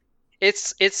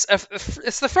It's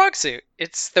the frog suit.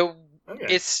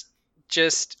 It's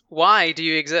just, why do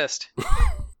you exist?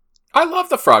 I love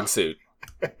the frog suit.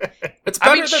 It's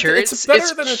better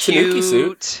than a Tanuki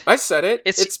suit. I said it.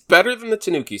 It's better than the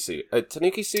Tanuki suit. A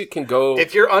Tanuki suit can go...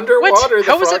 If you're underwater, the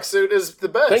frog suit is the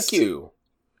best. Thank you.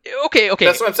 Okay.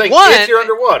 That's what I'm saying. If you're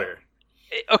underwater.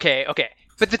 Okay.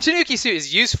 But the Tanuki suit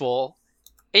is useful.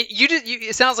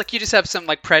 It sounds like you just have some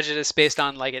like prejudice based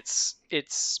on like its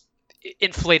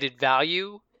inflated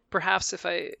value, perhaps, if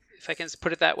I can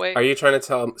put it that way. Are you trying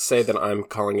to say that I'm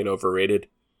calling it overrated?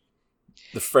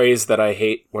 The phrase that I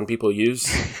hate when people use?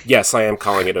 Yes, I am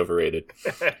calling it overrated.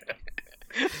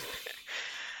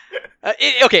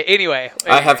 Okay, anyway.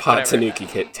 I have hot Tanuki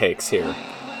takes here.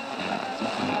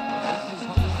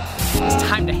 It's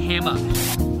time to hammer.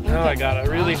 Oh, I gotta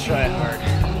really try hard.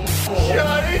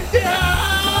 Shut it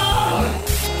down!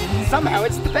 Somehow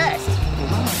it's the best.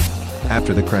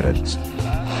 After the credits.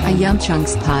 A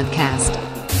YumChunks podcast.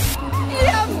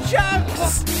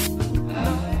 YumChunks!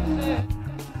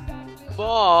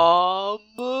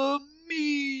 Mamma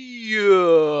mia!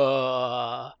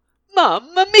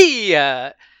 Mamma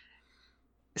mia!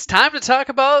 It's time to talk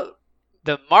about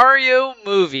the Mario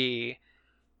movie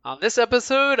on this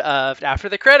episode of After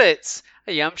the Credits,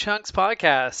 a YumChunks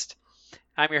podcast.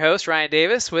 I'm your host, Ryan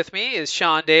Davis. With me is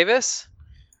Sean Davis.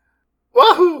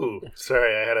 Wahoo!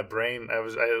 Sorry, I had a brain. I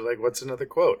was like, what's another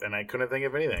quote? And I couldn't think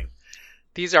of anything.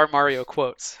 These are Mario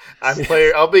quotes.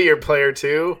 I'll be your player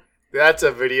too. That's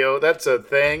a video. That's a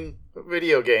thing.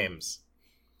 Video games.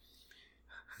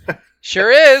 Sure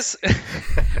is.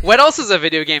 What else is a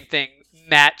video game thing,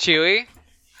 Matt Chewie?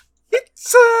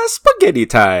 It's spaghetti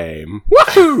time.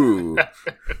 Woohoo!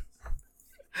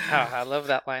 Oh, I love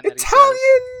that line.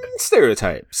 Italian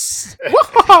stereotypes.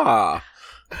 Wahaha!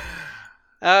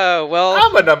 Oh, well.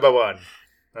 I'm a number one.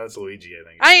 That's Luigi, I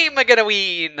think. I'm gonna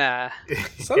win.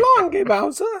 So long, Gay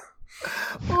Bowser.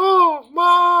 Oh,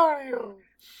 Mario.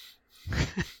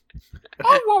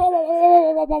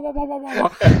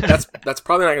 That's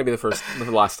probably not gonna be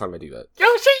the last time I do that.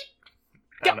 Yoshi.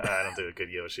 I don't do a good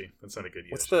Yoshi. That's not a good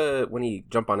Yoshi. What's when you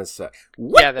jump on his set?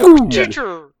 Yeah, the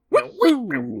teacher.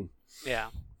 Yeah.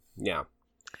 Yeah.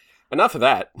 Enough of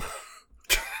that.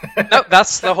 No,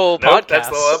 that's the whole podcast. That's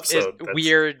the whole episode.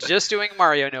 We're just doing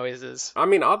Mario noises. I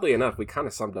mean, oddly enough, we kind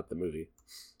of summed up the movie.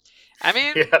 I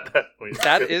mean,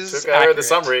 that is accurate. The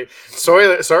summary.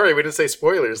 Sorry, we didn't say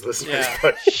spoilers, listeners,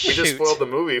 but we just spoiled the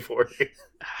movie for you.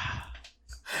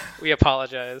 We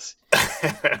apologize.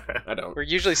 I don't. We're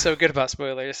usually so good about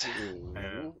spoilers.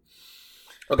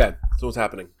 Okay, so what's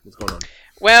happening? What's going on?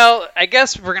 Well, I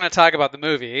guess we're going to talk about the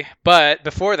movie, but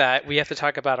before that, we have to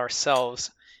talk about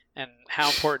ourselves and how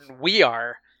important we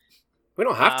are. We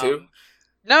don't have to.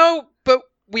 No, but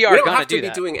we are going to do that. We don't have to be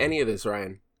doing any of this,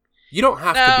 Ryan. You don't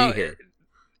have to be here.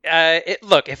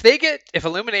 Look, if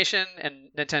Illumination and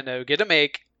Nintendo get to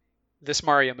make this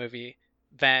Mario movie,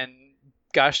 then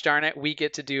gosh darn it, we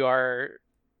get to do our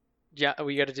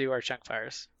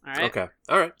Chunkfires. All right. Okay.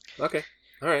 All right. Okay.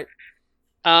 All right.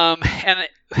 And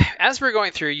as we're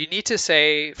going through, you need to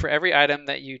say for every item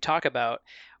that you talk about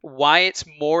why it's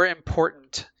more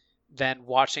important than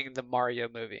watching the Mario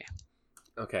movie.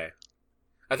 Okay.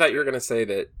 I thought you were going to say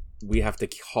that we have to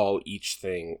call each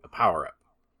thing a power-up.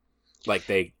 Like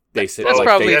they say, that's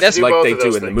like they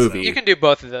do in the movie. Then. You can do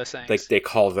both of those things. Like they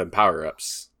call them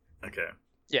power-ups. Okay.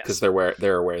 Yes. Because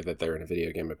they're aware that they're in a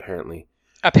video game, apparently.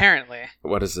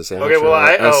 What is this? Okay,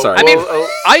 well, sorry.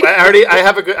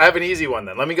 I have an easy one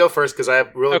then. Let me go first because I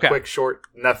have really quick, short,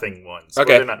 nothing ones.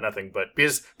 Okay, well, they're not nothing, but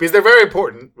because they're very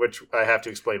important, which I have to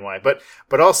explain why. But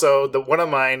also the one of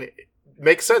mine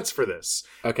makes sense for this.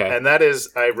 Okay, and that is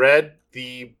I read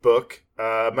the book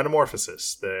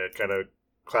Metamorphosis, the kind of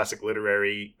classic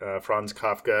literary Franz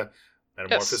Kafka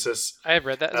Metamorphosis. Yes, I have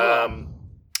read that as well.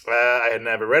 I had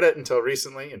never read it until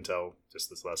recently, until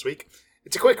just this last week.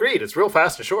 It's a quick read. It's real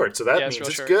fast and short, so that means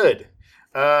it's good.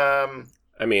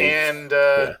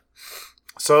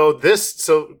 So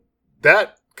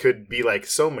that could be like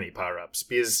so many power-ups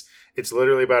because it's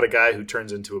literally about a guy who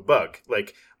turns into a bug.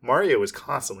 Like Mario is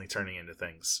constantly turning into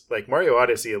things. Like Mario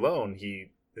Odyssey alone,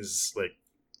 he is like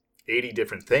 80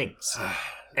 different things,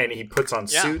 and he puts on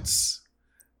suits.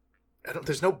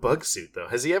 There's no bug suit though.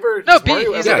 Has he ever? No, B.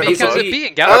 He's a bee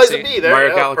in Galaxy. Oh, he's a bee there.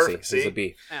 Mario Galaxy. Perfect. He's a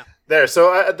bee. Yeah. There.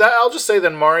 So I'll just say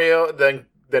then Mario. Then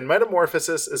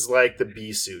Metamorphosis is like the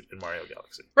bee suit in Mario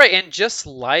Galaxy. Right, and just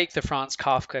like the Franz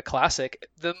Kafka classic,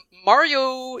 the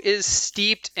Mario is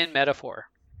steeped in metaphor.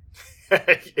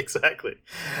 Exactly.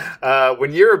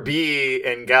 When you're a bee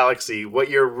in Galaxy, what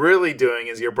you're really doing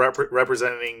is you're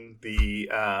representing the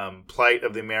plight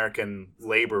of the American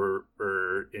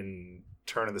laborer in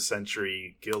turn of the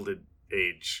century, Gilded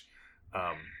Age,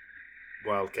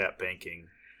 wildcat banking,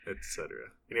 etc.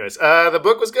 Anyways, the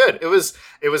book was good. It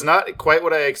was not quite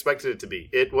what I expected it to be.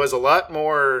 It was a lot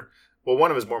more. Well,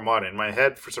 one, it was more modern. In my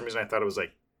head, for some reason, I thought it was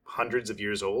like hundreds of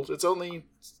years old. It's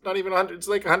not even 100. It's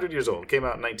like 100 years old. It came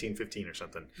out in 1915 or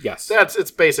something. Yes,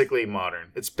 it's basically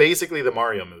modern. It's basically the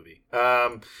Mario movie.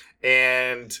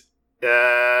 And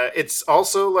it's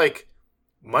also like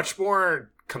much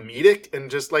more comedic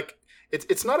and just like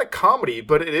it's not a comedy,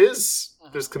 but it is.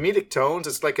 There's comedic tones.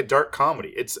 It's like a dark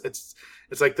comedy. It's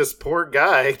like this poor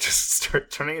guy just start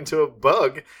turning into a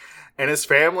bug, and his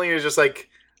family is just like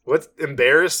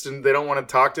embarrassed, and they don't want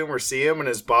to talk to him or see him, and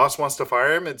his boss wants to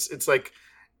fire him. It's like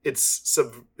it's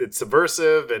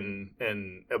subversive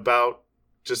and about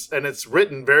just, and it's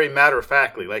written very matter of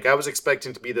factly. Like I was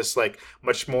expecting to be this like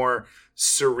much more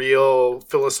surreal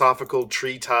philosophical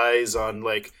treatise on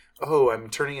like, oh, I'm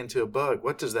turning into a bug.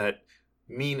 What does that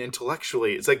mean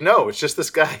intellectually? It's like, no, it's just this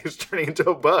guy who's turning into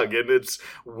a bug, and it's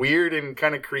weird and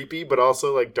kind of creepy, but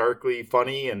also like darkly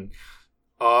funny and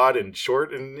odd and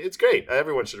short, and it's great.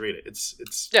 Everyone should read it. It's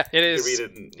it is. You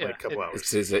read it in like a couple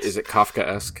hours. Is it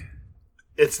Kafka-esque?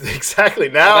 It's exactly.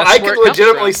 Now I can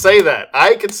legitimately say that.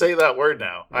 I can say that word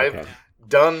now. Okay. I've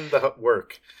done the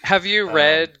work. Have you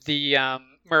read the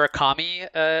Murakami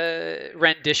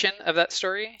rendition of that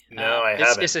story? No, I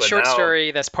haven't. It's a short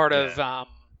story that's part of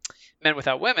Men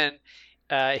Without Women.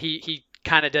 He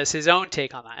kind of does his own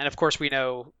take on that, and of course we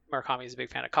know Murakami is a big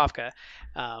fan of Kafka.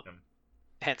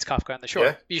 Hence Kafka on the Shore.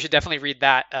 Yeah. You should definitely read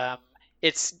that.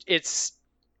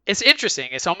 It's interesting.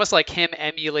 It's almost like him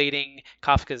emulating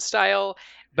Kafka's style,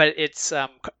 but it's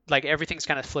like everything's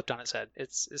kind of flipped on its head.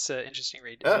 It's an interesting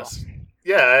read. Yes. Well.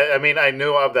 Yeah, I mean, I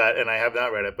knew of that, and I have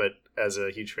not read it, but as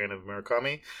a huge fan of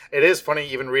Murakami, it is funny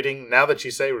even reading, now that you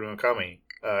say Murakami,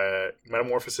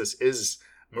 Metamorphosis is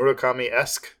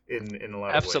Murakami-esque in a lot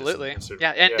of ways. Absolutely.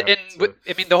 Yeah, and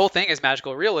I mean, the whole thing is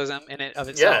magical realism in it of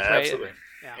itself, right? Absolutely.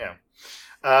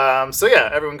 Yeah. So yeah,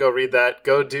 everyone go read that.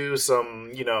 Go do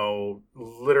some,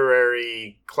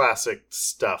 literary classic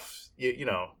stuff. You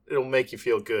know, it'll make you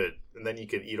feel good, and then you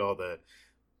can eat all the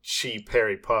cheap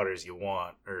Harry Potters you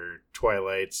want, or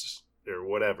Twilights, or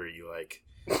whatever you like,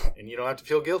 and you don't have to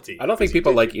feel guilty. I don't think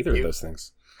people like either of those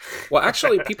things. Well,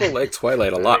 actually, people like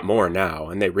Twilight a lot more now,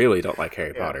 and they really don't like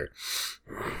Harry Potter.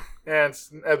 Yeah,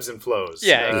 it's ebbs and flows.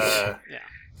 Yeah.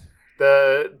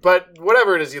 But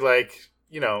whatever it is you like,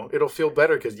 it'll feel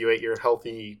better because you ate your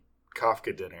healthy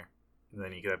Kafka dinner, and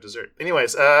then you can have dessert.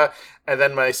 Anyways, and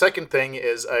then my second thing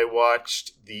is I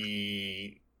watched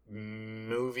the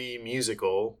movie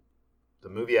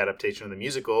adaptation of the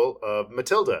musical of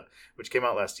Matilda, which came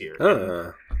out last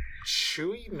year.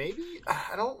 Chewie, maybe?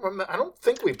 I don't remember. I don't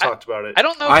think we've talked about it. I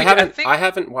don't know. I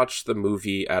haven't watched the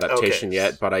movie adaptation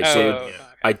yet, but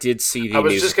I did see the musical. I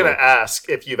was just going to ask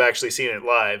if you've actually seen it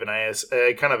live, and I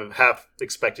kind of half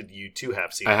expected you to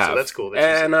have seen it, so that's cool.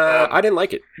 I didn't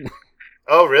like it.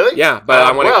 Oh, really? Yeah, but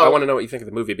I want to know what you think of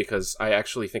the movie, because I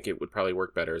actually think it would probably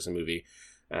work better as a movie.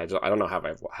 I don't know how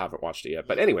I haven't watched it yet,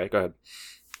 but anyway, go ahead.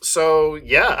 So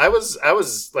yeah, I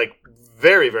was like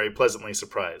very, very pleasantly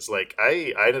surprised. Like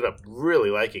I ended up really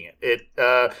liking it.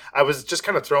 I was just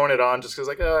kind of throwing it on just because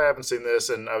like, I haven't seen this,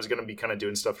 and I was going to be kind of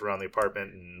doing stuff around the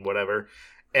apartment and whatever.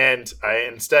 And I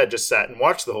instead just sat and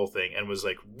watched the whole thing and was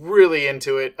like really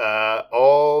into it.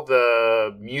 All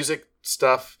the music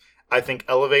stuff, I think,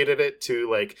 elevated it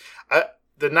to like.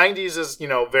 The 90s is,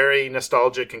 very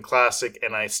nostalgic and classic,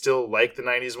 and I still like the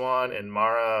 90s one, and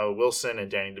Mara Wilson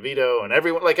and Danny DeVito, and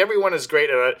everyone is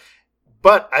great at it.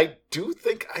 But I do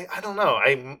think, I don't know,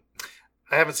 I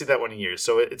haven't seen that one in years,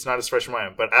 so it's not as fresh in my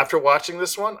mind. But after watching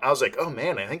this one, I was like, oh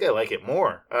man, I think I like it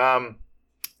more.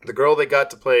 The girl they got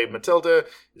to play Matilda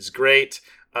is great.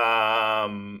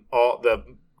 All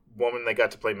the woman they got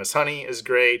to play Miss Honey is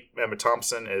great. Emma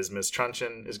Thompson as Miss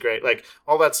Chunchin is great. Like,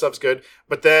 all that stuff's good.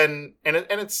 But then, and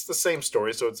it's the same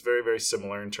story, so it's very, very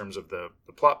similar in terms of the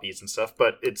plot beats and stuff.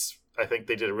 But I think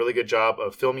they did a really good job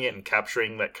of filming it and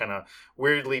capturing that kind of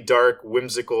weirdly dark,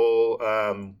 whimsical,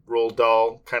 Roald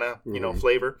Dahl kind of,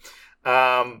 flavor.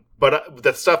 But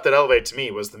the stuff that elevated to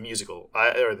me was the musical,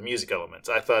 or the music elements.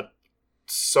 I thought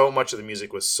so much of the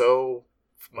music was so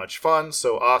much fun,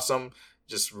 so awesome,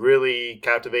 just really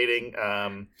captivating.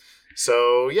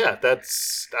 So yeah,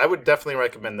 I would definitely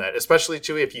recommend that, especially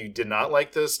Chewie, if you did not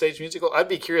like the stage musical. I'd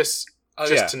be curious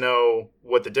to know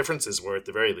what the differences were at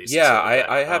the very least. Yeah,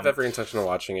 I have every intention of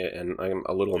watching it, and I'm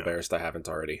a little embarrassed I haven't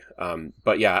already.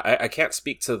 But yeah, I can't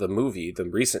speak to the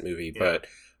recent movie, but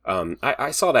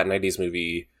I saw that 90s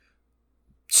movie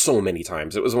so many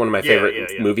times. It was one of my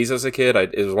favorite movies as a kid.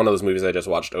 It was one of those movies I just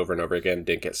watched over and over again,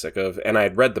 didn't get sick of. And I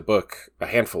had read the book a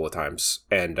handful of times.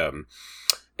 And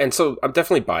so I'm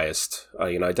definitely biased.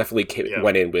 I definitely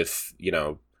went in with,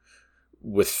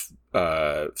 with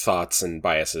thoughts and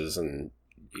biases and,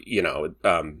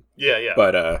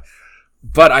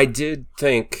 But I did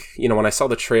think, when I saw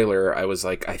the trailer, I was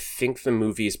like, I think the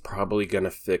movie's probably going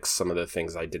to fix some of the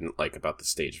things I didn't like about the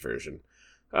stage version.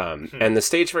 And the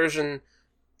stage version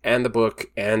and the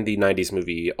book and the 90s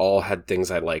movie all had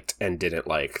things I liked and didn't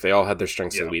like. They all had their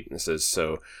strengths and weaknesses.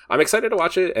 So I'm excited to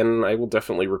watch it, and I will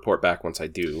definitely report back once I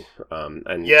do. I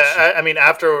mean,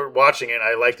 after watching it,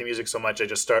 I liked the music so much, I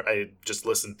just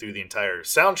listened through the entire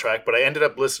soundtrack, but I ended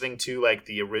up listening to like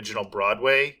the original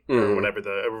Broadway or whatever,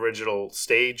 the original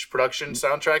stage production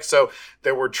soundtrack. So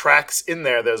there were tracks in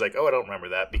there that I was like, oh, I don't remember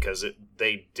that, because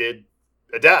they did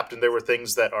adapt, and there were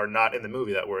things that are not in the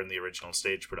movie that were in the original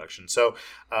stage production. So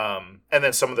and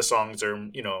then some of the songs are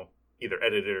either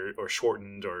edited or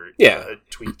shortened or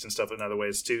tweaked and stuff in other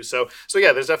ways too. So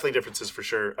yeah, there's definitely differences for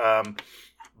sure.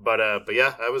 But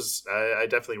yeah, I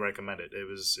definitely recommend it. It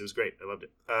was great. I loved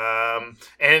it.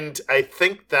 And I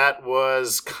think that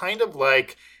was kind of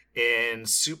like in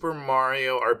Super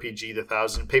Mario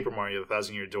RPG, Paper Mario, the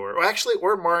 1,000-Year Door,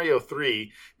 or Mario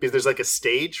 3, because there's like a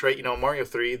stage, right? Mario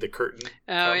 3, the curtain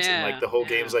comes and like the whole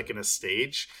game's like in a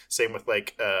stage. Same with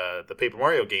like the Paper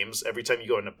Mario games. Every time you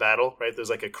go into battle, right, there's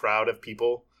like a crowd of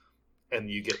people, and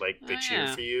you get like they cheer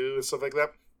for you and stuff like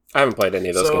that. I haven't played any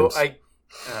of those games.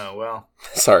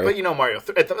 Sorry, but Mario,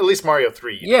 at least Mario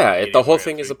 3. The whole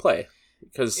thing is a play.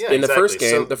 Because in the first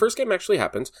game, the first game actually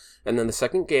happened, and then the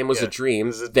second game was a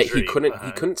dream he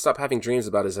couldn't stop having dreams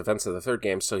about his events of the third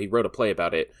game, so he wrote a play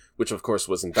about it, which of course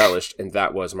was embellished, and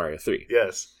that was Mario 3.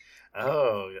 Yes.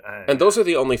 And those are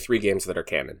the only 3 games that are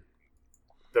canon.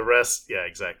 The rest,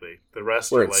 exactly. The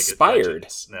rest were like inspired.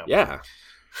 No. Yeah.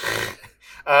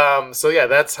 So yeah,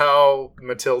 that's how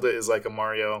Matilda is like a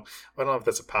Mario. I don't know if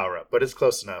that's a power-up, but it's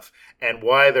close enough. And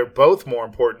why they're both more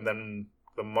important than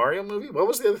the Mario movie? What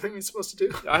was the other thing he's supposed to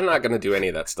do? I'm not going to do any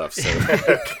of that stuff. So.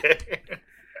 Okay.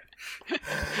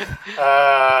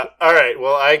 All right.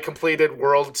 Well, I completed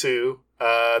World 2.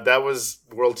 That was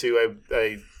World 2.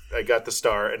 I got the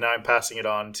star, and now I'm passing it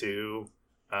on to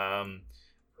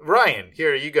Ryan.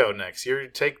 Here, you go next. You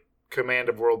take command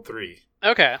of World 3.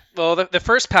 Okay. Well, the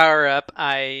first power-up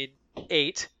I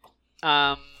ate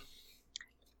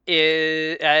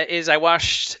is I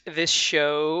watched this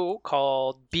show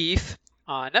called Beef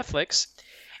on Netflix,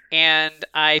 and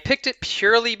I picked it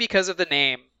purely because of the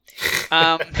name.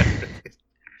 And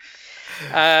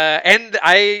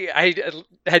I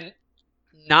had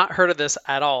not heard of this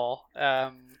at all.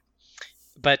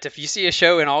 But if you see a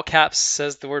show in all caps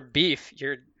says the word beef,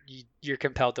 you're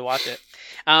compelled to watch it.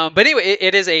 But anyway,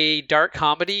 it is a dark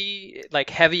comedy, like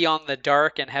heavy on the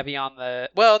dark and heavy on the,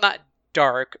 well, not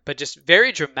dark, but just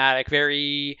very dramatic,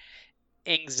 very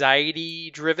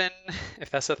anxiety driven, if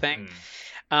that's a thing.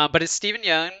 But it's Stephen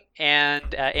Yeun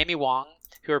and Amy Wong,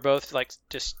 who are both like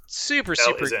just super.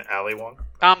 Is it Ali Wong?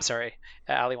 I'm sorry,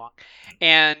 Ali Wong,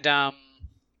 and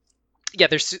yeah,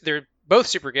 they're both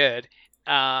super good.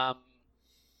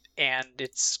 And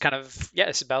it's kind of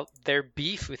it's about their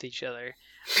beef with each other.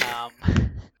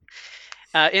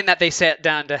 In that they sat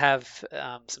down to have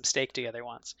some steak together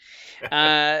once.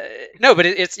 No, but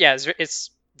it's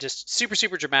just super,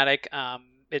 super dramatic.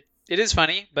 It is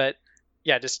funny, but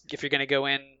yeah, just if you're going to go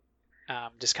in,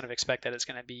 just kind of expect that it's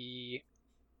going to be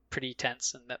pretty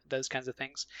tense and those kinds of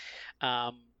things.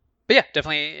 But yeah,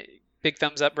 definitely big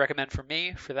thumbs up, recommend from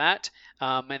me for that.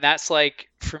 And that's like,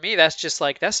 for me, that's just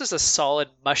a solid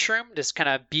mushroom, just kind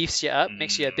of beefs you up,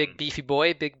 makes you a big beefy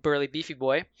boy, big burly beefy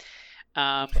boy.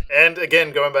 And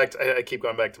again, going back to, I keep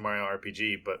going back to Mario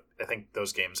RPG, but I think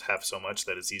those games have so much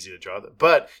that it's easy to draw them.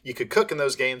 But you could cook in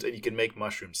those games, and you can make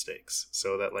mushroom steaks,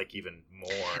 so that like even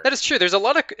more. That is true. There's a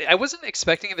lot of. I wasn't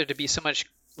expecting there to be so much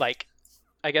like,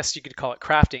 I guess you could call it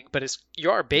crafting, but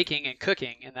you are baking and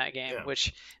cooking in that game,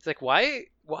 which is like, why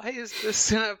is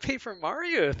this a Paper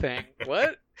Mario thing?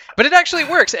 What? But it actually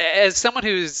works. As someone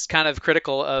who's kind of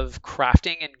critical of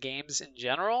crafting in games in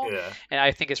general, and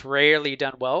I think it's rarely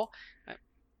done well.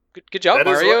 Good job,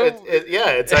 Mario.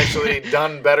 It's actually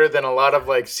done better than a lot of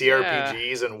like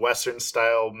CRPGs and Western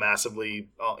style, massively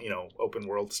open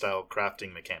world style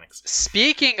crafting mechanics.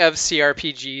 Speaking of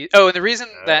CRPG, and the reason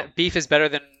that Beef is better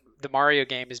than the Mario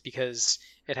game is because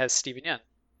it has Stephen Yeun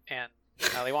and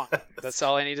Ali Wong. That's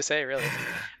all I need to say, really.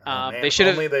 They should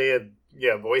have. Only they had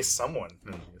voiced someone.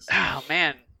 Oh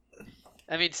man,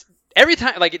 I mean, every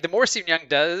time, like the more Stephen Yeun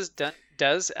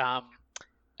does,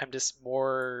 I'm just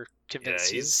more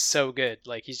convinced Yeah, he's so good.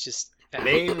 Like, he's just...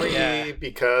 Mainly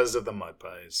because of the mud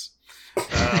pies.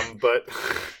 But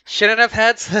shouldn't have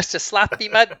had such a sloppy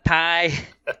mud pie.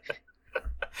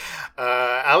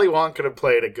 Ali Wong could have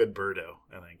played a good Birdo,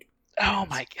 I think. Oh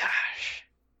my gosh.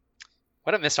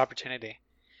 What a missed opportunity.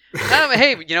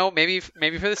 Hey, maybe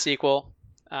for the sequel.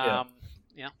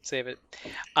 Save it.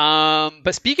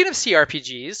 But speaking of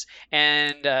CRPGs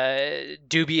and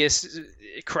dubious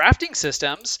crafting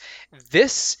systems,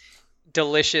 this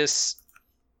delicious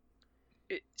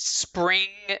spring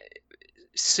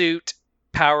suit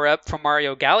power up from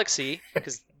Mario Galaxy,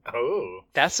 because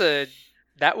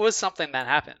that was something that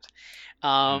happened.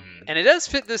 And it does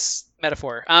fit this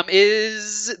metaphor.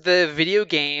 Is the video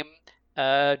game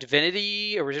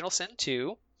Divinity Original Sin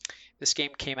 2. This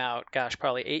game came out,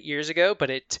 probably 8 years ago, but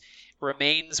it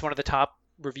remains one of the top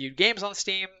reviewed games on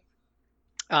Steam.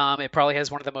 It probably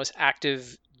has one of the most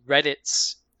active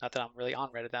Reddits. Not that I'm really on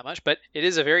Reddit that much, but it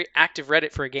is a very active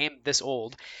Reddit for a game this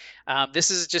old.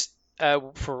 This is just,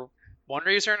 for one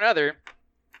reason or another,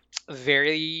 a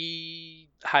very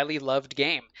highly loved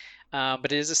game.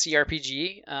 But it is a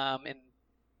CRPG in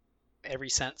every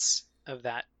sense of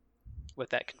that,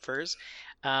 what that confers.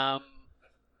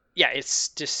 It's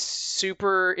just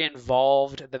super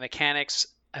involved. The mechanics,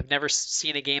 I've never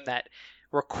seen a game that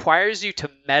requires you to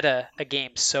meta a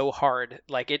game so hard.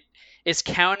 Like, it's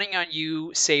counting on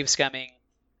you save scumming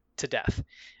to death.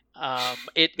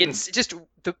 It's just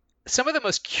some of the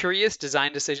most curious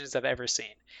design decisions I've ever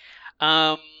seen.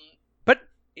 But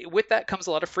with that comes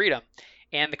a lot of freedom.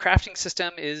 And the crafting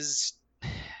system is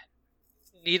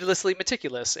needlessly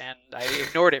meticulous, and I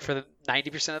ignored it for the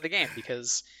 90% of the game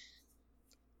because,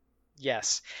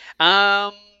 yes.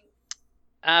 But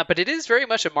it is very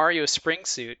much a Mario spring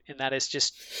suit, and that is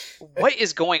just, what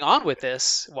is going on with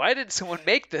this? Why did someone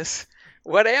make this?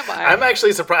 What am I? I'm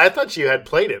actually surprised. I thought you had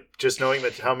played it, just knowing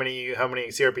that how many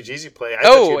CRPGs you play. I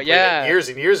thought you had played it years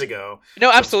and years ago. No,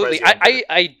 absolutely.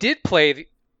 I did play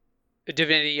the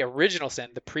Divinity Original Sin,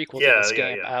 the prequel to this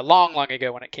game, long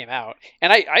ago when it came out.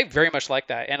 And I very much like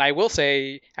that. And I will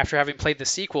say, after having played the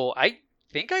sequel, I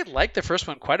think I like the first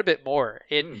one quite a bit more.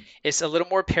 It's a little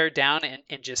more pared down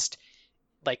and just,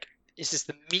 like, it's just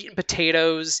the meat and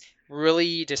potatoes,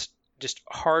 really just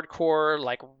hardcore,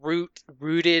 like,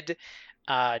 rooted,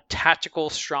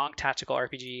 strong tactical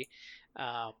RPG.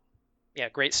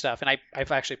 Great stuff. And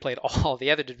I've actually played all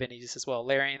the other Divinities as well.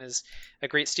 Larian is a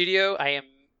great studio. I am,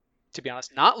 to be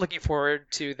honest, not looking forward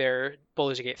to their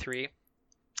Baldur's Gate 3,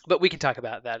 but we can talk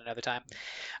about that another time.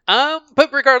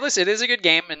 But regardless, it is a good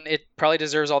game, and it probably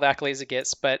deserves all the accolades it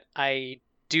gets, but I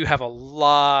do have a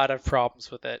lot of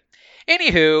problems with it.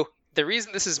 Anywho, the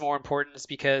reason this is more important is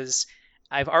because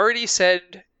I've already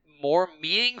said more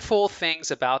meaningful things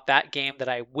about that game that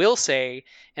I will say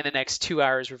in the next 2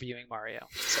 hours reviewing Mario.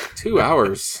 So. 2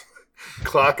 hours?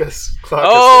 Clock us.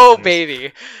 Oh,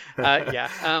 baby.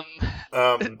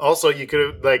 Also, you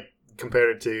could have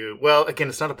compared it to, well, again,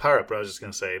 it's not a power up, but I was just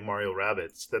gonna say Mario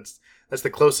Rabbids. That's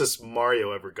the closest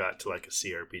Mario ever got to like a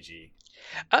CRPG.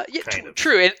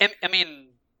 True. And I mean,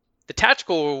 the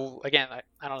tactical, again,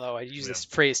 I don't know, I use this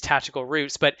phrase tactical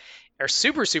roots, but are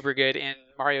super, super good in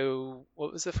Mario.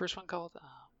 What was the first one called?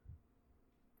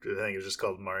 I think it was just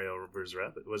called Mario vs.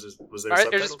 Rabbids. Was there a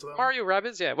subtitle to that? Mario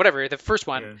Rabbids, yeah, whatever. The first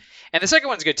one, and the second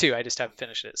one's good too. I just haven't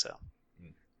finished it. So,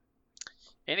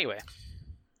 anyway,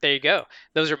 there you go.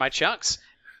 Those are my chunks.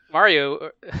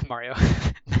 Mario.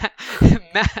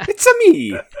 It's a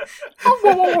me.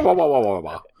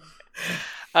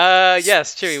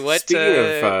 Yes, Chewie. What?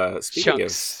 Speaking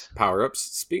of power-ups,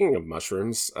 speaking of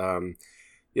mushrooms,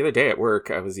 the other day at work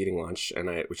I was eating lunch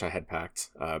which I had packed.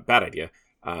 Bad idea.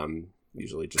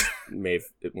 Usually just Maeve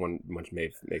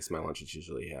makes my lunch. It's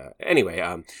usually anyway.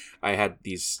 I had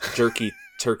these jerky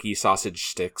turkey sausage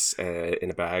sticks in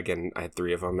a bag, and I had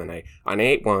 3 of them, and I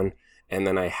ate one, and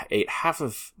then I ate half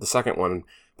of the second one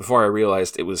before I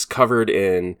realized it was covered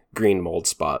in green mold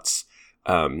spots.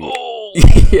 Oh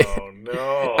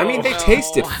no! I mean, they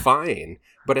tasted fine,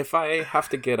 but if I have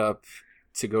to get up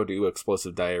to go do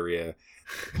explosive diarrhea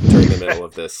during the middle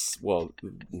of this, well,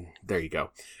 there you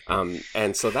go.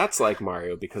 And so that's like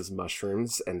Mario, because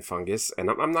mushrooms and fungus, and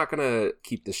I'm not gonna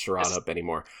keep this charade up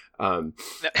anymore.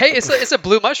 Hey, it's a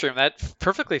blue mushroom that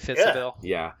perfectly fits the bill.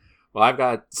 Yeah. Well, I've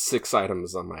got 6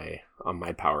 items on my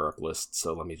power up list,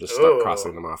 so let me just start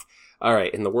crossing them off. All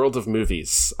right, in the world of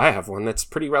movies, I have one that's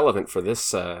pretty relevant for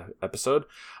this episode.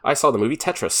 I saw the movie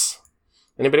Tetris.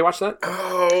 Anybody watch that?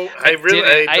 Oh, I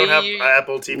don't have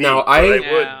Apple TV. No, I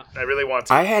would. I really want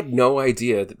to. I had no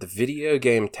idea that the video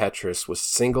game Tetris was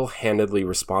single-handedly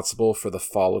responsible for the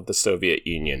fall of the Soviet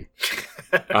Union.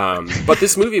 But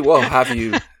this movie will have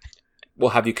you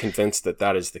convinced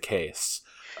that is the case.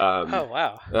 Oh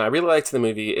wow! I really liked the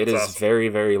movie. It is awesome. very,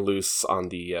 very loose on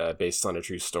the based on a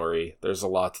true story. There's a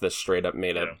lot that's straight up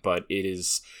made up, but it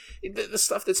is the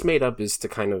stuff that's made up is to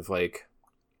kind of like,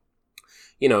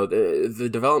 you know, the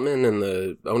development and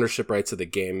the ownership rights of the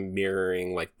game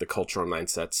mirroring like the cultural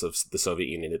mindsets of the Soviet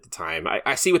Union at the time.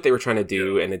 I see what they were trying to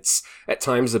do, and it's at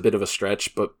times a bit of a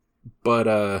stretch, but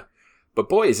boy,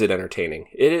 is it entertaining.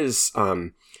 It is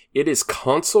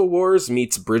Console Wars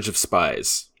meets Bridge of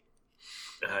Spies.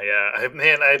 A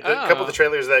couple of the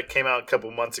trailers that came out a couple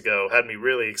months ago had me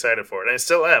really excited for it, and I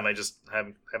still am. I just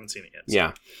haven't seen it yet. So.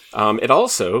 Yeah.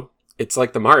 It's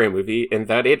like the Mario movie in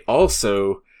that it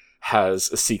also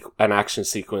has an action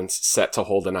sequence set to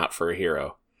hold a knot for a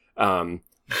hero.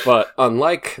 But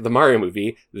unlike the Mario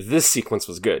movie, this sequence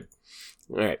was good.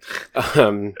 All right.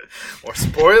 We're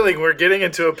spoiling. We're getting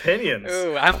into opinions.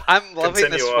 Ooh, I'm loving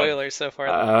the spoilers so far.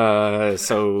 I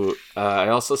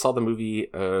also saw the movie.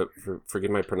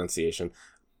 Forgive my pronunciation.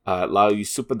 La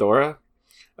Usurpadora.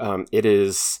 It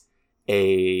is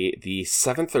the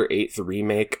 7th or 8th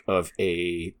remake of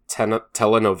a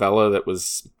telenovela that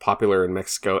was popular in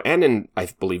Mexico and in, I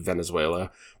believe,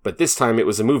 Venezuela. But this time it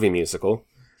was a movie musical,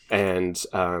 and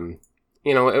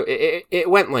it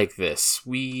went like this.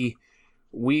 We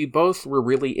both were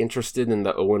really interested in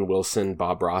the Owen Wilson,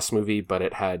 Bob Ross movie, but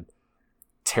it had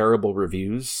terrible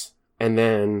reviews. And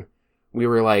then we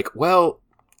were like, well,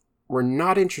 we're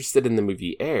not interested in the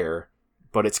movie Air,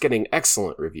 but it's getting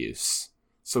excellent reviews.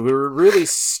 So we were really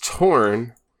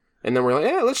torn. And then we're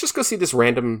like, let's just go see this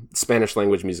random Spanish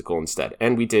language musical instead.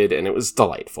 And we did, and it was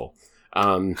delightful. We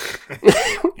had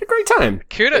a great time.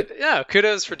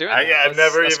 Kudos for doing that. I've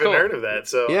never even heard of that.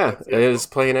 So yeah, it is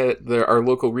playing at our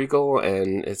local Regal,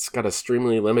 and it's got a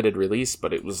extremely limited release,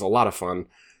 but it was a lot of fun.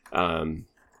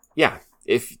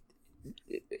 If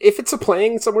it's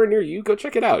playing somewhere near you, go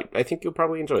check it out. I think you'll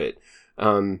probably enjoy it.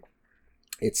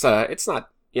 It's not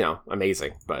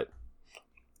amazing, but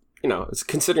it's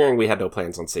considering we had no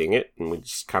plans on seeing it, and we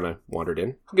just kind of wandered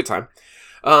in. Good time.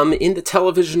 In the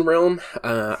television realm,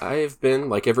 I've been,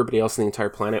 like everybody else on the entire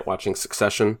planet, watching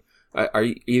Succession. Are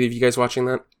either of you guys watching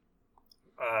that?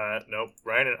 Nope.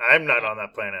 Ryan, I'm not on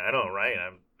that planet. I don't know,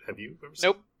 Ryan. Have you ever seen?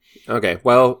 Nope. Okay,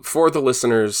 well, for the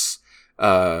listeners,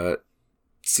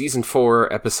 Season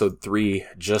 4, Episode 3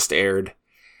 just aired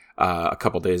a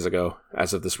couple days ago,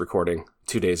 as of this recording,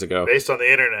 2 days ago. Based on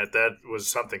the internet, that was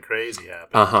something crazy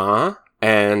happened. Uh-huh.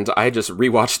 And I just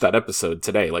rewatched that episode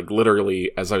today, like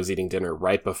literally as I was eating dinner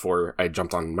right before I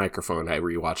jumped on the microphone, I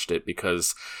rewatched it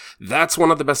because that's one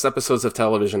of the best episodes of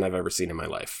television I've ever seen in my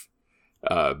life.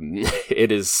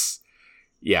 It is,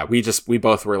 we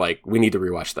both were like, we need to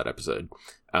rewatch that episode.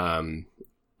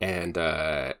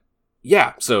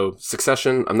 So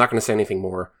Succession, I'm not going to say anything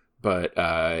more, but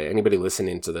anybody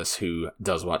listening to this who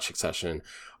does watch Succession,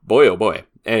 boy, oh boy.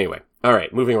 Anyway, all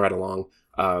right, moving right along.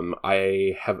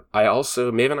 Maeve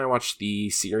and I watched the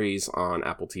series on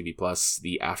Apple TV Plus,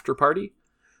 the Afterparty,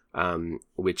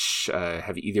 which,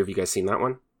 have either of you guys seen that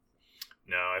one?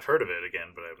 No, I've heard of it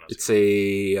again, but I have not It's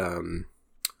seen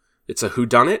it's a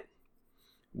whodunit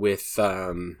with,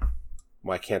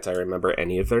 why can't I remember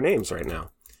any of their names right now?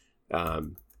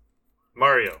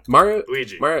 Mario,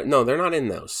 Luigi. No, they're not in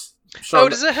those. Sean,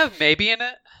 does it have maybe in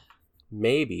it?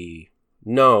 Maybe.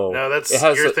 No,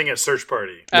 you're thinking of Search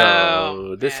Party.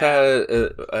 No, this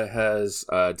has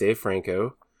Dave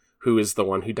Franco, who is the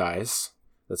one who dies.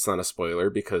 That's not a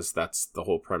spoiler because that's the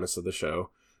whole premise of the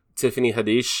show. Tiffany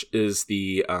Haddish is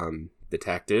the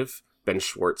detective. Ben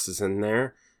Schwartz is in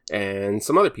there, and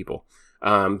some other people.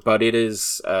 But it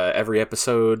is every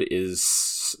episode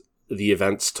is the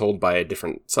events told by a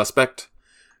different suspect,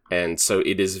 and so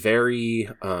it is very.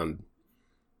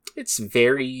 It's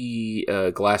very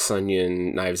Glass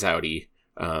Onion, Knives Outy,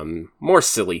 more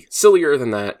sillier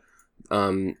than that,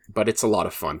 but it's a lot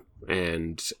of fun,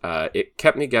 and it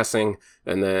kept me guessing,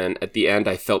 and then at the end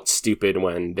I felt stupid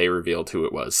when they revealed who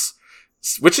it was,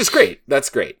 which is great. That's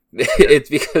great. It's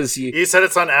because you said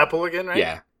it's on Apple again, right?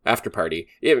 Yeah, Afterparty.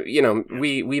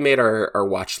 We made our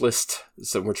watch list,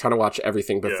 so we're trying to watch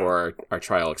everything before our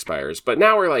trial expires. But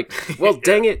now we're like, well,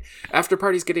 dang it,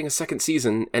 Afterparty's getting a second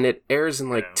season, and it airs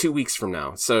in 2 weeks from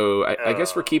now. So I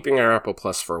guess we're keeping our Apple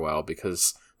Plus for a while,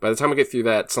 because by the time we get through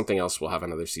that, something else will have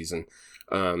another season.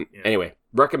 Anyway,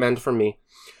 recommend from me.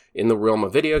 In the realm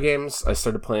of video games, I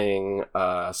started playing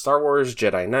Star Wars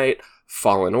Jedi Knight,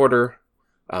 Fallen Order.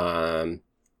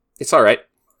 It's all right.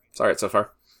 It's all right so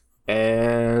far.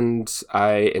 And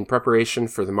in preparation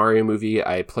for the Mario movie,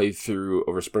 I played through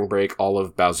over spring break all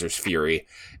of Bowser's Fury,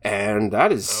 and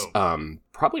that is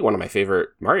probably one of my favorite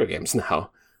Mario games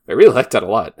now. I really liked that a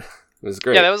lot. It was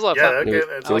great. Yeah, that was a lot of fun.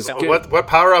 It was good. What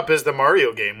power up is the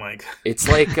Mario game like? It's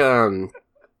like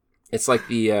it's like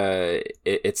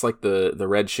the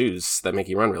red shoes that make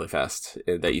you run really fast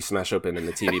that you smash open in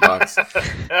the TV box.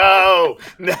 No,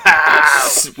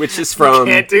 which is from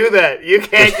you can't do that. You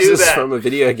can't do that. This is from a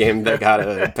video game that got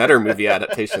a better movie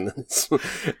adaptation than this.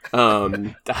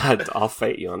 I'll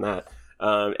fight you on that.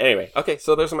 Anyway, okay,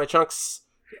 so those are my chunks.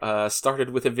 Started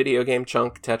with a video game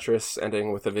chunk, Tetris,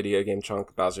 ending with a video game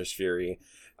chunk, Bowser's Fury.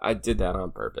 I did that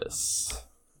on purpose.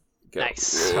 Go.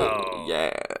 Nice. Oh,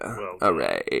 yeah. well All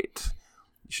right.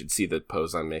 You should see the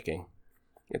pose I'm making.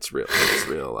 It's real. It's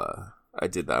real. I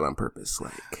did that on purpose.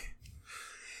 Like.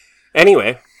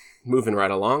 Anyway, moving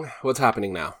right along. What's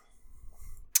happening now?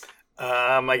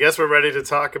 I guess we're ready to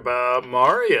talk about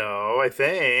Mario. I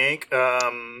think.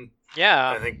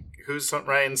 Yeah. I think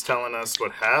Ryan's telling us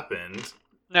what happened.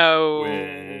 No,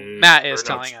 Matt is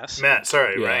telling us. Matt,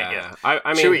 sorry, Ryan. Yeah.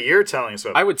 I mean, Chewie, you're telling us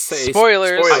what. I would say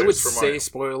spoilers. I would for say Mario.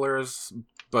 spoilers,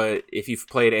 but if you've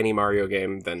played any Mario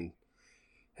game, then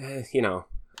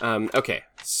okay.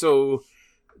 So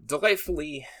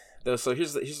delightfully, so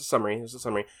here's a summary.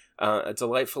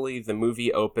 Delightfully, the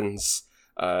movie opens.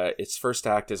 Its first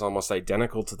act is almost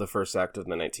identical to the first act of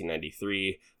the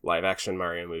 1993 live-action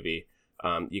Mario movie.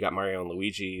 You got Mario and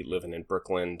Luigi living in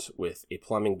Brooklyn with a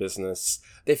plumbing business.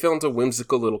 They filmed a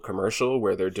whimsical little commercial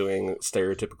where they're doing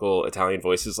stereotypical Italian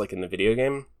voices like in the video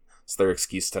game. It's their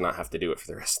excuse to not have to do it for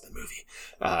the rest of the movie.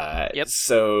 Yep.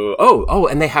 So,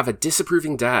 and they have a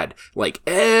disapproving dad. Like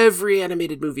every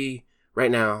animated movie right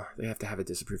now, they have to have a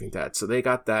disapproving dad. So they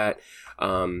got that.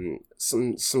 Some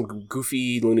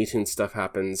goofy Looney Tunes stuff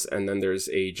happens, and then there's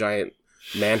a giant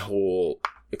manhole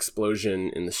explosion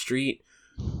in the street.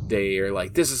 They are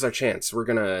like, this is our chance. We're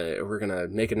gonna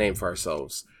make a name for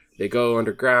ourselves. They go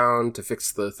underground to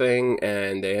fix the thing,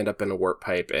 and they end up in a warp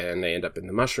pipe, and they end up in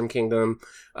the Mushroom Kingdom.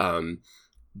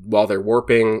 While they're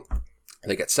warping,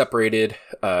 they get separated.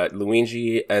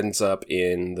 Luigi ends up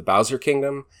in the Bowser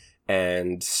Kingdom,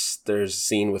 and there's a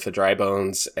scene with the dry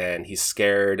bones, and he's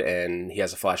scared, and he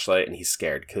has a flashlight, and he's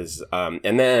scared because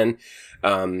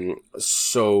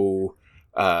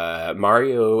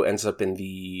Mario ends up in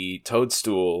the Toad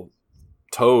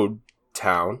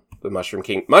Town, the Mushroom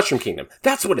Kingdom.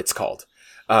 That's what it's called.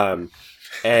 And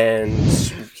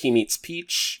he meets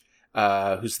Peach,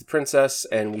 who's the princess,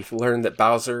 and we've learned that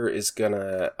Bowser is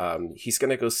gonna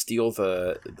go steal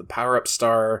the power-up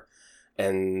star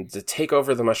and to take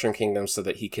over the Mushroom Kingdom so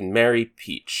that he can marry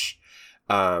Peach.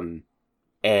 And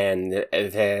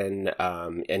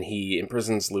he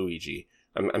imprisons Luigi.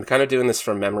 I'm kind of doing this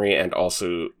from memory and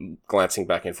also glancing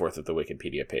back and forth at the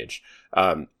Wikipedia page.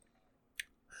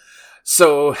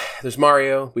 So there's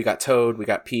Mario, we got Toad, we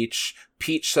got Peach.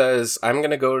 Peach says, I'm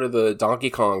going to go to the Donkey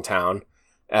Kong town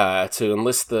to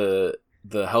enlist the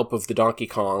help of the Donkey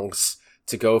Kongs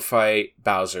to go fight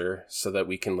Bowser so that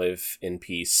we can live in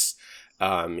peace.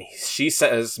 She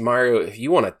says, Mario, if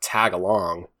you want to tag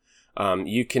along,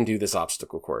 you can do this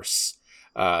obstacle course.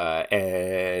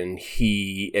 And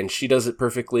she does it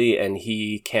perfectly, and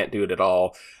he can't do it at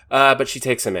all. But she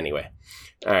takes him anyway.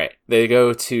 All right, they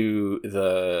go to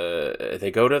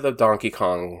the Donkey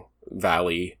Kong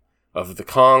Valley of the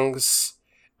Kongs,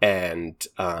 and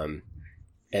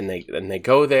they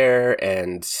go there,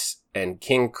 and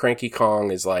King Cranky Kong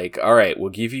is like, all right,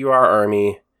 we'll give you our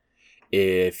army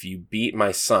if you beat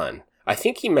my son. I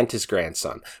think he meant his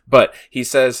grandson, but he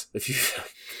says, if you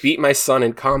beat my son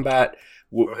in combat.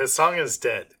 Well, his son is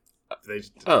dead. They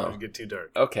get too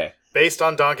dark. Okay. Based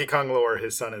on Donkey Kong lore,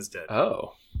 his son is dead.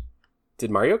 Oh.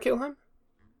 Did Mario kill him?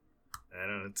 I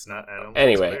don't.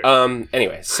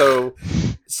 Anyway, so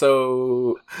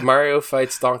Mario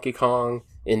fights Donkey Kong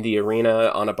in the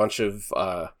arena on a bunch of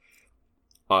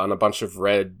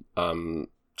red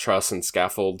truss and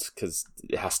scaffold because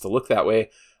it has to look that way.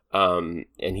 And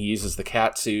he uses the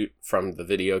cat suit from the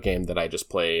video game that I just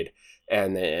played.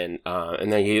 And then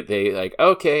they like,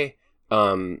 okay,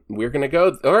 we're gonna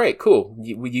go. All right, cool.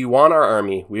 You want our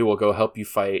army? We will go help you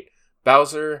fight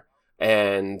Bowser.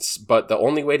 But the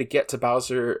only way to get to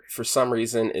Bowser for some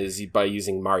reason is by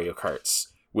using Mario Karts,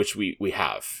 which we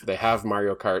have. They have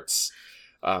Mario Karts,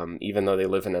 even though they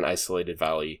live in an isolated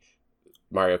valley.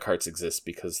 Mario Karts exist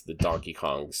because the Donkey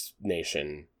Kong's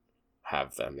nation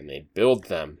have them, and they build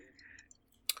them.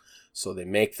 So they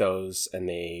make those, and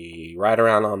they ride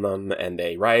around on them, and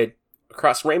they ride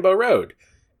across Rainbow Road.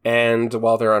 And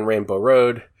while they're on Rainbow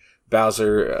Road,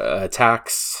 Bowser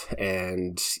attacks,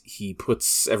 and he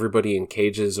puts everybody in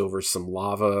cages over some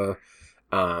lava.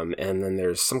 And then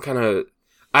there's some kind of,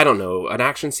 I don't know, an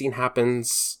action scene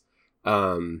happens.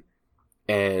 And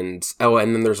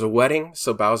then there's a wedding.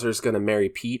 So Bowser's going to marry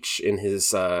Peach in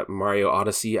his Mario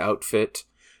Odyssey outfit.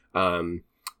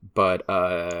 But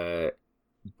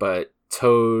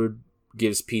Toad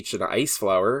gives Peach an ice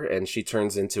flower, and she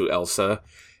turns into Elsa.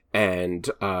 And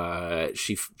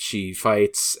she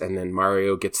fights, and then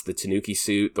Mario gets the Tanuki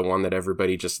suit, the one that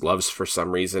everybody just loves for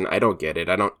some reason. I don't get it.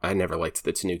 I never liked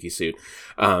the Tanuki suit.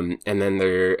 And then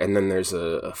there's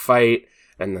a fight,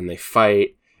 and then they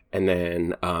fight, and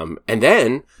then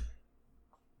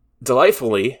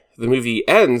delightfully, the movie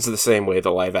ends the same way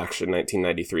the live action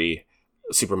 1993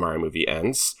 Super Mario movie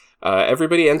ends.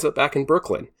 Everybody ends up back in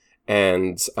Brooklyn.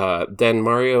 And then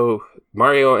Mario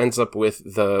ends up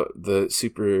with the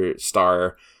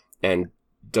superstar and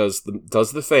does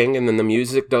the thing, and then the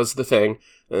music does the thing,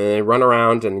 and then they run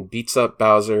around and beats up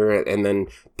Bowser, and then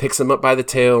picks him up by the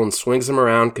tail and swings him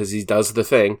around because he does the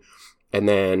thing, and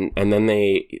then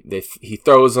he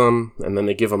throws him, and then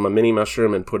they give him a mini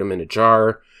mushroom and put him in a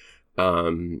jar,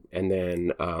 and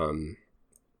then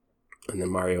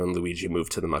Mario and Luigi move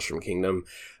to the Mushroom Kingdom.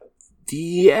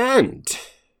 The end.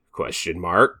 Question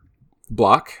mark.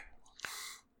 Block.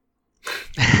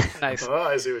 Nice. Oh,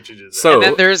 I see what you did there. So, and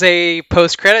then there's a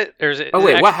post-credit.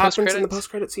 What happens in the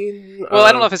post-credit scene? Well,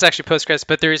 I don't know if it's actually post-credits,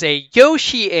 but there's a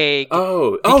Yoshi egg.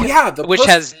 Which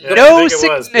has no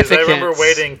significance. I remember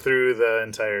waiting through the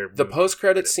entire movie. The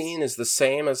post-credit scene is the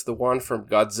same as the one from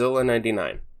Godzilla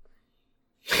 99.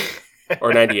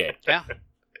 Or 98. Yeah.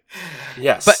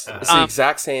 Yes. But, it's the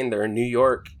exact same. They're in New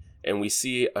York, and we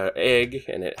see an egg,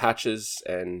 and it hatches,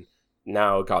 and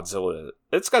now Godzilla...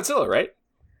 It's Godzilla, right?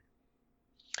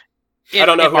 I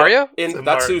don't know. Mario?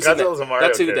 That's who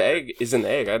character. the egg is in the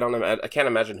egg. I don't know. I can't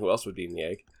imagine who else would be in the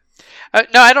egg.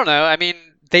 No, I don't know. I mean,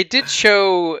 they did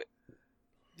show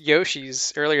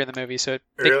Yoshi's earlier in the movie, so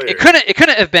it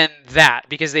couldn't have been that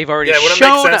because they've already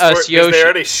shown us Yoshi. They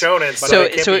already shown it, but they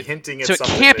can't be hinting at something.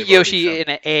 So it can't be Yoshi in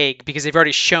an egg because they've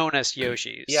already shown us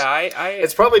Yoshi's. Yeah,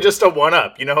 it's probably just a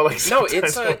one-up, you know? Like no,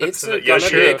 it's a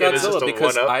Yoshi Godzilla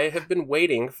because I have been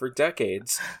waiting for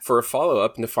decades for a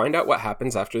follow-up and to find out what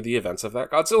happens after the events of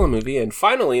that Godzilla movie, and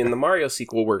finally in the Mario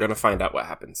sequel, we're going to find out what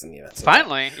happens in the events.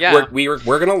 Finally, yeah, we're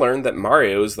going to learn that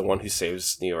Mario is the one who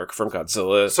saves New York from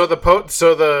Godzilla. So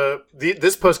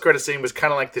this post-credit scene was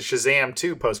kind of like the Shazam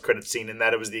 2 post-credit scene in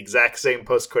that it was the exact same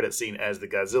post-credit scene as the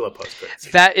Godzilla post-credit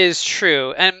scene. That is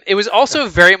true. And it was also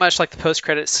very much like the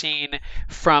post-credit scene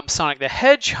from Sonic the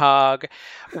Hedgehog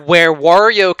where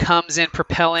Wario comes in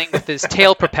propelling with his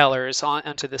tail propellers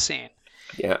onto the scene.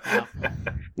 Yeah.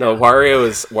 No,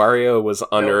 Wario was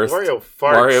unearthed.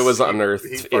 Wario was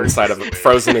unearthed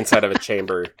frozen inside of a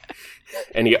chamber.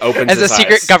 And he opens his eyes. As a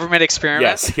secret government experiment?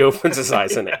 Yes, he opens his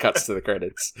eyes and it cuts to the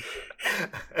credits.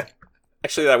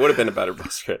 Actually, that would have been a better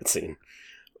post-credit scene.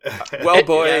 Well,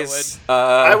 boys.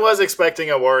 I was expecting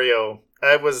a Wario.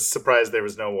 I was surprised there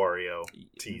was no Wario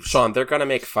tease. Sean, they're going to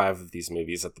make 5 of these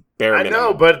movies at the bare minimum. I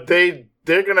know, but I'm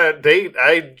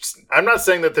not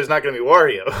saying that there's not going to be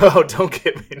Wario. Oh, don't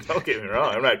get me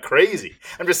wrong. I'm not crazy.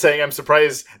 I'm just saying I'm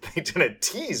surprised they didn't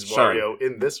tease Wario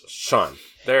in this one. Sean,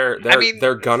 they're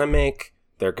gonna make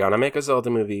a Zelda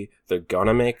movie. They're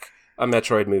gonna make a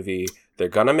Metroid movie. They're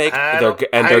gonna make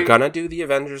they're gonna do the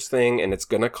Avengers thing, and it's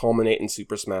gonna culminate in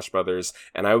Super Smash Brothers.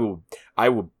 And I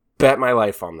will bet my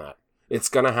life on that. It's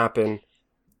gonna happen.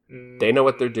 They know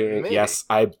what they're doing. Maybe. Yes,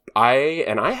 I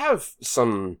have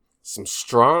some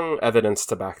strong evidence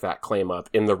to back that claim up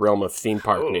in the realm of theme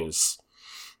park news.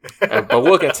 But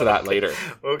we'll get to that later.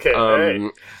 Okay.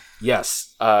 Right.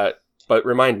 Yes. But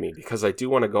remind me, because I do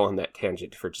want to go on that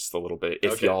tangent for just a little bit,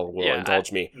 if y'all will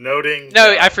indulge me.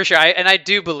 I for sure. I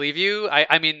do believe you.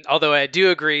 I mean, although I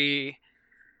do agree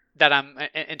that I'm,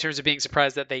 in terms of being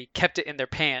surprised that they kept it in their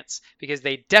pants, because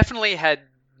they definitely had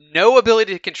no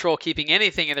ability to control keeping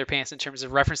anything in their pants in terms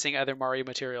of referencing other Mario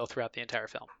material throughout the entire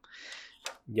film.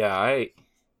 Yeah,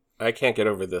 I can't get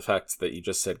over the fact that you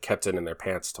just said kept it in their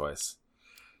pants twice.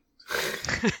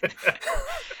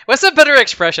 What's a better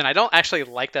expression? I don't actually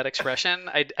like that expression.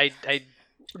 I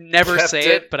never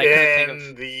say it, but I couldn't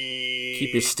think of...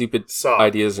 Keep your stupid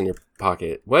ideas in your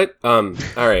pocket. What? All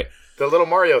right. The little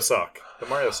Mario sock. The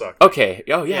Mario sock. Okay.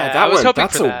 Oh, yeah, that one.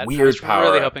 That's a weird power.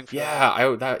 Really hoping for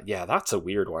that. That's a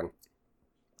weird one.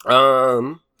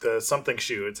 The something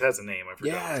shoe. It has a name. I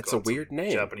forgot. Yeah, it's a weird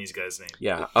name. Japanese guy's name.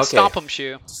 Yeah. Okay. Stomp 'em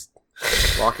shoe.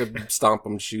 Rock 'em, stomp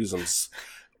 'em, shoes 'em.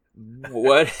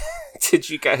 What? did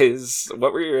you guys?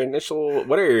 What are your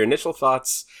initial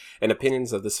thoughts and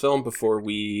opinions of this film before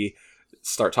we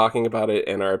start talking about it?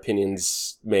 And our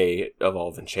opinions may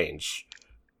evolve and change.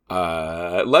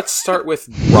 Let's start with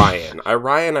Ryan.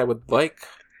 Ryan, I would like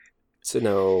to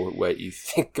know what you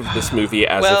think of this movie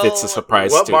as if it's a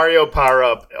surprise. What Mario power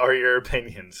up are your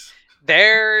opinions?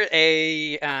 They're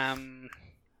a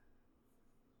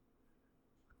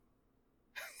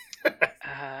let's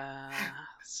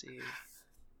see.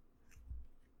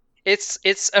 It's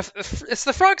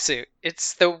the frog suit.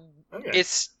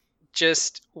 It's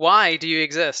just, why do you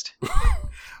exist?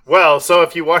 Well, so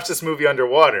if you watch this movie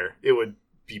underwater, it would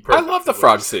be perfect. I love the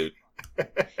frog suit.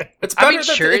 It's better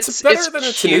than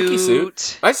a Tanuki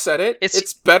suit. I said it.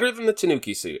 It's better than the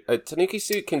Tanuki suit. A Tanuki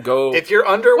suit can go. If you're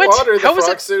underwater, the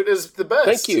frog suit is the best.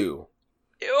 Thank you.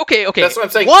 Okay. That's what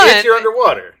I'm saying. If you're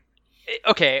underwater.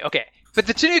 Okay. But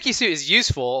the Tanuki suit is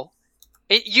useful.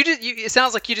 It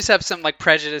sounds like you just have some like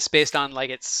prejudice based on like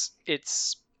its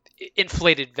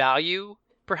inflated value,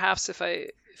 perhaps, if I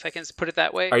can put it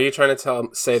that way. Are you trying to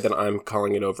say that I'm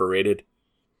calling it overrated?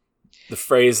 The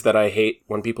phrase that I hate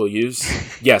when people use?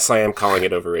 Yes, I am calling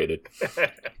it overrated.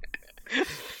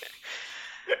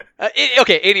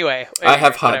 Okay, anyway. I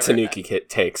have hot Tanuki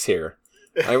takes here.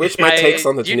 I wish my takes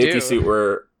on the Tanuki suit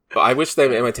were... I wish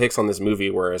my takes on this movie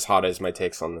were as hot as my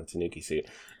takes on the Tanuki suit.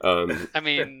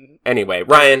 Anyway,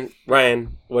 Ryan,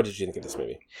 what did you think of this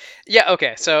movie? Yeah,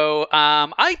 okay. So,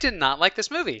 I did not like this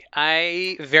movie.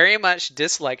 I very much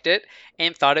disliked it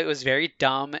and thought it was very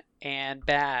dumb and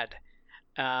bad.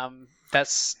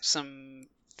 That's some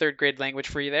third grade language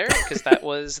for you there, because that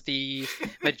was the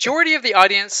majority of the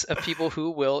audience of people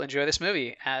who will enjoy this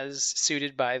movie as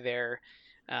suited by their,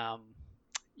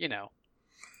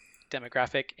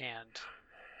 demographic and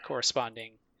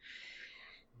corresponding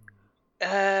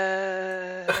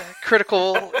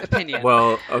critical opinion.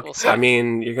 Well, okay. I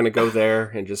mean, you're going to go there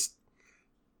and just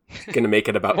going to make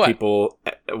it about people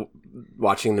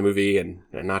watching the movie and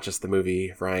not just the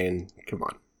movie. Ryan, come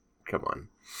on.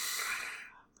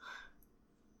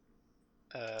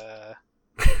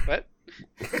 What?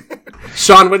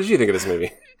 Sean, what did you think of this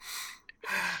movie?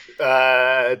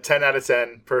 10 out of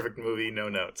 10. Perfect movie, no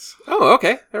notes. Oh,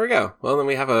 okay. There we go. Well, then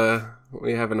we have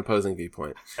an opposing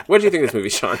viewpoint. What did you think of this movie,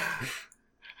 Sean?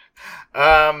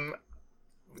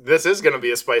 This is going to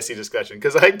be a spicy discussion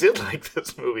because I did like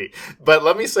this movie. But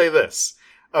let me say this.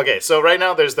 Okay, so right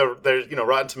now there's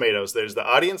Rotten Tomatoes. There's the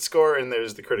audience score and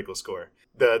there's the critical score.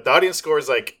 The audience score is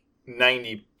like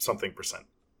 90-something%.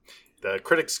 The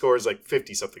critic score is like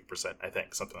 50-something%, I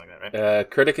think, something like that, right?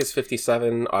 Critic is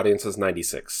 57, audience is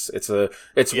 96. It's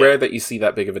rare that you see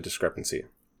that big of a discrepancy.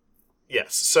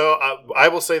 Yes. So I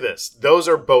will say this: those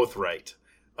are both right.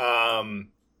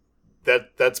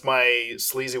 That's my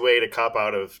sleazy way to cop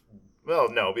out of. Well,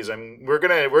 no, because we're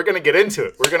gonna get into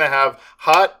it. We're gonna have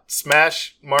hot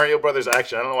smash Mario Brothers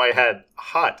action. I don't know why I had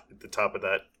hot at the top of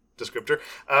that descriptor,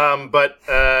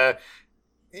 but.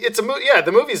 It's a movie. Yeah,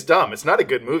 the movie's dumb. It's not a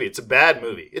good movie. It's a bad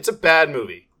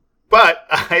movie. But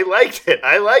I liked it.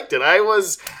 I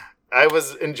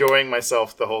was enjoying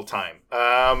myself the whole time.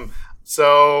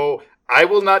 So I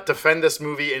will not defend this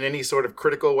movie in any sort of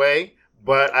critical way.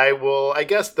 But I will. I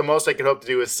guess the most I could hope to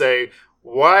do is say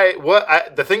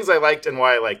the things I liked and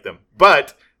why I liked them.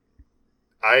 But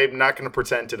I'm not going to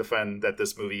pretend to defend that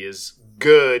this movie is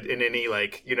good in any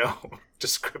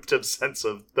descriptive sense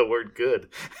of the word good.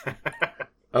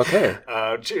 Okay.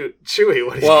 Chewie,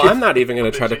 what do Well, I'm not even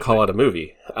going to try to call it a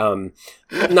movie.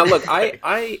 Now, look,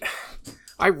 I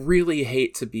really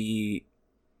hate to be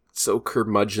so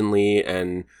curmudgeonly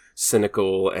and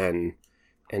cynical and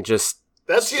just.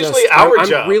 That's usually our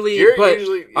job. Really, You're but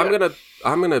usually, yeah.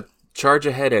 I'm gonna charge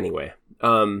ahead anyway.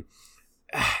 I've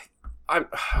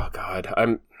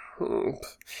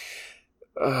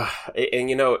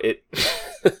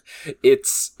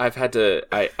had to,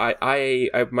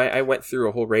 I went through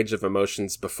a whole range of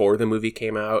emotions before the movie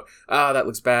came out. Oh, that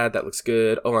looks bad. That looks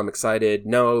good. Oh, I'm excited.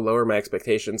 No, lower my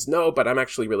expectations. No, but I'm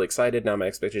actually really excited. Now my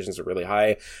expectations are really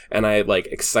high. And I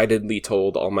excitedly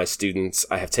told all my students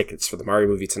I have tickets for the Mario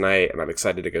movie tonight and I'm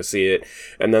excited to go see it.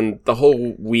 And then the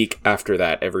whole week after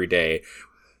that, every day,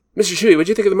 Mr. Chewie, what'd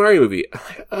you think of the Mario movie?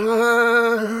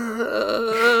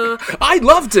 I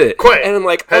loved it. Quit. And I'm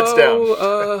like, heads down.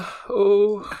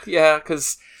 Yeah,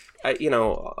 because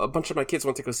a bunch of my kids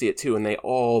went to go see it too, and they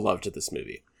all loved this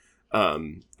movie.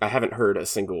 I haven't heard a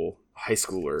single high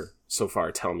schooler so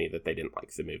far tell me that they didn't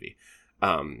like the movie.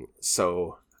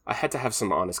 So I had to have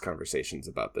some honest conversations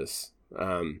about this.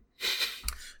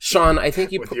 Sean, I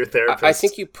think you with your therapist. I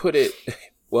think you put it.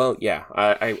 Well, yeah,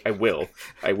 I will.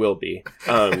 I will be.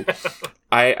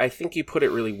 I think you put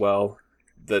it really well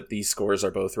that these scores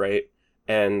are both right.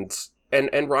 And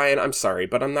Ryan, I'm sorry,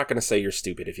 but I'm not going to say you're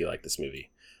stupid if you like this movie.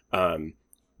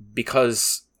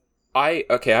 Because I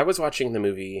was watching the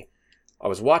movie. I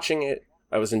was watching it.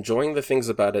 I was enjoying the things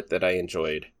about it that I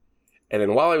enjoyed. And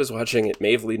then while I was watching it,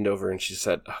 Maeve leaned over and she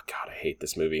said, "Oh God, I hate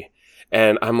this movie."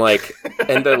 And I'm like,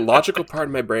 and the logical part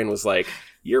of my brain was like,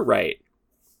 "You're right."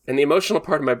 And the emotional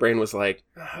part of my brain was like,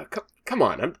 "Oh, come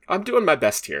on, I'm doing my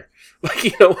best here." Like,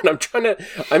 you know, when I'm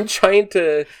trying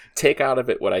to take out of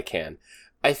it what I can.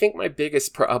 I think my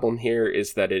biggest problem here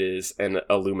is that it is an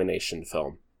Illumination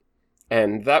film.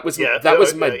 And that was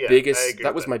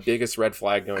my biggest red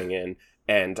flag going in.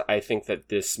 And I think that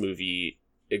this movie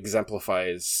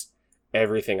exemplifies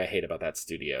everything I hate about that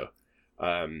studio.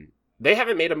 They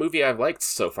haven't made a movie I've liked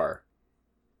so far.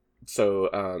 So,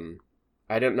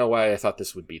 I don't know why I thought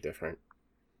this would be different.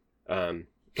 But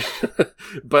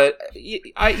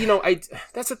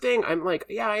that's the thing. I'm like,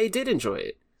 yeah, I did enjoy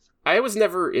it. I was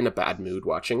never in a bad mood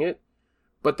watching it.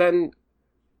 But then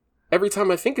every time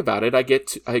I think about it, I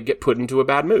get put into a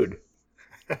bad mood.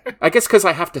 I guess because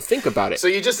I have to think about it. So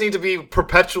you just need to be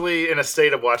perpetually in a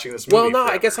state of watching this movie. Well, no,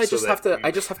 I guess I just have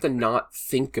to not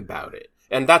think about it,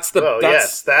 and that's the. Well,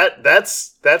 that's,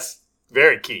 yes, that's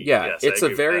very key. Yeah, yes,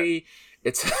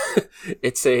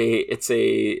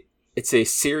 it's a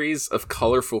series of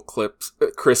colorful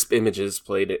crisp images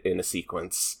played in a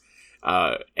sequence,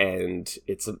 and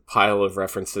it's a pile of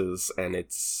references, and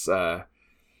it's I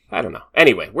don't know.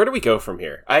 Anyway, where do we go from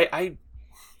here?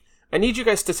 I need you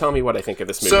guys to tell me what I think of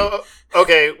this movie. So,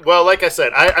 okay, well, like I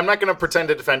said, I'm not going to pretend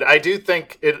to defend it. I do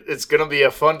think it's going to be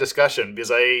a fun discussion because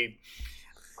I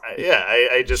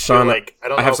just Sean, feel like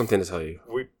I have something to tell you.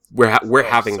 We're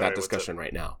having that discussion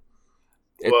right now.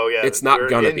 It's not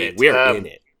going to be. We're in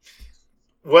it.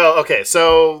 Well, okay,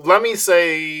 so let me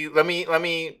say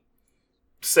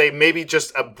maybe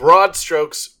just a broad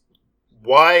strokes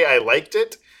why I liked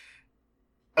it.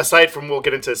 Aside from, we'll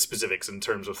get into specifics in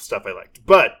terms of stuff I liked,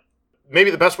 but maybe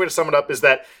the best way to sum it up is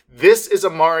that this is a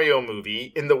Mario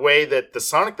movie in the way that the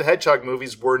Sonic the Hedgehog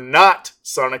movies were not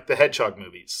Sonic the Hedgehog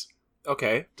movies.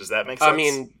 Okay. Does that make sense? I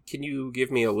mean, can you give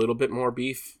me a little bit more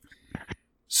beef?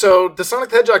 So, the Sonic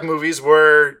the Hedgehog movies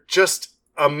were just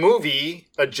a movie,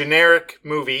 a generic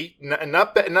movie,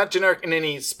 not generic in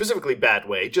any specifically bad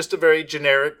way, just a very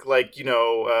generic, like,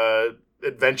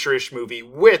 adventure-ish movie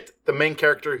with the main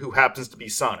character who happens to be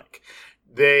Sonic.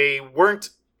 They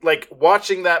weren't, like,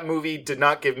 watching that movie did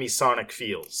not give me Sonic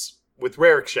feels, with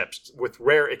rare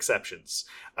exceptions.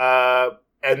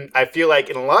 And I feel like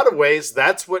in a lot of ways,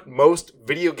 that's what most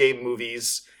video game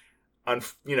movies,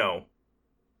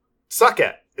 suck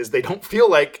at, is they don't feel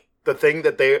like the thing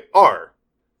that they are.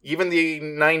 Even the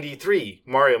 93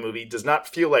 Mario movie does not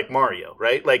feel like Mario,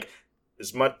 right? Like,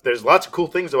 there's lots of cool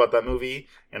things about that movie,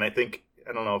 and I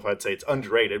don't know if I'd say it's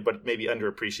underrated, but maybe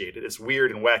underappreciated. It's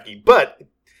weird and wacky, but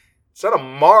it's not a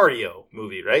Mario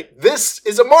movie, right? This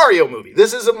is a Mario movie.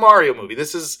 This is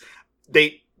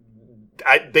the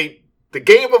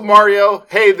game of Mario.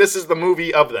 Hey, this is the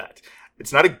movie of that.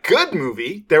 It's not a good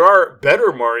movie. There are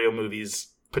better Mario movies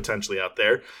potentially out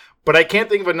there, but I can't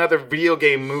think of another video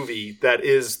game movie that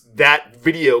is that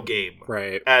video game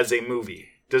as a movie.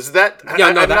 Does that? Yeah, no,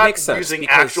 I'm that not makes sense. Using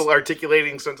actual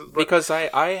articulating sentences. Because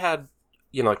I had,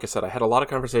 like I said, I had a lot of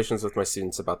conversations with my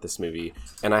students about this movie,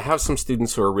 and I have some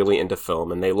students who are really into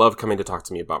film, and they love coming to talk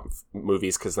to me about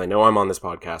movies because they know I'm on this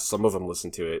podcast. Some of them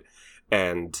listen to it,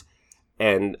 and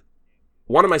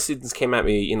one of my students came at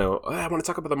me, I want to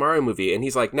talk about the Mario movie, and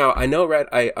he's like, "No, I know, Rhett.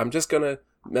 I'm just gonna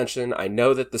mention, I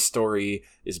know that the story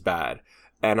is bad,"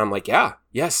 and I'm like,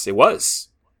 yes, it was.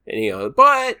 And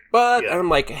but, and I'm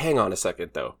like, hang on a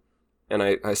second though. And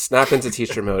I snap into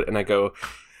teacher mode and I go,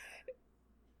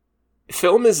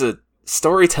 film is a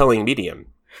storytelling medium.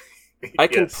 I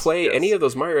can play any of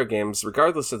those Mario games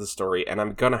regardless of the story and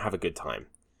I'm gonna have a good time.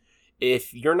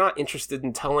 If you're not interested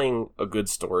in telling a good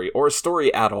story or a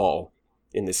story at all,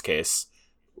 in this case,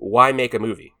 why make a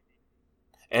movie?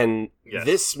 And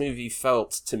this movie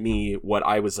felt to me what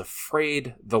I was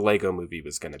afraid the Lego movie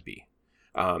was going to be.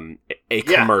 A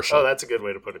commercial. Oh, that's a good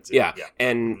way to put it too. Yeah.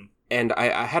 And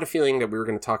I had a feeling that we were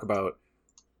going to talk about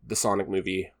the Sonic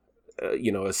movie,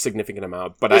 a significant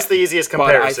amount. But it's the easiest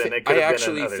comparison. I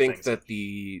actually think that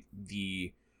the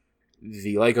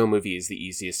Lego movie is the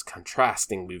easiest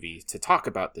contrasting movie to talk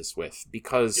about this with,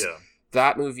 because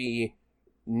that movie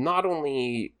not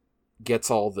only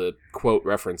gets all the quote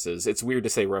references. It's weird to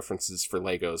say references for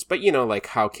Legos, but like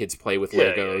how kids play with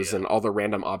Legos and all the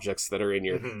random objects that are in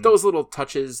your those little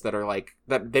touches that are like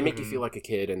that they make you feel like a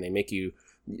kid and they make you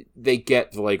they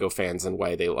get the Lego fans and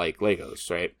why they like Legos,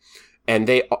 right? And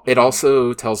it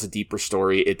also tells a deeper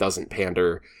story. It doesn't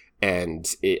pander, and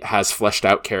it has fleshed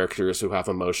out characters who have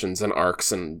emotions and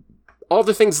arcs and all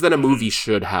the things that a movie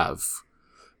should have.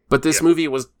 But this movie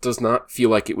does not feel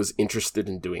like it was interested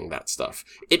in doing that stuff.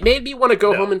 It made me want to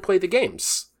go home and play the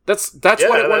games. That's what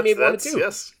it made me want to do.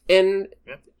 Yes. And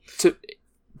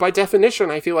by definition,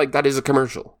 I feel like that is a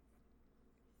commercial.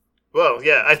 Well,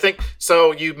 yeah, I think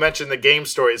so. You mentioned the game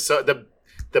stories. So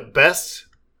the best,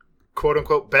 quote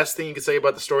unquote, best thing you could say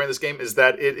about the story in this game is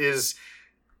that it is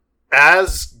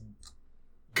as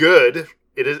good.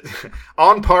 It is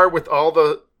on par with all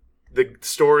the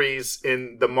stories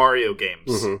in the Mario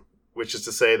games, which is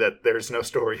to say that there's no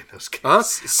story in those games.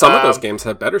 Some of those games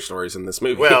have better stories in this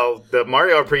movie. Well, the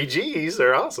Mario RPGs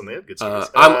are awesome. They have good stories.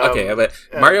 Okay, but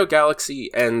Mario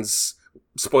Galaxy ends,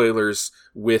 spoilers,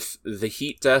 with the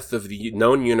heat death of the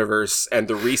known universe and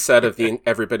the reset of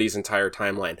everybody's entire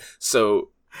timeline. So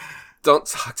don't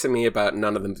talk to me about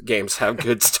none of the games have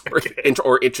good story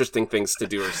or interesting things to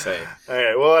do or say. All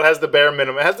right, well, it has the bare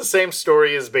minimum. It has the same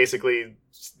story as basically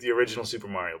the original Super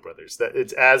Mario Brothers. That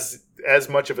it's as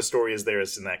much of a story as there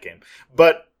is in that game.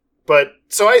 But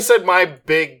so I said my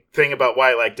big thing about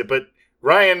why I liked it. But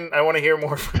Ryan, I want to hear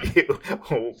more from you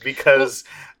because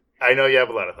I know you have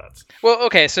a lot of thoughts. Well,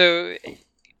 okay, so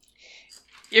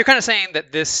you're kind of saying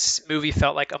that this movie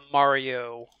felt like a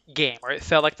Mario game, or it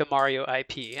felt like the Mario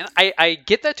IP. And I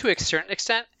get that to a certain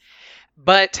extent,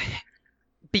 but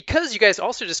because you guys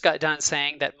also just got done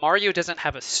saying that Mario doesn't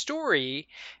have a story,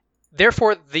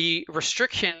 therefore the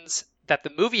restrictions that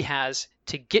the movie has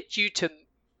to get you to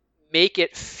make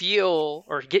it feel,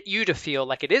 or get you to feel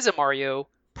like it is a Mario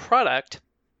product,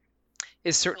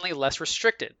 is certainly less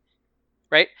restricted,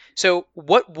 right? So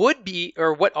what would be,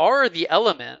 or what are the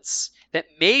elements that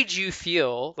made you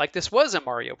feel like this was a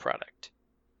Mario product?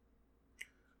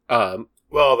 Well,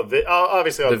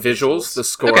 obviously the visuals, the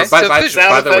score. Okay, by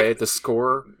visuals. the way, the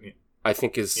score I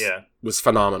think was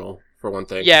phenomenal for one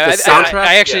thing. Yeah, the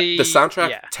soundtrack, the soundtrack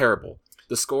yeah. terrible.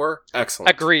 The score, excellent.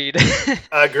 Agreed.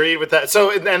 Agreed with that.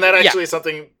 So, and that actually is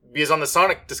something, because on the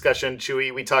Sonic discussion,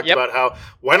 Chewie, we talked about how,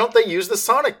 why don't they use the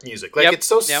Sonic music? Like, it's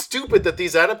so stupid that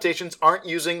these adaptations aren't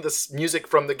using the music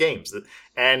from the games.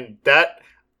 And that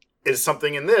is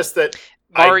something in this that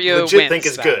Mario I legit think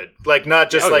is good. Like,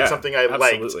 not just something I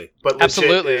liked, but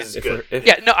legit is good.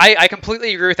 I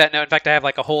completely agree with that. No, in fact, I have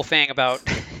like a whole thing about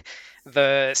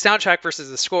the soundtrack versus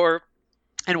the score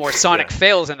and where Sonic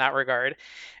fails in that regard.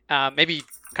 Maybe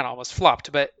kind of almost flipped.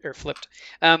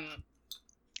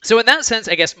 So in that sense,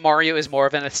 I guess Mario is more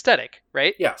of an aesthetic,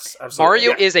 right? Yes, absolutely.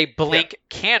 Mario is a blank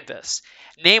canvas.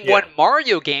 Name one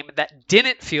Mario game that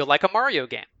didn't feel like a Mario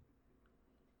game.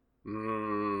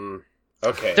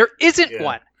 Okay. There isn't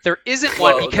one. There isn't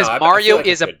one because Mario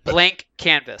is a blank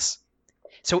canvas.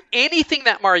 So anything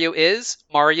that Mario is,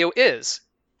 Mario is.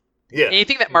 Yeah.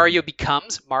 Anything that Mario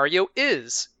becomes, Mario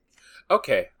is.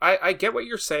 Okay, I get what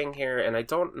you're saying here, and I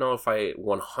don't know if I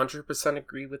 100%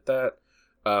 agree with that.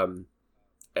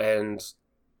 And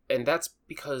that's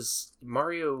because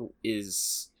Mario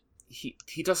is he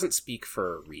doesn't speak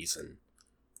for a reason,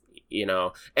 you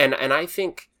know. And I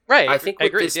think I think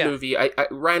with this movie,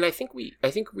 Ryan, I think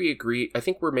we agree. I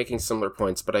think we're making similar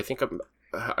points, but I think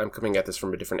I'm coming at this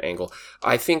from a different angle.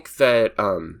 I think that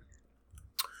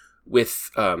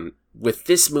with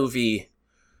this movie,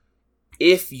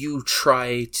 if you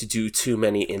try to do too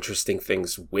many interesting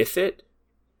things with it,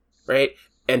 right?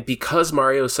 And because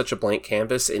Mario is such a blank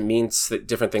canvas, it means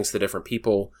different things to different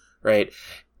people, right?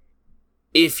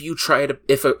 If you try to,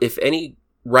 if any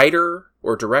writer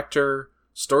or director,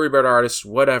 storyboard artist,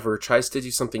 whatever, tries to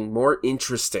do something more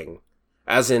interesting,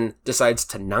 as in decides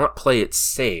to not play it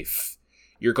safe,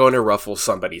 you're going to ruffle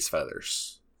somebody's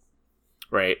feathers,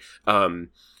 right?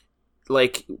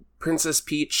 Like Princess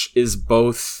Peach is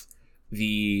both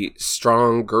the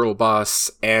strong girl boss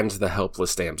and the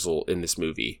helpless damsel in this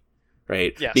movie,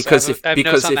 right? Yes, because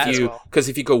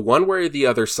if you go one way or the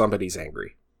other, somebody's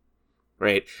angry,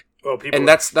 right? Well,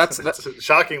 that's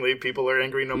shockingly, people are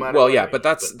angry no matter. Well, yeah, but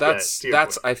that's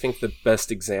I think the best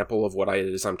example of what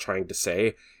I'm trying to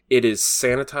say. It is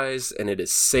sanitized and it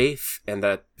is safe, and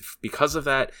that because of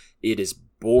that, it is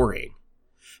boring.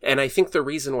 And I think the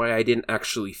reason why I didn't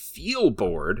actually feel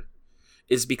bored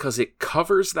is because it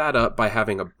covers that up by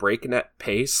having a breakneck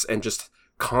pace and just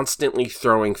constantly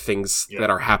throwing things that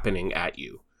are happening at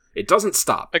you. It doesn't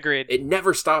stop. Agreed. It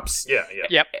never stops. Yeah.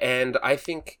 Yep. And I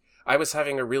think I was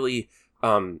having a really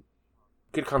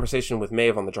good conversation with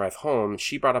Maeve on the drive home.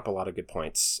 She brought up a lot of good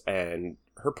points, and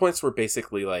her points were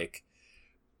basically like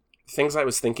things I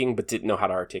was thinking but didn't know how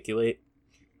to articulate.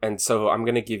 And so I'm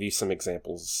going to give you some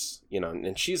examples,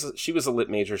 and she was a lit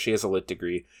major, she has a lit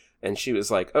degree, and she was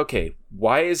like, okay,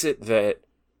 why is it that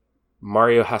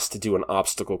Mario has to do an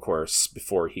obstacle course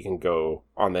before he can go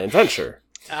on the adventure?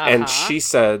 And she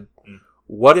said,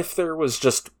 what if there was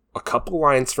just a couple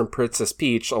lines from Princess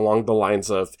Peach along the lines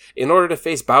of, in order to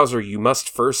face Bowser, you must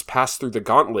first pass through the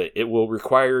gauntlet. It will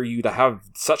require you to have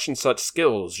such and such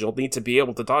skills. You'll need to be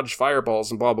able to dodge fireballs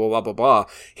and blah, blah, blah, blah, blah.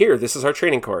 Here, this is our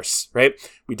training course, right?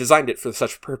 We designed it for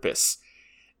such a purpose.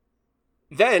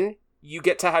 Then you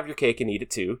get to have your cake and eat it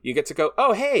too. You get to go,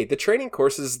 oh, hey, the training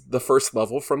course is the first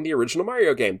level from the original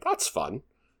Mario game. That's fun,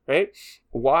 right?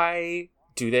 Why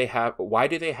do they have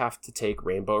to take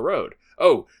Rainbow Road?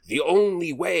 Oh, the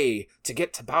only way to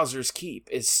get to Bowser's Keep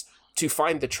is to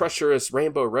find the treacherous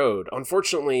Rainbow Road.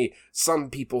 Unfortunately,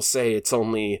 some people say it's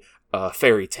only a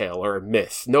fairy tale or a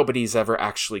myth. Nobody's ever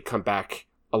actually come back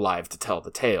alive to tell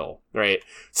the tale, right?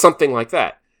 Something like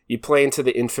that. You play into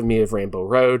the infamy of Rainbow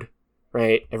Road,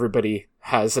 right? Everybody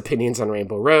has opinions on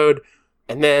Rainbow Road,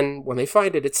 and then when they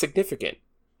find it, it's significant,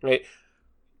 right?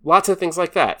 Lots of things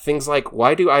like that. Things like,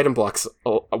 why are item blocks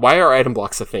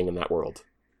a thing in that world?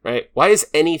 Right? Why is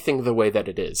anything the way that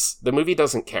it is? The movie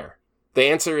doesn't care. The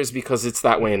answer is because it's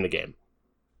that way in the game.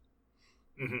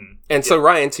 Mm-hmm. And so,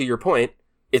 Ryan, to your point,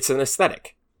 it's an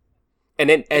aesthetic.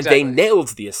 And exactly. They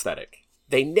nailed the aesthetic.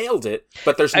 They nailed it,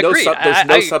 but there's no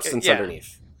substance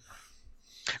underneath.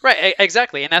 Right,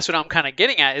 exactly. And that's what I'm kind of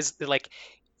getting at is, like,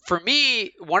 for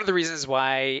me, one of the reasons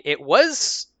why it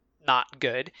was not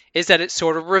good is that it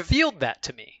sort of revealed that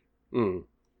to me. Mm.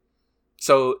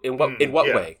 So in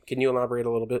what way? Can you elaborate a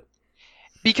little bit?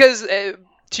 Because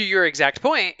to your exact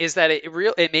point is that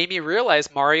it made me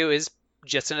realize Mario is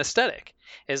just an aesthetic.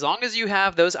 As long as you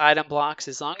have those item blocks,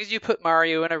 as long as you put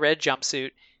Mario in a red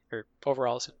jumpsuit or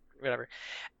overalls, whatever,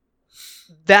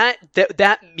 that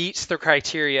meets the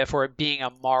criteria for it being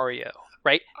a Mario,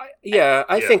 right?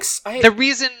 I think the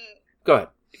reason. Go ahead.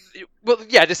 Well,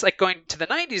 yeah, just like going to the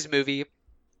 90s movie,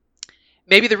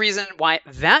 maybe the reason why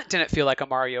that didn't feel like a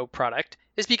Mario product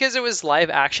is because it was live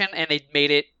action and they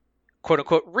made it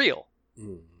quote-unquote real.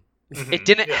 Mm-hmm. It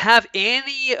didn't have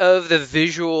any of the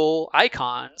visual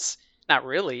icons, not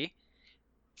really,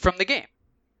 from the game.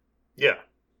 Yeah.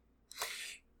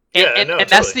 And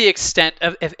that's the extent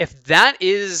of, if that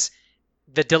is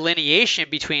the delineation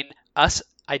between us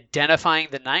identifying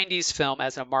the 90s film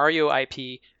as a Mario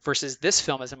IP versus this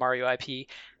film as a Mario IP,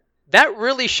 that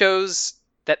really shows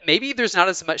that maybe there's not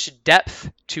as much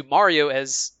depth to Mario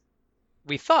as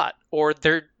we thought, or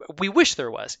we wish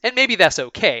there was. And maybe that's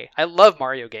okay. I love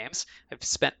Mario games. I've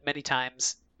spent many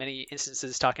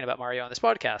instances talking about Mario on this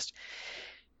podcast.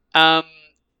 But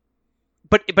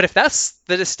if that's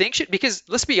the distinction, because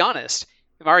let's be honest,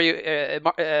 Mario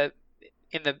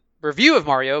in the review of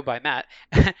Mario by Matt,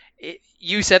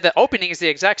 you said the opening is the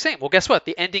exact same. Well, guess what?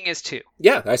 The ending is too.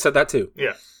 Yeah, I said that too.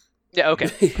 Yeah. Yeah.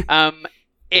 Okay.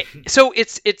 So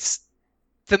it's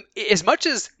as much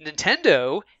as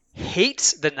Nintendo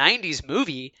hates the 90s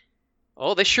movie,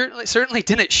 well, they certainly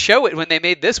didn't show it when they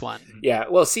made this one. Yeah,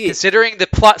 well, see, considering the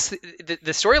plots, the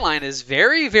storyline is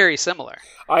very, very similar.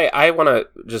 I want to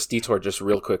just detour just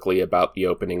real quickly about the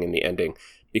opening and the ending,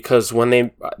 because when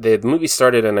the movie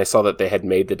started and I saw that they had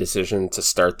made the decision to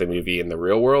start the movie in the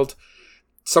real world,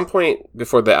 some point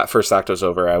before the first act was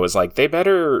over, I was like, they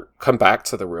better come back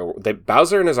to the real world.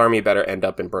 Bowser and his army better end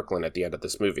up in Brooklyn at the end of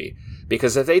this movie,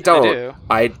 because if they don't,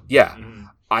 I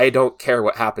don't care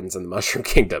what happens in the Mushroom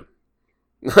Kingdom.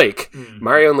 Like,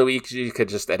 Mario and Luigi could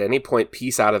just at any point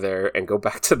piece out of there and go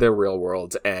back to the real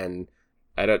world, and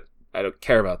I don't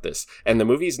care about this. And the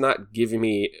movie's not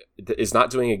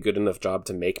doing a good enough job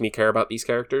to make me care about these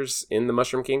characters in the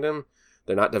Mushroom Kingdom.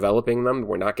 They're not developing them.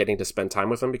 We're not getting to spend time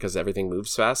with them because everything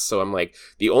moves fast. So I'm like,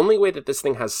 the only way that this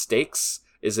thing has stakes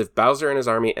is if Bowser and his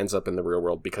army ends up in the real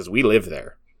world, because we live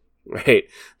there, right?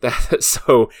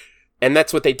 And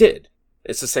that's what they did.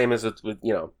 It's the same as with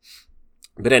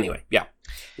But anyway, yeah,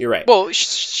 you're right. Well,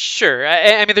 sure.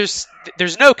 I mean, there's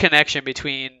no connection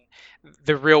between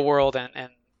the real world and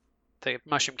the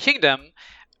Mushroom Kingdom.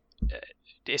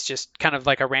 It's just kind of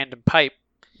like a random pipe.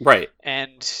 Right.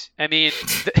 And I mean,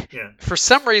 for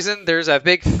some reason, there's a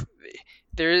leak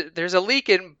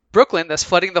in Brooklyn that's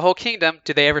flooding the whole kingdom.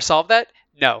 Do they ever solve that?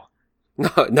 No.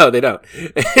 No, they don't.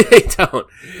 They don't.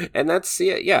 And that's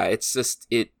it's just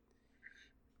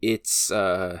it's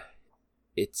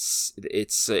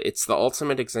the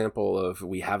ultimate example of,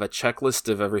 we have a checklist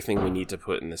of everything we need to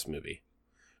put in this movie,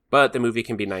 but the movie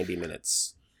can be 90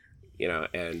 minutes,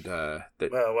 and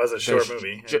it was a short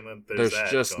movie. There's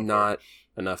just not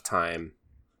enough time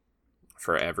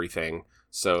for everything.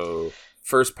 So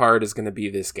first part is going to be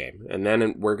this game, and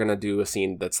then we're going to do a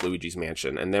scene that's Luigi's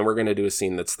Mansion, and then we're going to do a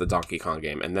scene that's the Donkey Kong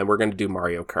game, and then we're going to do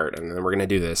Mario Kart, and then we're going to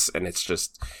do this, and it's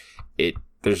just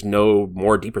there's no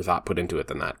more deeper thought put into it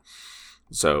than that.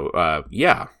 So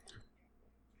yeah.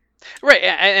 Right,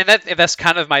 and that's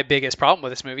kind of my biggest problem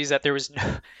with this movie, is that there was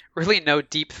really no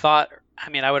deep thought. I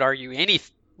mean, I would argue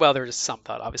there was some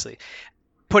thought, obviously,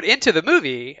 put into the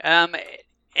movie, and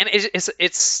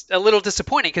it's a little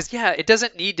disappointing because, yeah, it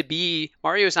doesn't need to be.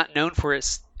 Mario is not known for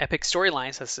his epic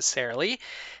storylines necessarily,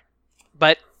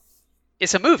 but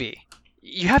it's a movie.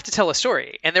 You have to tell a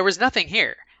story, and there was nothing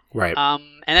here. Right.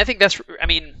 And I think that's. I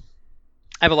mean,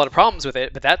 I have a lot of problems with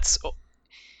it, but that's.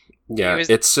 Yeah,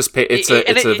 it's a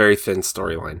very thin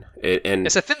storyline.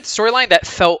 It's a thin storyline that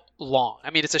felt long.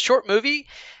 I mean, it's a short movie,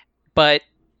 but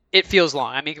it feels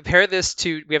long. I mean, compare this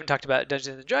to, we haven't talked about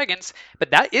Dungeons and Dragons,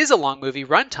 but that is a long movie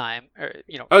runtime.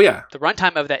 Oh yeah, the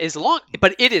runtime of that is long,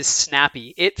 but it is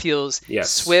snappy. It feels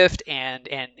swift and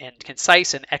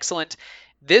concise and excellent.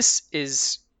 This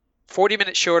is 40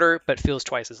 minutes shorter, but feels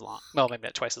twice as long. Well, maybe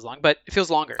not twice as long, but it feels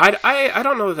longer. I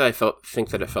don't know that I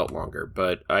think that it felt longer,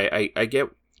 but I get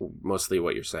mostly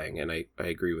what you're saying, and I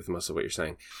agree with most of what you're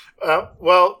saying.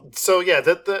 Well, so yeah,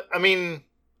 I mean,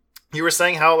 you were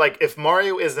saying how, like, if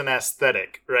Mario is an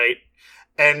aesthetic, right?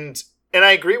 And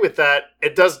I agree with that.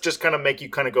 It does just kind of make you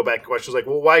kind of go back to questions like,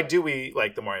 well, why do we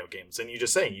like the Mario games? And you're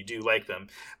just saying you do like them,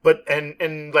 but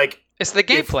and like, it's the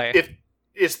gameplay. If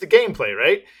it's the gameplay,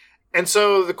 right? And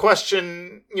so the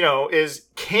question, is,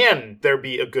 can there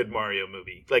be a good Mario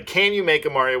movie? Like, can you make a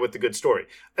Mario with a good story?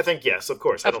 I think yes, of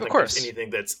course. I don't think there's anything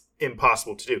that's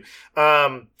impossible to do.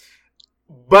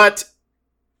 But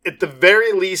at the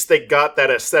very least, they got that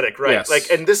aesthetic right. Yes. Like,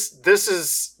 and this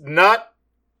is not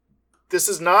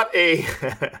a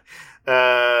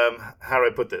how do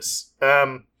I put this?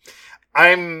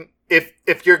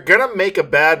 If you're gonna make a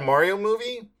bad Mario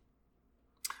movie,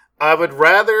 I would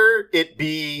rather it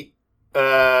be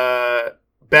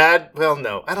bad. Well,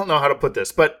 no, I don't know how to put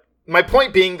this, but my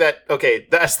point being that, okay,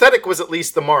 the aesthetic was at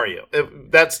least the Mario.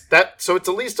 So it's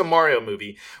at least a Mario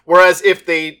movie. Whereas if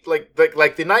they like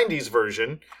the 90s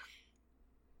version,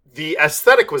 the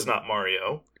aesthetic was not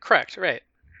Mario. Correct, right.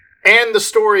 And the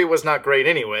story was not great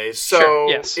anyway. So sure,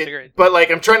 yes, agreed. But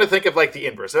like, I'm trying to think of like the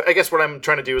inverse. I guess what I'm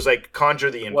trying to do is like conjure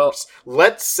the inverse. Well,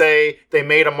 let's say they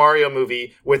made a Mario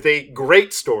movie with a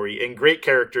great story and great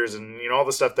characters and all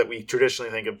the stuff that we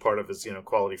traditionally think of part of as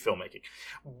quality filmmaking,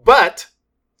 but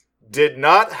did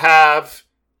not have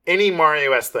any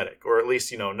Mario aesthetic, or at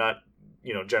least not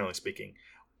generally speaking.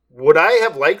 Would I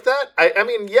have liked that? I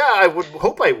mean, yeah, I would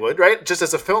hope I would, right? Just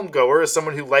as a film goer, as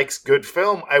someone who likes good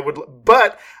film, I would,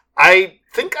 but I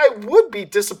think I would be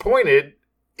disappointed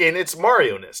in its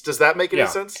Mario-ness. Does that make any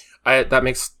sense? That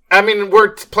makes. I mean,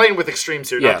 we're playing with extremes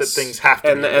here. Yes. Not that things have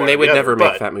to, and they would never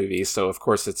make that movie. So of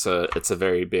course it's a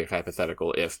very big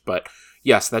hypothetical if. But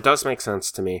yes, that does make sense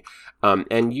to me.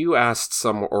 And you asked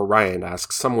or Ryan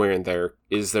asked somewhere in there,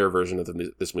 is there a version of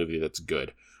this movie that's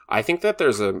good? I think that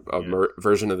there's a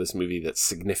version of this movie that's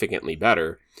significantly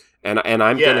better. And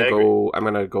I'm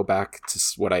gonna go back to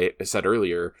what I said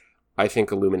earlier. I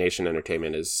think Illumination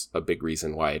Entertainment is a big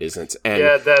reason why it isn't. And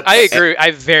I agree.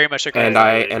 I very much agree. And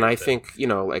I think,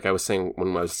 like I was saying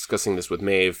when I was discussing this with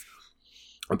Maeve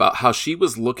about how she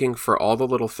was looking for all the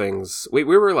little things. We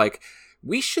were like,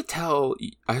 we should tell.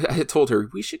 I told her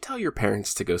we should tell your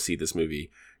parents to go see this movie,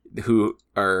 who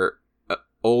are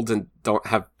old and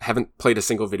haven't played a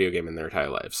single video game in their entire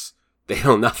lives. They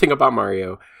know nothing about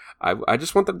Mario. I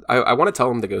just want them. I want to tell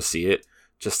them to go see it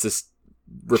just to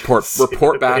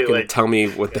report back and tell me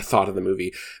what they thought of the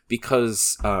movie,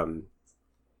 because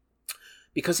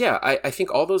yeah, I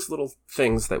think all those little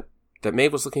things that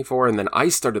Maeve was looking for and then I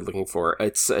started looking for,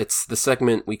 it's the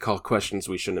segment we call questions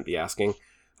we shouldn't be asking,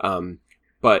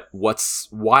 but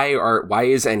why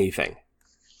is anything,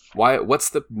 what's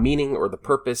the meaning or the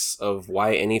purpose of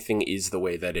why anything is the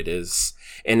way that it is?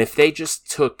 And if they just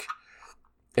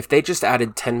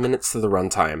added 10 minutes to the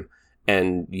runtime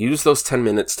and use those 10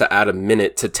 minutes to add a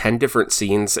minute to 10 different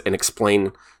scenes and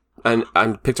explain, and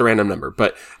I picked a random number,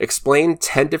 but explain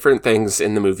 10 different things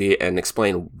in the movie and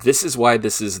explain this is why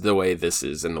this is the way this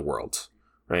is in the world,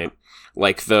 right?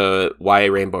 Like the why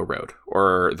Rainbow Road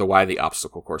or the why the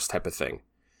obstacle course type of thing.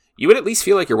 You would at least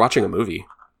feel like you're watching a movie,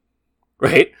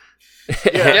 right?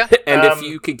 Yeah. And if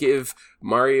you could give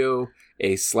Mario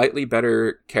a slightly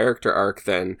better character arc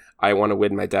than I want to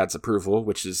win my dad's approval,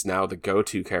 which is now the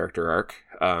go-to character arc.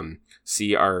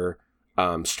 See our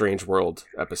Strange World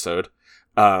episode.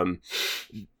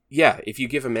 if you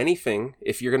give him anything,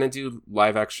 if you're going to do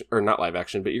live action, or not live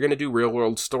action, but you're going to do real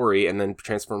world story and then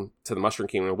transform to the Mushroom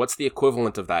Kingdom, what's the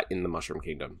equivalent of that in the Mushroom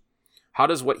Kingdom? How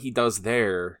does what he does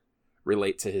there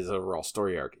relate to his overall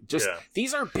story arc?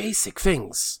 These are basic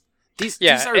things. These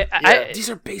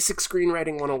are basic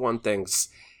screenwriting 101 things.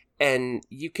 And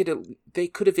they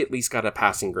could have at least got a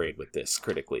passing grade with this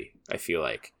critically, I feel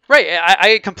like. Right,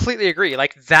 I completely agree.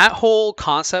 Like, that whole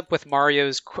concept with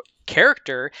Mario's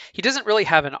character, he doesn't really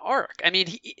have an arc. I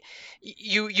mean,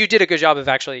 you did a good job of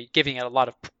actually giving it a lot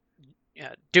of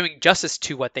doing justice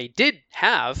to what they did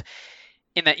have,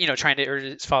 in that, trying to earn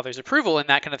his father's approval and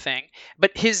that kind of thing.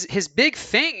 But his big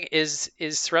thing is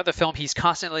throughout the film, he's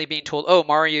constantly being told, "Oh,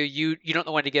 Mario, you don't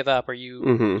know when to give up, or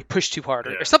you push too hard,"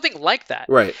 or something like that.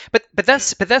 Right. But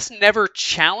that's never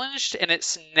challenged, and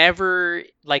it's never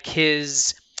like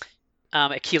his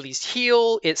Achilles'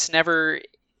 heel. It's never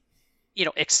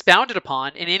expounded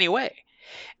upon in any way.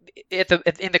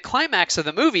 In the climax of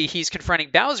the movie, he's confronting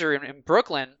Bowser in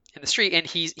Brooklyn in the street, and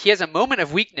he has a moment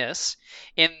of weakness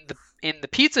in the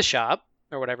pizza shop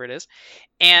or whatever it is,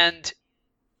 and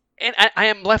I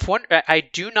am left wondering. I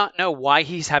do not know why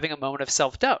he's having a moment of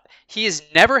self-doubt. He has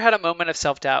never had a moment of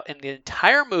self-doubt in the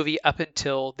entire movie up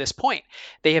until this point.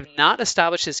 They have not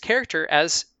established his character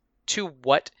as to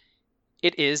what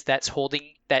it is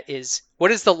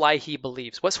what is the lie he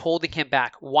believes? What's holding him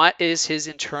back? What is his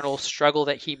internal struggle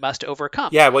that he must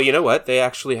overcome? Yeah, well, you know what? They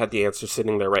actually had the answer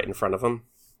sitting there right in front of him,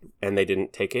 and they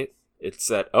didn't take it. It's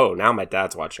that, oh, now my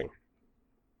dad's watching.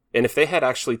 And if they had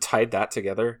actually tied that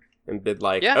together and been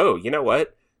like, oh, you know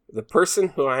what? The person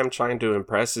who I am trying to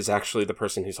impress is actually the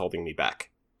person who's holding me back.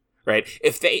 Right?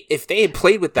 If they had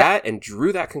played with that and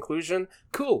drew that conclusion,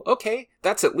 cool, okay,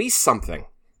 that's at least something.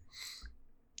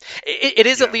 It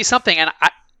is at least something, and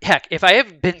if I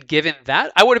had been given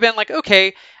that, I would have been like,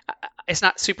 okay, it's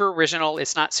not super original,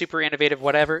 it's not super innovative,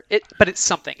 whatever. But it's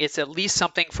something. It's at least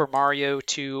something for Mario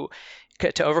to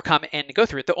overcome and go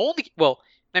through it.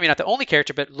 Maybe not the only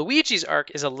character, but Luigi's arc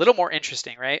is a little more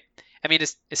interesting, right? I mean,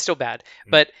 it's still bad,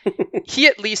 but he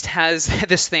at least has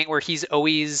this thing where he's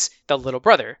always the little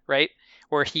brother, right?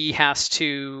 Where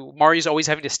Mario's always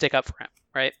having to stick up for him,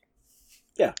 right?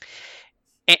 Yeah.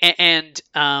 And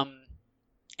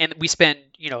we spend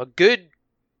a good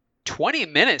 20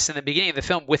 minutes in the beginning of the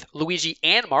film with Luigi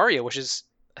and Mario, which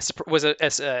was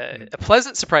a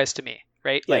pleasant surprise to me,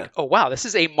 right? Yeah. Like, oh wow, this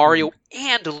is a Mario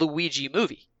and Luigi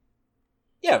movie.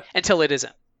 Yeah. Until it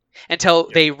isn't. Until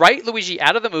they write Luigi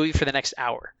out of the movie for the next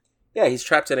hour. Yeah, he's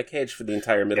trapped in a cage for the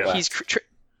entire middle act.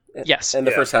 Yes. And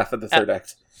the first half of the third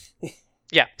act.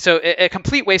 Yeah, so a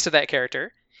complete waste of that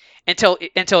character. Until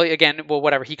again, well,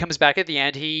 whatever, he comes back at the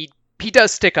end. He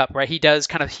does stick up, right?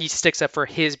 He sticks up for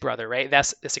his brother, right?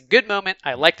 That's a good moment.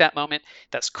 I like that moment.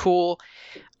 That's cool.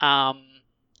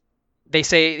 They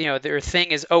say, their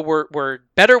thing is, oh, we're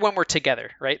better when we're together,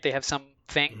 right? They have some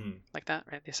thing like that,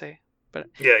 right? They say, but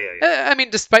yeah. I mean,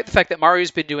 despite the fact that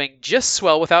Mario's been doing just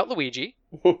swell without Luigi.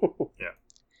 Yeah.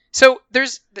 So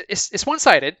it's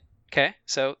one-sided, okay?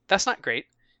 So that's not great.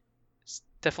 It's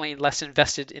definitely less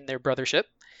invested in their brothership.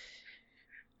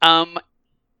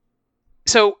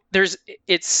 So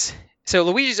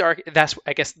Luigi's arc,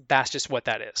 I guess that's just what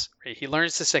that is, right? He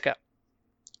learns to stick up,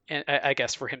 and I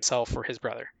guess for himself, for his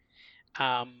brother.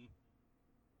 I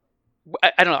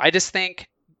don't know. I just think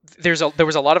there was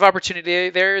a lot of opportunity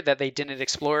there that they didn't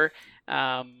explore.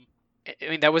 I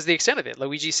mean, that was the extent of it.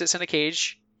 Luigi sits in a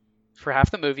cage for half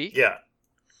the movie. Yeah.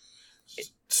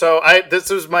 So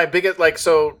this was my biggest,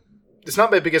 it's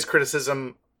not my biggest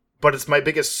criticism, but it's my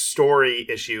biggest story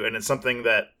issue, and it's something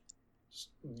that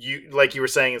you were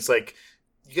saying, it's like,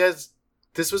 you guys,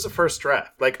 this was a first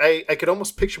draft. Like, I could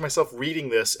almost picture myself reading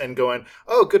this and going,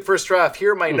 oh, good first draft,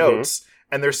 here are my notes,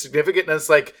 and they're significant, and it's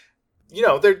like,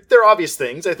 they're obvious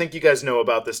things. I think you guys know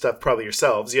about this stuff probably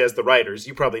yourselves. You as the writers,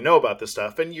 you probably know about this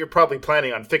stuff, and you're probably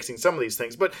planning on fixing some of these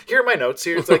things, but here are my notes,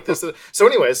 here's like this. So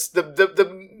anyways,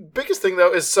 the biggest thing,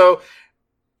 though, is so...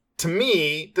 To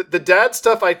me, the dad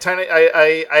stuff I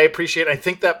appreciate. I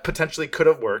think that potentially could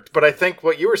have worked. But I think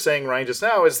what you were saying, Ryan, just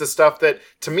now is the stuff that,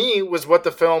 to me, was what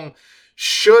the film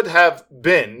should have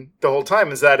been the whole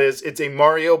time. It's a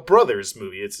Mario Brothers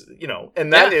movie. It's,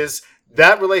 and that is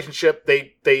that relationship.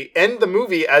 They end the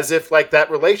movie as if like that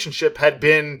relationship had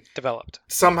been developed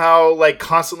somehow, like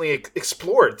constantly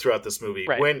explored throughout this movie,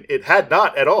 right, when it had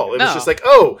not at all. It was just like,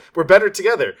 oh, we're better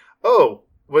together. Oh,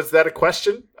 was that a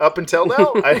question up until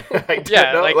now? I didn't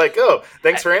know. Oh,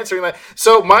 thanks for answering that.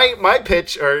 So my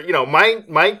pitch, or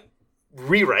my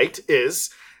rewrite is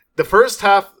the first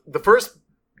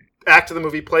act of the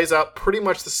movie plays out pretty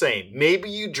much the same. Maybe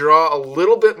you draw a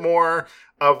little bit more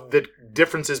of the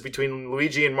differences between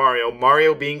Luigi and Mario.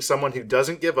 Mario being someone who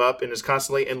doesn't give up and is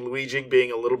constantly, and Luigi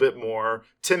being a little bit more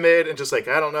timid and just like,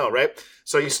 I don't know, right?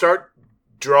 So you start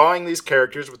drawing these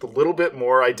characters with a little bit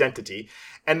more identity.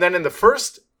 And then in the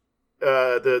first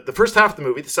first half of the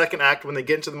movie, the second act, when they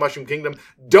get into the Mushroom Kingdom,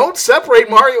 don't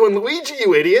separate Mario and Luigi,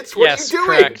 you idiots. What are you doing?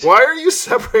 Correct. Why are you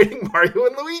separating Mario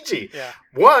and Luigi? Yeah.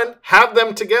 One, have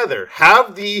them together.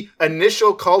 Have the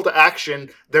initial call to action,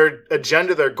 their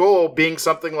agenda, their goal being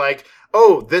something like,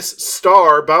 oh, this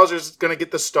star, Bowser's going to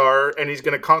get the star and he's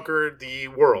going to conquer the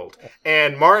world.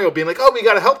 And Mario being like, oh, we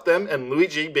got to help them. And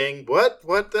Luigi being, what?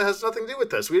 That has nothing to do with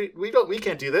this. We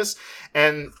can't do this.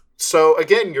 And so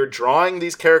again, you're drawing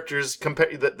these characters,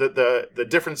 compare the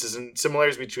differences and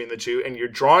similarities between the two, and you're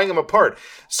drawing them apart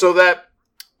so that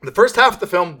the first half of the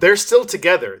film, they're still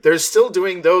together. They're still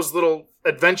doing those little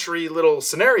adventure-y little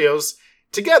scenarios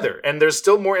together, and there's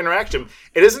still more interaction.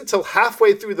 It isn't until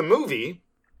halfway through the movie,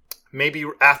 maybe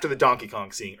after the Donkey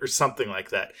Kong scene or something like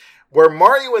that, where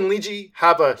Mario and Luigi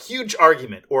have a huge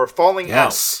argument or falling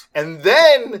out. And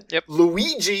then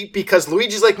Luigi, because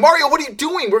Luigi's like, Mario, what are you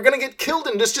doing? We're going to get killed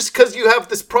in this just because you have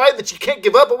this pride that you can't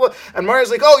give up. And Mario's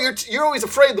like, oh, you're always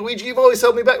afraid, Luigi. You've always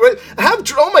held me back. Right?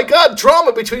 Oh my God,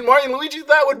 drama between Mario and Luigi.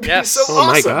 That would be so awesome.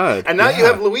 My God. And now you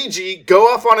have Luigi go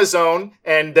off on his own,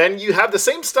 and then you have the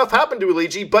same stuff happen to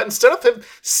Luigi, but instead of him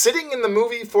sitting in the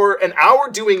movie for an hour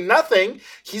doing nothing,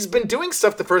 he's been doing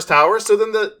stuff the first hour. So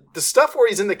then the stuff where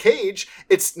he's in the cage,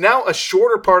 it's now a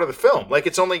shorter part of the film. Like,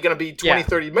 it's only going to be 20,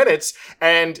 30 minutes,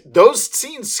 and those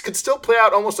scenes could still play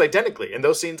out almost identically. And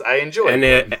those scenes I enjoy.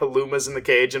 And Luma's in the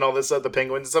cage and all this stuff, the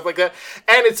penguins and stuff like that.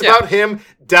 And it's about him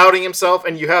doubting himself,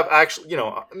 and you have actually,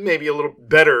 maybe a little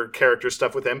better character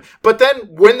stuff with him. But then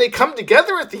when they come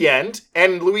together at the end,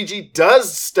 and Luigi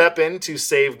does step in to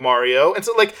save Mario, and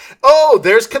so like, oh,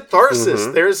 there's catharsis.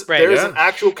 There's an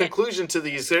actual conclusion to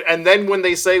these. And then when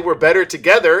they say we're better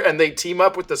together, and they team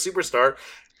up with the superstar,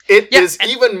 it is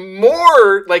even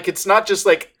more like, it's not just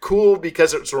like cool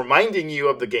because it's reminding you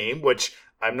of the game, which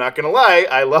I'm not going to lie,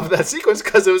 I love that sequence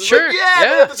because it was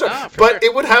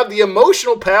it would have the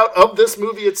emotional payout of this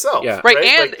movie itself. Yeah. Right?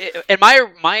 And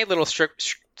my little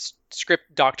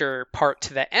script doctor part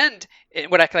to the end,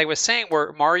 what I was saying,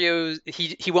 where Mario,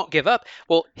 he won't give up.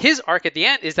 Well, his arc at the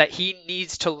end is that he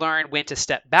needs to learn when to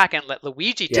step back and let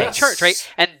Luigi take charge,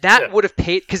 right? And that would have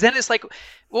paid, because then it's like,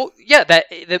 well, that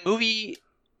the movie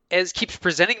keeps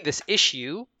presenting this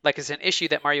issue like it's an issue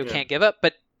that Mario can't give up,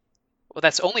 but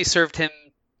that's only served him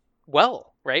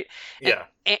well, right?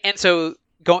 And so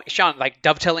Sean, like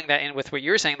dovetailing that in with what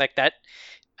you're saying, like that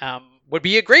would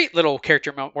be a great little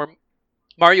character moment where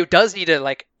Mario does need to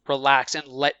like relax and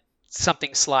let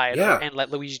something slide and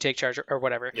let Luigi take charge or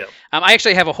whatever. I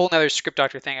actually have a whole nother script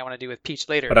doctor thing I want to do with Peach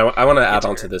later. But I want to add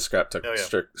on to this script doctor.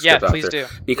 Please do.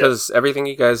 Because everything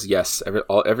you guys,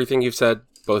 everything you've said,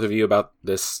 both of you, about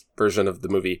this version of the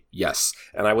movie, yes.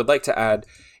 And I would like to add,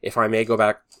 if I may go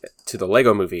back to the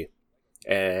Lego movie,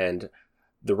 and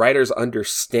the writers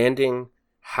understanding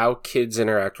how kids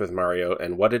interact with Mario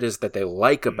and what it is that they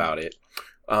like about it.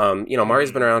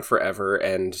 Mario's been around forever,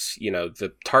 and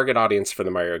the target audience for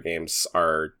the Mario games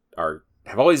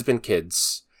have always been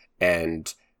kids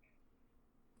and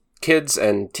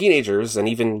teenagers, and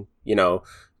even Gen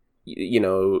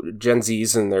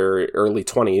Zs in their early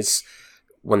 20s.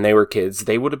 When they were kids,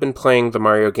 they would have been playing the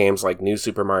Mario games like New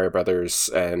Super Mario Brothers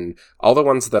and all the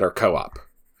ones that are co-op.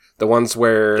 The ones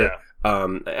where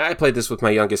I played this with my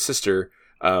youngest sister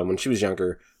when she was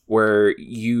younger, where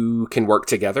you can work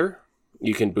together.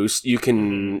 You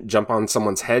can jump on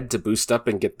someone's head to boost up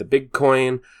and get the big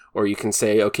coin, or you can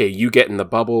say, okay, you get in the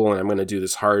bubble and I'm going to do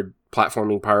this hard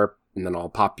platforming part and then I'll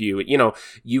pop you.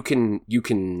 You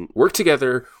can work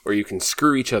together, or you can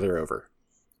screw each other over.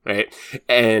 Right.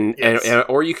 And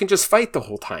or you can just fight the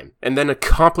whole time and then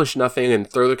accomplish nothing and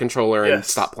throw the controller and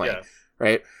stop playing. Yeah.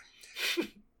 Right.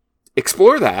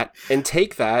 Explore that and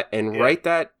take that and write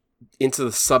that into the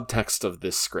subtext of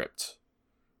this script.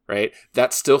 Right.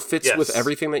 That still fits with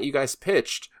everything that you guys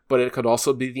pitched, but it could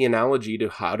also be the analogy to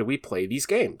how do we play these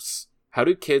games? How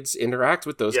do kids interact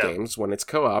with those games when it's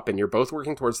co-op and you're both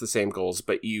working towards the same goals,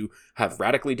 but you have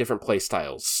radically different play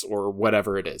styles or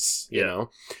whatever it is, you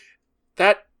know?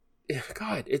 That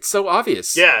God, it's so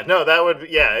obvious. Yeah, no, that would,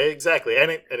 yeah, exactly.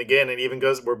 And again, it even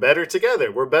goes, we're better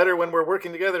together. We're better when we're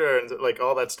working together, and like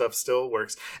all that stuff still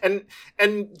works. And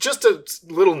just a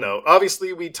little note,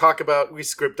 obviously we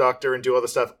script doctor and do all the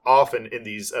stuff often in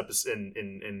these episodes,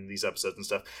 in these episodes and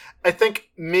stuff. I think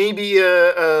maybe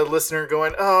a listener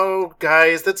going, oh,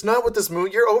 guys, that's not what this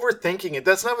movie, you're overthinking it.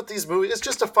 That's not what these movies, it's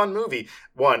just a fun movie.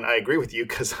 One, I agree with you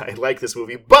because I like this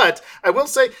movie, but I will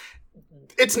say,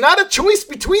 it's not a choice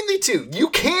between the two. You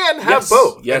can have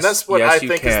both. Yes, and that's what I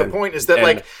think is the point, is that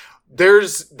like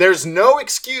there's no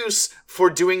excuse for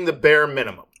doing the bare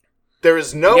minimum. There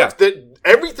is no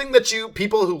everything that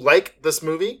people who like this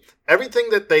movie, everything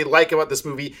that they like about this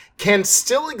movie can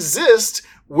still exist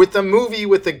with a movie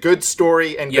with a good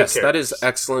story and good characters. Yes, that is an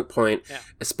excellent point,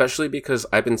 especially because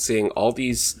I've been seeing all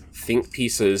these think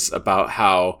pieces about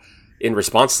how in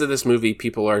response to this movie,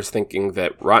 people are thinking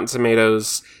that Rotten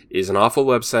Tomatoes is an awful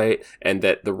website and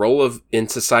that the role in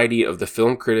society of the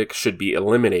film critic should be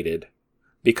eliminated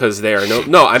because they are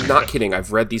no, I'm not kidding.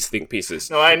 I've read these think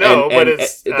pieces. No, I know, but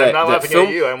I'm not laughing at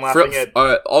you. I'm laughing at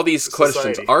all these society.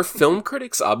 Questions. Are film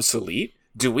critics obsolete?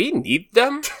 Do we need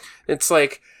them? It's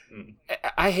like,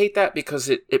 I hate that because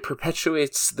it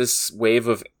perpetuates this wave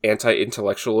of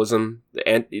anti-intellectualism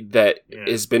that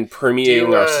has been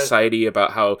permeating our society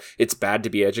about how it's bad to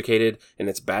be educated and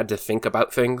it's bad to think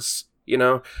about things, you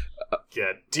know?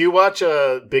 Yeah. Do you watch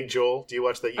Big Joel? Do you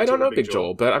watch that YouTuber? I don't know Big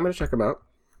Joel, but I'm going to check him out.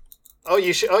 Oh,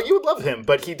 you should. Oh, you would love him.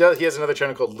 But he has another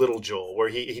channel called Little Joel where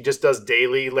he just does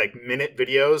daily, like, minute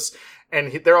videos.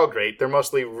 And they're all great. They're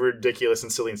mostly ridiculous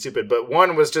and silly and stupid. But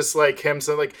one was just like him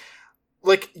saying,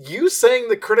 like you saying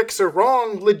the critics are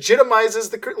wrong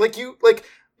legitimizes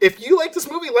if you like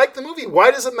this movie, like the movie. Why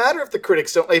does it matter if the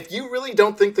critics don't? If you really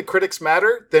don't think the critics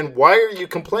matter, then why are you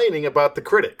complaining about the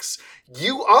critics?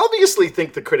 You obviously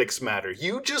think the critics matter.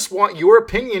 You just want your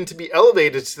opinion to be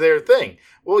elevated to their thing.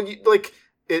 Well,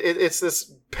 it's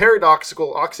this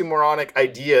paradoxical, oxymoronic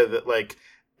idea that like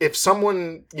if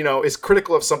someone is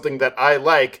critical of something that I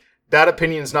like, that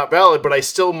opinion's not valid, but I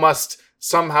still must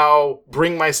somehow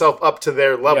bring myself up to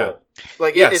their level. Yeah.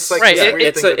 Like it's like right.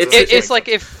 It's like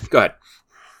if go ahead.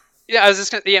 Yeah, I was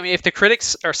just gonna. Yeah, I mean, if the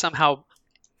critics are somehow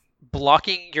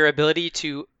blocking your ability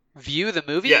to view the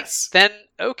movie, then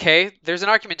okay, there's an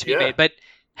argument to be made. But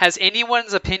has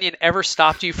anyone's opinion ever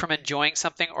stopped you from enjoying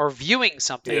something or viewing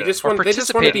something? They just want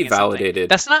to be validated.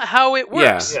 That's not how it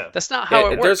works. Yeah. That's not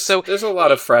how it works. So there's a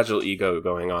lot of fragile ego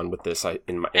going on with this,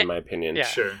 in my opinion. Yeah.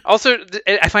 Sure. Also,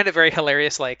 I find it very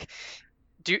hilarious. Like,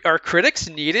 are critics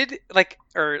needed?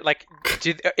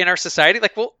 In our society?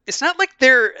 Like, well, it's not like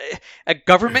they're a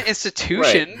government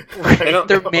institution. Right.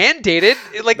 They're mandated.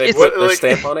 Like, they put their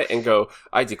stamp on it and go,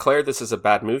 I declare this is a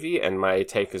bad movie and my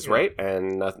take is right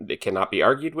and it cannot be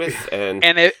argued with. And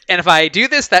if I do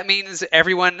this, that means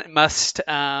everyone must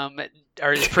are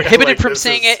prohibited from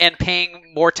seeing it and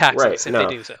paying more taxes if they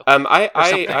do so.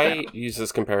 I use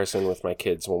this comparison with my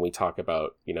kids when we talk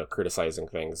about criticizing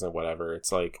things and whatever.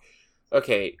 It's like,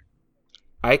 okay,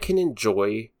 I can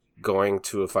enjoy going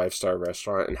to a 5-star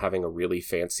restaurant and having a really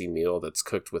fancy meal that's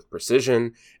cooked with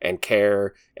precision and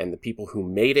care, and the people who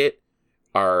made it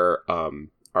are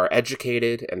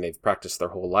educated and they've practiced their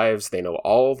whole lives. They know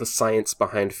all the science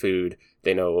behind food.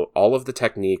 They know all of the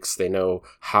techniques. They know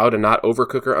how to not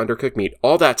overcook or undercook meat.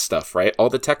 All that stuff, right? All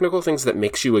the technical things that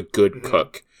makes you a good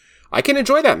cook. I can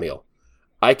enjoy that meal.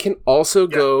 I can also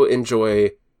go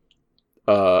enjoy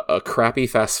a crappy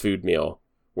fast food meal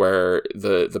where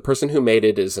the person who made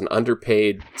it is an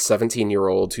underpaid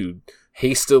 17-year-old who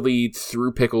hastily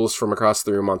threw pickles from across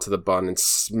the room onto the bun and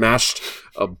smashed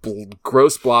a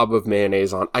gross blob of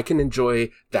mayonnaise on. I can enjoy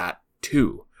that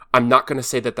too. I'm not going to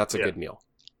say that that's a good meal,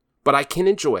 but I can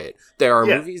enjoy it. There are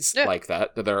movies like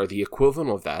that are the equivalent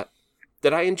of that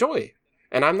I enjoy,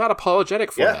 and I'm not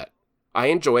apologetic for that. I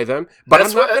enjoy them, but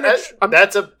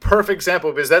that's a perfect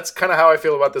example because that's kind of how I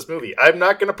feel about this movie. I'm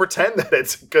not going to pretend that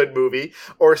it's a good movie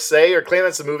or say or claim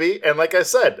it's a movie. And like I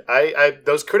said, I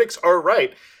those critics are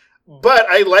right, but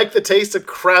I like the taste of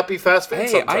crappy fast food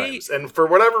sometimes. And for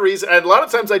whatever reason, and a lot of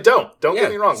times I don't. Don't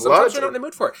get me wrong. Sometimes you're not in the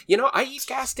mood for it. I eat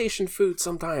gas station food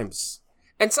sometimes,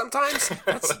 and sometimes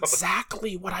that's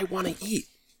exactly what I want to eat.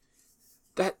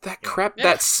 That crap,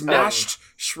 that smashed,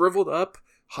 shriveled up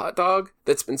hot dog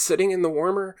that's been sitting in the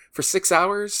warmer for 6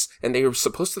 hours and they were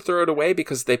supposed to throw it away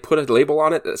because they put a label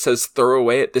on it that says throw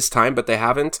away at this time, but they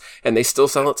haven't, and they still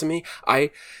sell it to me.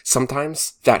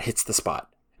 Sometimes that hits the spot,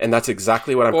 and that's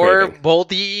exactly what I'm craving. Or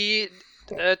moldy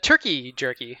turkey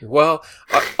jerky. Well,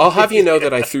 I'll have you know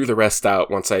that I threw the rest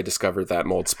out once I discovered that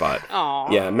mold spot.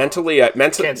 Aww. Yeah, mentally,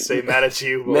 can't stay mad at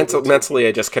you. Mentally,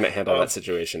 I just couldn't handle that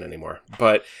situation anymore.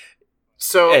 But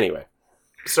So Anyway,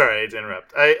 sorry to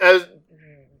interrupt. I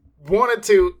wanted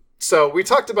to. So we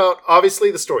talked about obviously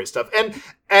the story stuff,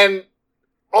 and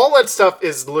all that stuff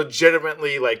is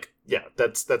legitimately like, yeah,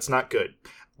 that's not good.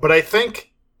 But I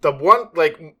think the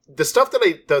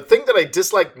thing that I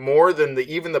disliked more than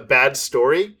even the bad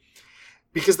story,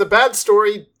 because the bad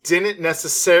story didn't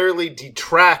necessarily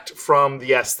detract from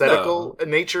the aesthetical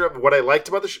nature of what I liked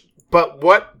about the but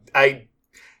what I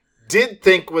did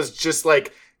think was just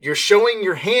like, you're showing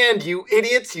your hand, you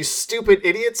idiots, you stupid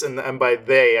idiots, and by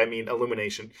they I mean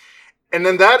Illumination. And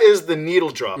then that is the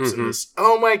needle drops in this.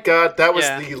 Oh my god, that was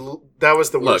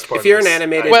the worst part. If you're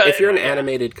an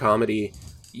animated comedy,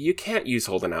 you can't use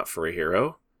Holding Out for a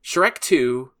Hero. Shrek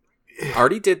 2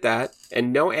 already did that,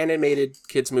 and no animated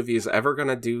kids movie is ever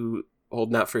gonna do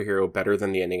Holding Out for a Hero better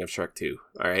than the ending of Shrek 2.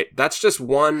 All right, that's just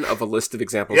one of a list of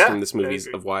examples from this movie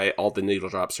of why all the needle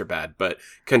drops are bad. But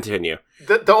continue.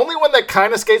 The only one that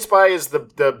kind of skates by is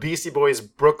the Beastie Boys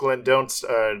Brooklyn Don't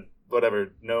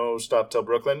No Stop Till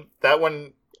Brooklyn. That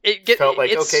one felt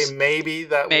like okay, maybe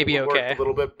that would work a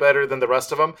little bit better than the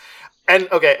rest of them. And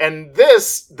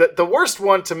this the worst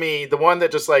one to me, the one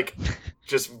that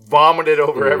just vomited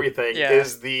over everything,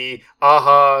 is the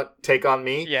Aha Take on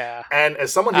Me. Yeah. And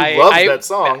as someone who loves that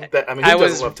song, who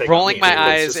doesn't love Take on Me? Rolling my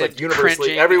eyes and universally,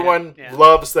 cringing, everyone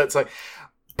loves that song.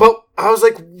 But I was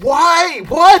like, why?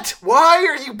 What? Why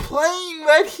are you playing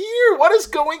that here? What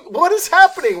is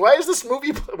happening? Why is this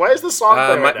song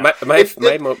playing right now?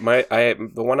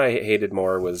 The one I hated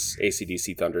more was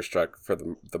AC/DC Thunderstruck for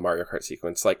the Mario Kart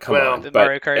sequence. Like, come on. The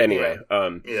Mario Kart, anyway,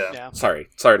 sorry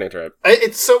to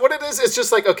interrupt. So what it is, it's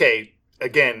just like, okay,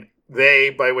 again,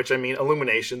 they, by which I mean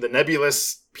Illumination, the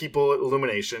nebulous people at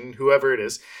Illumination, whoever it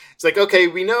is. It's like, okay,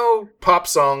 we know pop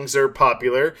songs are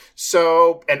popular,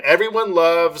 so, and everyone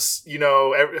loves,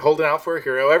 Holding Out for a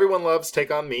Hero, everyone loves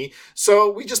Take on Me, so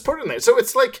we just put it in there. So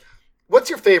it's like, what's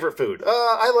your favorite food?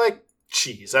 I like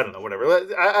cheese. I don't know, whatever.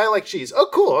 I like cheese. Oh,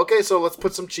 cool. Okay, so let's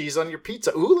put some cheese on your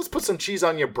pizza. Ooh, let's put some cheese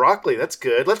on your broccoli. That's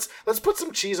good. Let's put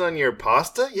some cheese on your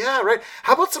pasta. Yeah, right.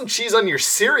 How about some cheese on your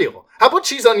cereal? How about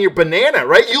cheese on your banana,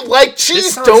 right? You like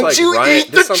cheese, don't like you? Ryan,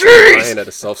 eat the cheese! Like Ryan at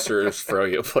a self-serve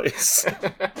froyo place.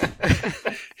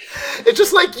 It's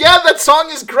just like, yeah, that song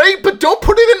is great, but don't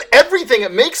put it in everything.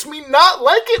 It makes me not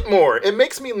like it more. It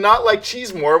makes me not like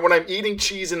cheese more when I'm eating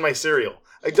cheese in my cereal.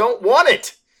 I don't want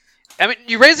it. I mean,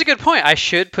 you raise a good point. I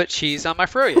should put cheese on my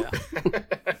froyo.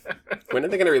 When are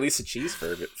they going to release a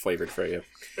cheese-flavored froyo?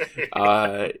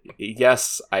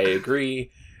 Yes, I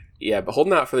agree. Yeah, but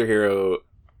Holding Out for the Hero,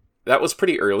 that was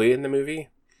pretty early in the movie.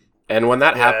 And when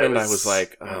that happened, I was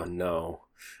like, oh no.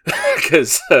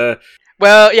 Because...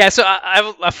 Well, yeah, so I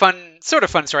have a fun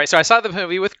story. So I saw the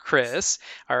movie with Chris,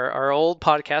 our old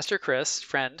podcaster, Chris,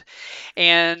 friend.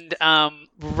 And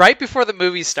right before the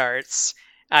movie starts...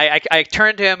 I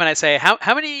turn to him and I say,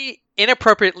 how many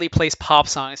inappropriately placed pop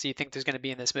songs do you think there's going to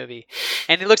be in this movie?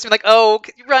 And he looks at me like, oh,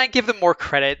 Ryan, give them more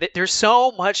credit. There's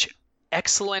so much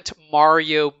excellent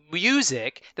Mario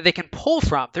music that they can pull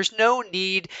from. There's no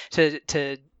need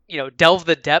to delve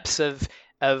the depths of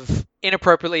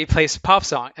inappropriately placed pop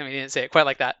song. I mean, he didn't say it quite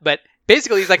like that. But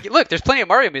basically, he's like, look, there's plenty of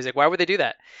Mario music. Why would they do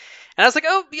that? And I was like,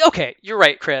 oh, okay, you're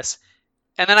right, Chris.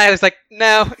 And then I was like,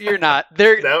 no, you're not.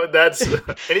 That's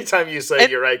anytime you say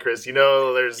you're right, Chris,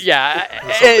 there's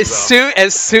as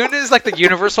soon as like the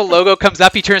Universal logo comes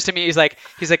up, he turns to me, he's like,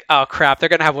 oh crap, they're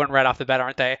gonna have one right off the bat,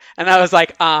 aren't they? And I was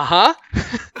like, uh-huh.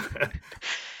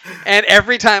 And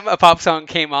every time a pop song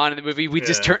came on in the movie, we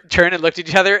just turned and looked at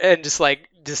each other and just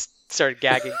started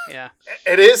gagging. Yeah,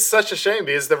 it is such a shame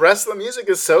because the rest of the music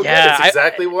is so good. It's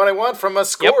exactly what I want from a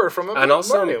score from a Mario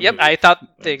movie. I thought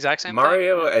the exact same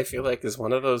Mario, thing. I feel like, is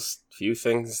one of those few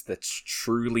things that's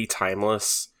truly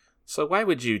timeless. So why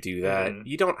would you do that?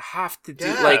 You don't have to do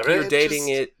you're dating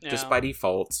it just by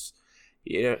default.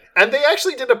 Yeah. And they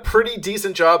actually did a pretty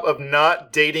decent job of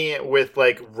not dating it with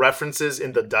like references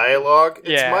in the dialogue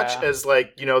as much as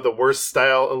like, the worst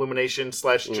style Illumination /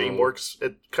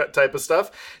 DreamWorks type of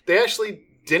stuff. They actually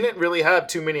didn't really have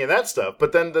too many of that stuff,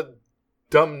 but then the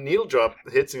dumb needle drop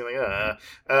hits and you're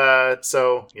like,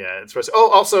 so yeah, it's frustrating.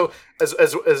 Oh, also as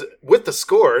with the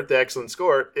score, the excellent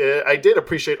score, I did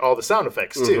appreciate all the sound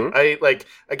effects too. I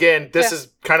this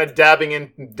is kind of dabbling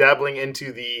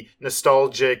into the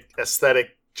nostalgic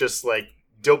aesthetic, just like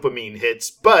dopamine hits.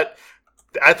 But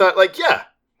I thought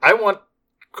I want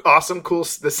awesome, cool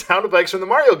the sound effects from the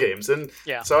Mario games, and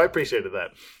so I appreciated that.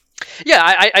 Yeah,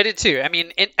 I did too. I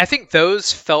mean, I think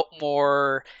those felt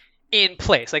more in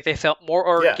place, like they felt more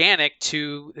organic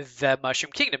to the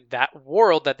Mushroom Kingdom, that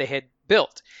world that they had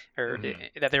built or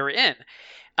that they were in.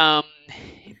 I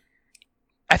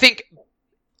think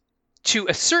to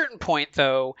a certain point,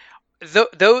 though,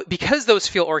 though because those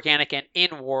feel organic and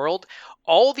in world,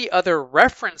 all the other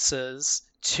references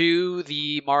to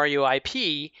the Mario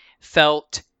IP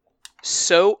felt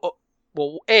so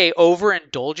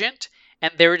overindulgent,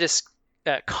 and they were just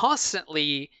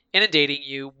constantly inundating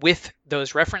you with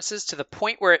those references to the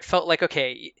point where it felt like,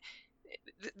 okay,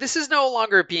 this is no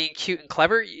longer being cute and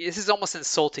clever. This is almost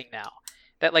insulting now.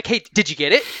 That like, hey, did you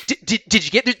get it? Did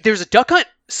you get? There's a duck hunt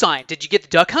sign. Did you get the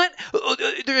duck hunt?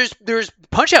 There's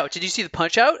Punch Out. Did you see the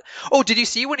Punch Out? Oh, did you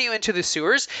see when he went to the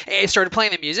sewers and it started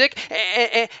playing the music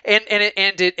and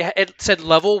it said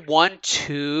level 1,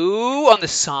 2 on the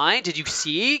sign? Did you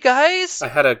see, guys? I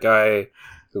had a guy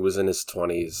who was in his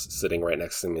 20s sitting right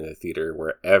next to me in the theater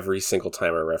where every single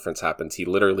time a reference happened, he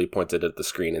literally pointed at the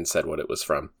screen and said what it was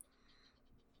from.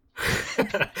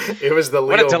 It was the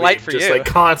Leo what a delight meme, for just you. like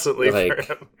constantly Like,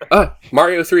 for him. Oh,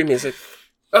 Mario 3 music.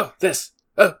 Oh, this.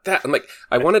 Oh, that. I'm like,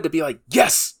 I wanted to be like,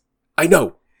 yes, I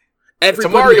know. It's a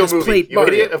Everybody Mario has movie, played you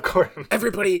Mario. idiot. Of course.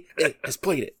 Everybody has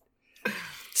played it.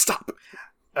 Stop.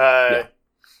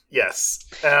 Yes.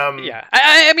 Yeah,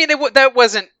 I mean, that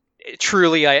wasn't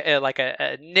truly like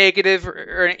a negative,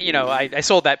 or I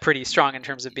sold that pretty strong in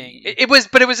terms of being it was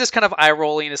just kind of eye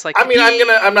rolling. It's like, I mean,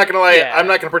 I'm not gonna lie. Yeah. I'm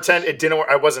not gonna pretend it didn't work.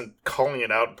 I wasn't calling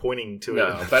it out, and pointing to it.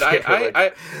 No, but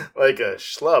I like a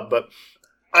schlub. But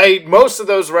most of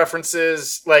those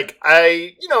references, like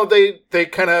they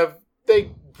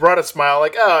brought a smile,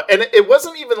 like and it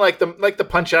wasn't even like the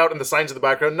Punch Out and the signs in the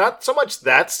background. Not so much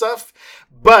that stuff,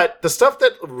 but the stuff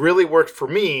that really worked for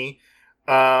me.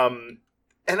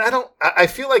 And I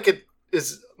feel like it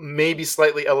is maybe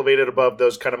slightly elevated above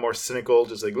those kind of more cynical,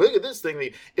 just like, look at this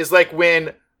thing, is like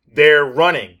when they're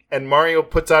running and Mario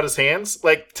puts out his hands.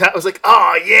 Like, I was like,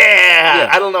 oh, yeah!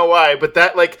 I don't know why, but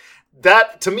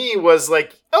that to me was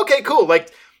like, okay, cool.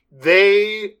 Like,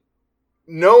 they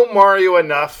know Mario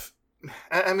enough.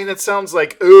 I mean, it sounds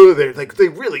like, oh, they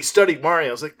really studied Mario.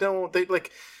 I was like, no,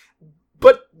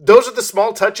 but those are the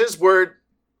small touches where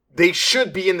they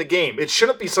should be in the game. It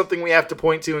shouldn't be something we have to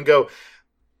point to and go,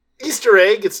 Easter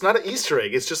egg. It's not an Easter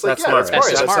egg. It's just like, that's Mario.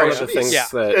 That's how Mario. it should be.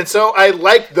 Things that... And so I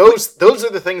like those. Those are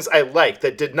the things I like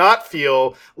that did not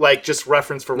feel like just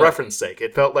reference for reference sake.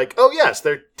 It felt like, oh yes,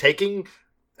 they're taking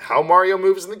how Mario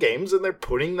moves in the games and they're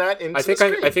putting that into the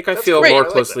screen. I think I That's feel great. more I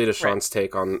like closely that. to Sean's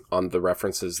take on the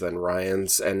references than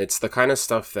Ryan's, and it's the kind of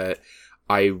stuff that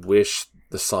I wish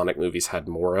the Sonic movies had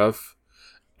more of.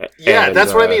 Yeah, and,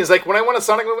 that's what I mean. It's like when I want a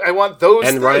Sonic movie, I want those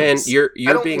and things. Ryan,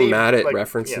 you're being need, mad at like,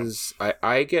 references. Yeah.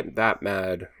 I get that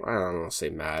mad. I don't want to say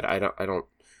mad. I don't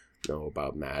know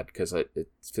about mad because it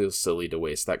feels silly to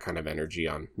waste that kind of energy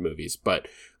on movies. But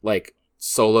like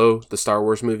Solo, the Star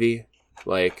Wars movie,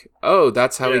 like, oh,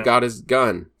 that's how he got his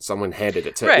gun. Someone handed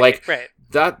it to him. Like,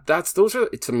 those are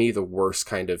to me the worst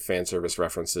kind of fan service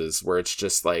references where it's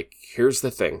just like, here's the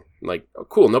thing. Like, oh,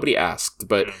 cool, nobody asked,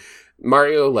 but.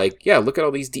 Mario, like, yeah, look at all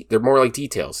these, they're more like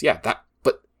details. Yeah,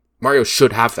 but Mario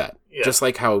should have that. Yeah. Just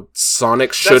like how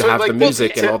Sonic should have the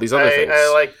music and all these other things.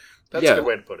 That's a good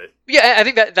way to put it. Yeah, I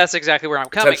think that's exactly where I'm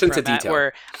coming Attention from. to detail.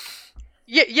 Where,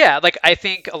 yeah, like, I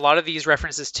think a lot of these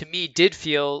references to me did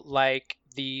feel like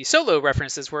the Solo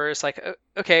references where it's like,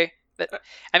 okay,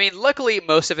 I mean, luckily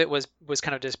most of it was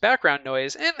kind of just background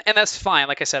noise, and that's fine.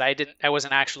 Like I said, it didn't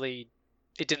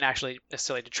actually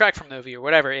necessarily detract from the movie or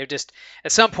whatever. It just,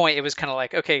 at some point, it was kind of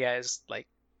like, okay, guys, like,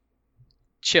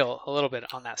 chill a little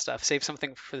bit on that stuff. Save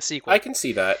something for the sequel. I can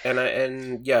see that, and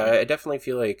I definitely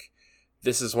feel like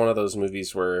this is one of those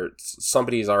movies where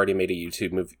somebody's already made a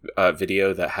YouTube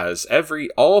video that has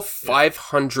all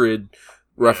 500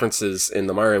 references in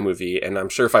the Mario movie, and I'm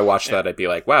sure if I watched that, I'd be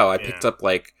like, wow, I picked up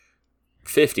like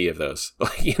 50 of those.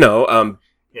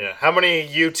 Yeah, how many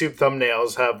YouTube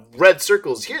thumbnails have red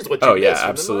circles? Here's what you missed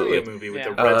from the Mario movie with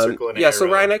the red circle and yeah, so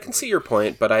Ryan, I can see your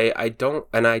point, but I don't,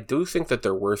 and I do think that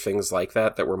there were things like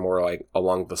that were more like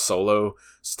along the Solo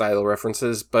style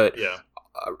references, but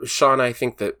Sean, I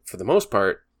think that for the most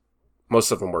part,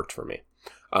 most of them worked for me.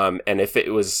 And if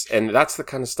it was, and that's the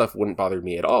kind of stuff wouldn't bother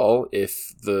me at all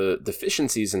if the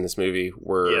deficiencies in this movie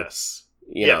were,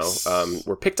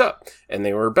 were picked up and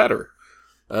they were better.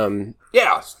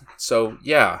 So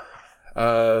yeah.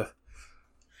 I'm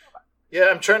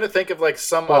trying to think of like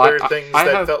some other things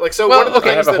that felt like. So well, one of the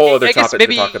I things have a whole other topic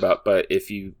to talk about, but if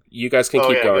you guys can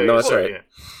keep going, no, that's all right. Yeah.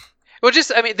 Well,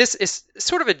 I mean, this is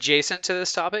sort of adjacent to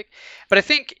this topic, but I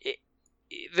think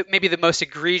maybe the most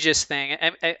egregious thing,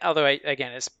 although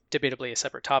again, it's debatably a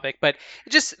separate topic, but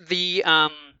just the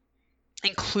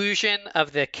inclusion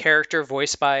of the character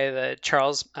voiced by the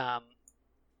Charles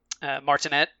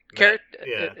Martinet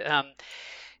character.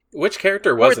 Which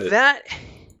character was it?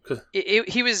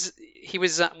 He was he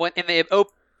was in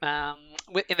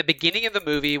the beginning of the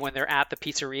movie when they're at the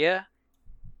pizzeria.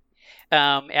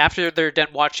 After they're done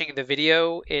watching the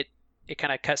video, it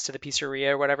kind of cuts to the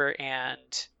pizzeria or whatever,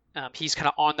 and he's kind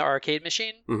of on the arcade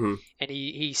machine, Mm-hmm. and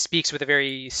he speaks with a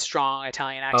very strong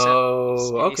Italian accent.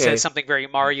 Oh, okay. He says something very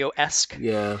Mario-esque.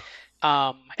 Yeah.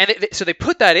 So they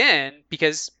put that in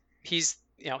because he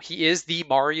is the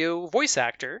Mario voice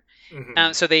actor.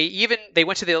 Mhm. So they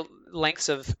went to the lengths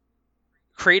of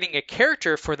creating a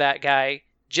character for that guy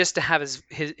just to have his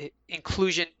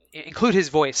include his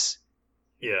voice.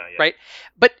 Yeah. Right?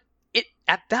 But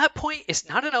at that point, it's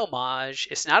not an homage.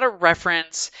 It's not a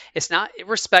reference. It's not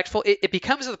respectful. It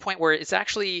becomes to the point where it's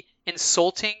actually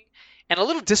insulting and a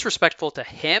little disrespectful to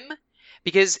him,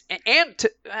 because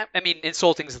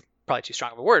insulting is probably too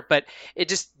strong of a word, but it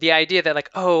just the idea that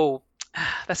like, oh,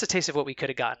 that's a taste of what we could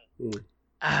have gotten.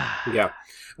 Yeah.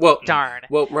 Well, Darn.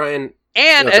 Well, Ryan,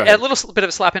 and go ahead. a little bit of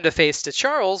a slap in the face to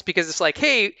Charles, because it's like,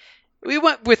 hey, we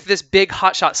went with this big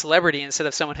hotshot celebrity instead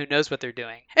of someone who knows what they're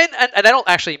doing. And I don't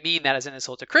actually mean that as an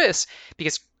insult to Chris,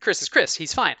 because Chris is Chris.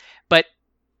 He's fine. But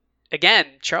again,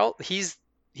 Charles, he's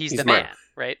the Mario. man,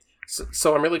 right?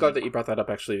 So I'm really glad that you brought that up,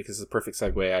 actually, because it's a perfect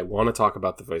segue. I want to talk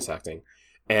about the voice acting.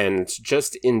 And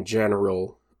just in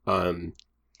general, I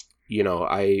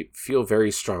feel very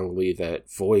strongly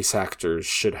that voice actors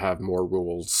should have more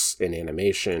roles in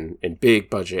animation, in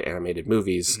big budget animated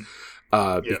movies.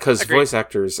 Because Agreed. voice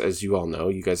actors, as you all know,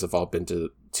 you guys have all been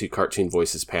to Cartoon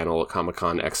Voices panel at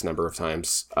Comic-Con X number of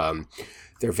times.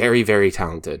 They're very, very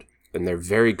talented, and they're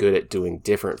very good at doing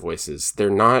different voices. They're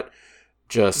not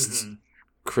just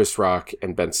Chris Rock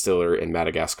and Ben Stiller in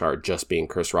Madagascar just being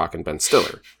Chris Rock and Ben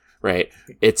Stiller, right?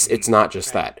 It's not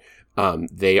just that.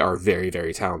 They are very,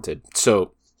 very talented.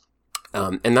 So,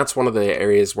 and that's one of the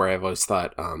areas where I've always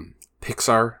thought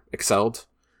Pixar excelled,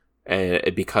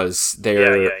 because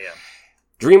they're... Yeah.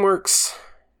 DreamWorks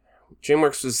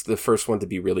was the first one to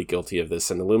be really guilty of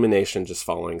this, and Illumination just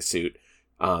following suit,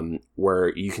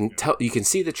 where you can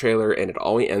see the trailer, and it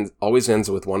always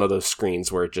ends with one of those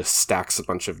screens where it just stacks a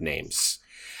bunch of names.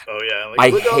 Oh yeah, I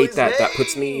look at all hate these that. That names!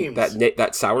 puts me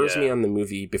that sours me on the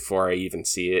movie before I even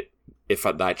see it. If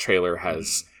that trailer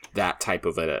has that type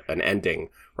of an ending,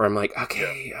 where I'm like,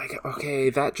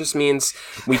 okay, that just means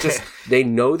they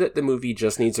know that the movie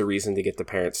just needs a reason to get the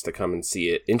parents to come and see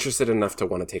it, interested enough to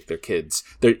want to take their kids.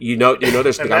 There's not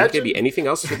going to be anything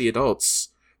else for the adults.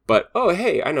 But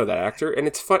hey, I know that actor, and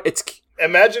it's fun.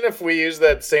 Imagine if we use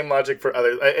that same logic for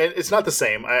others. And it's not the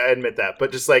same, I admit that,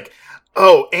 but just like,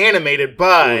 animated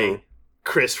by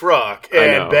Chris Rock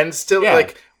and Ben Stiller,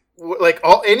 like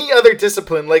all any other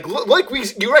discipline, like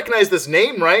you recognize this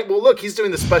name, right? Well, look, he's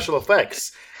doing the special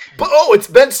effects. But it's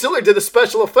Ben Stiller did the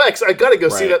special effects. I gotta go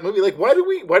see that movie. Like, why do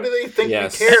they think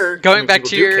we care? Going back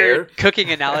to your cooking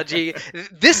analogy,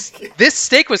 this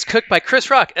steak was cooked by Chris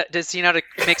Rock. Does he know how to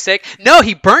make steak? No,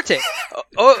 he burnt it.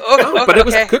 But it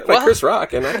was cooked by Chris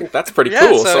Rock, and I think that's pretty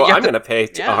cool. So I'm going to pay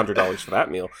 $100 for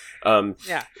that meal.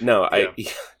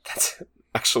 That's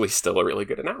actually still a really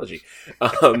good analogy.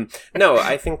 No,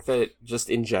 I think that just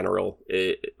in general,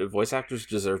 voice actors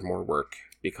deserve more work.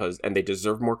 And they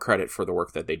deserve more credit for the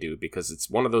work that they do, because it's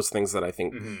one of those things that I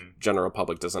think general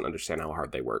public doesn't understand how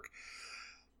hard they work.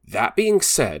 That being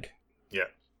said,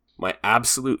 my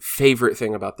absolute favorite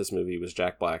thing about this movie was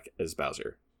Jack Black as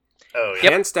Bowser. Oh,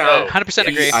 yeah. Hands down, 100%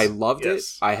 agree. I loved it.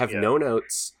 I have no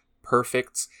notes.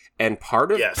 Perfect. And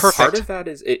part of that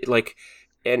is it, like,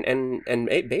 and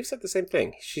Maeve said the same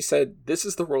thing. She said, this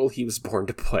is the role he was born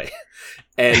to play.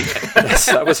 And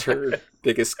that was her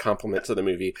biggest compliment to the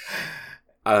movie.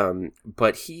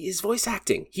 But he is voice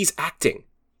acting. He's acting.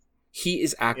 He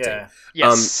is acting. Yeah.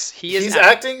 Yes, he's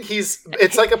acting.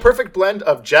 It's like a perfect blend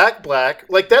of Jack Black.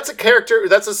 Like, that's a character,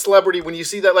 that's a celebrity. When you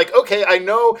see that, like, okay, I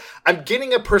know I'm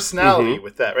getting a personality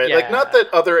with that, right? Yeah. Like, not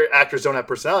that other actors don't have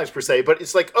personalities per se, but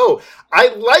it's like, I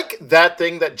like that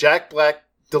thing that Jack Black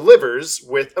delivers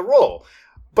with a role.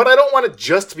 But I don't want it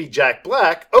just to be Jack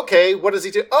Black. Okay, what does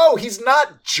he do? He's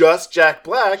not just Jack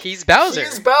Black. He's Bowser.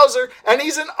 He's Bowser, and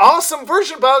he's an awesome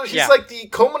version of Bowser. He's like the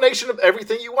culmination of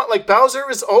everything you want. Like,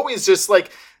 Bowser is always just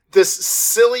like this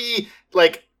silly,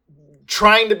 like,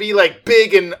 trying to be like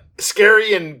big and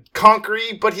scary and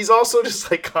conquery, but he's also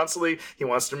just like constantly, he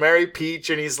wants to marry Peach,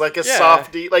 and he's like a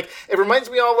softie. Like, it reminds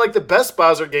me all like the best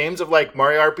Bowser games of like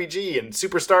Mario RPG and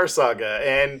Superstar Saga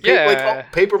and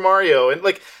Paper Mario and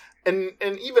like, and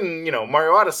even,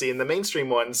 Mario Odyssey and the mainstream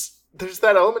ones, there's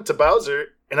that element to Bowser,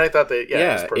 and I thought that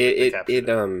it's perfectly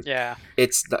captured.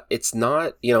 It's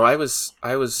not,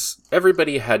 I was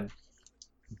everybody had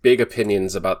big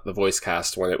opinions about the voice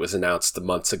cast when it was announced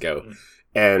months ago.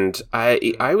 And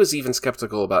I was even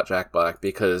skeptical about Jack Black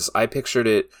because I pictured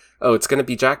it, it's going to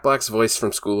be Jack Black's voice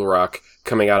from School of Rock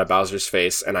coming out of Bowser's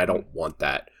face, and I don't want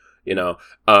that, you know?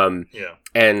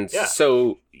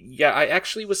 So, I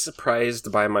actually was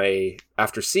surprised by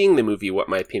after seeing the movie, what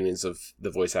my opinions of the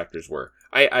voice actors were.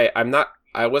 I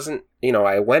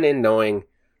went in knowing,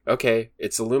 okay,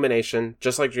 it's Illumination,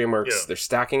 just like DreamWorks. Yeah. They're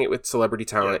stacking it with celebrity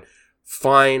talent. Yeah.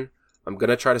 Fine. I'm going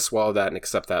to try to swallow that and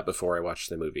accept that before I watch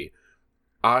the movie.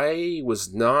 I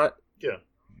was not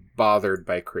bothered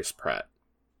by Chris Pratt.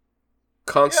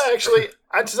 Actually,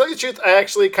 to tell you the truth, I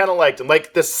actually kind of liked him.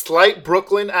 Like, the slight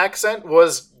Brooklyn accent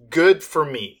was good for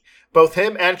me. Both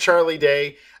him and Charlie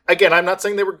Day. Again, I'm not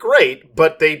saying they were great,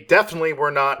 but they definitely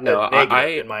were not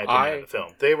negative, in my opinion, of the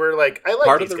film. They were like, I like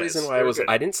part these of the guys. reason why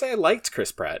I didn't say I liked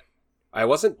Chris Pratt. I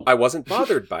wasn't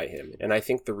bothered by him, and I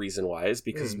think the reason why is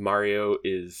because Mario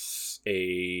is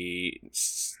he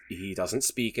doesn't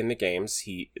speak in the games.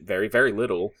 He very, very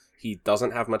little. He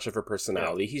doesn't have much of a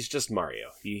personality. He's just Mario.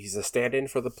 He's a stand-in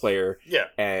for the player. Yeah.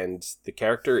 And the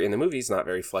character in the movie is not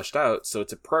very fleshed out, so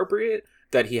it's appropriate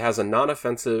that he has a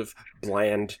non-offensive,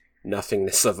 bland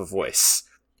nothingness of a voice.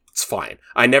 It's fine.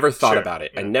 I never thought about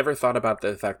it. Yeah. I never thought about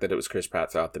the fact that it was Chris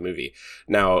Pratt throughout the movie.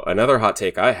 Now, another hot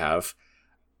take I have,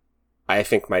 I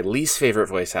think my least favorite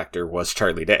voice actor was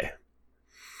Charlie Day.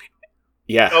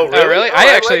 Yeah. Oh, really? Really? I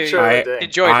actually enjoyed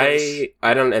this.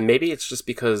 I don't, and maybe it's just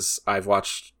because I've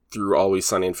watched through Always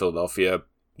Sunny in Philadelphia.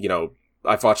 You know,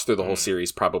 I've watched through the whole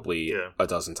series probably a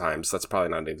dozen times. That's probably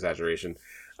not an exaggeration.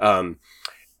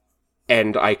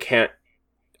 And I can't,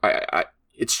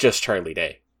 it's just Charlie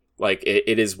Day. Like,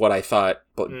 it is what I thought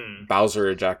Bowser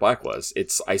or Jack Black was.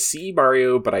 I see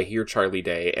Mario, but I hear Charlie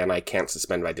Day, and I can't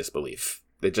suspend my disbelief.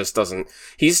 It just doesn't...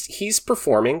 He's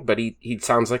performing, but he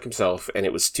sounds like himself, and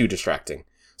it was too distracting.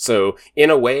 So, in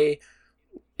a way,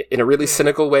 in a really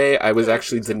cynical way, I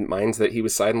didn't mind that he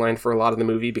was sidelined for a lot of the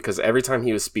movie, because every time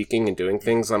he was speaking and doing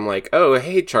things, I'm like, oh,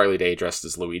 hey, Charlie Day dressed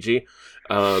as Luigi.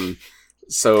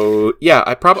 So, yeah,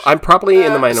 I'm probably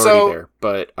in the minority there,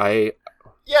 but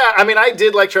Yeah, I mean, I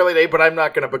did like Charlie Day, but I'm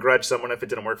not going to begrudge someone if it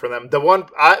didn't work for them. The one,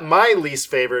 my least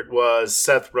favorite was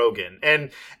Seth Rogen,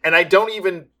 and I don't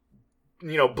even,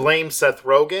 blame Seth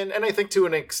Rogen, and I think to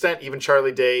an extent even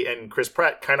Charlie Day and Chris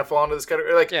Pratt kind of fall into this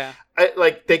category.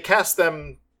 Like, they cast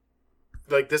them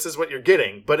like this is what you're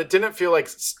getting, but it didn't feel like,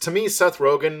 to me, Seth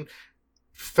Rogen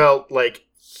felt like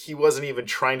he wasn't even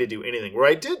trying to do anything.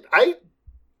 Where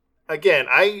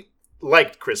I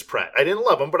liked Chris Pratt. I didn't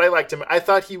love him, but I liked him. I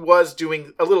thought he was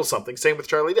doing a little something. Same with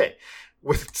Charlie Day.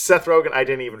 With Seth Rogen, I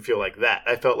didn't even feel like that.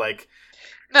 I felt like...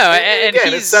 No, and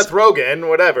again, it's Seth Rogen,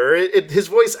 whatever. His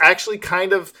voice actually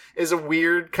kind of is a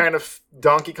weird kind of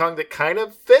Donkey Kong that kind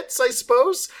of fits, I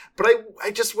suppose. But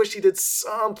I just wish he did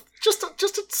just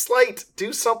a slight,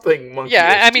 do something monkey.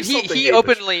 Yeah, I mean, he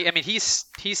openly, I mean, he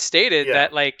stated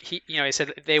that, like, he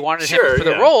said they wanted him for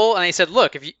the role, and he said,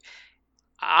 look,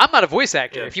 I'm not a voice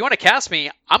actor. Yeah. If you want to cast me,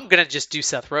 I'm going to just do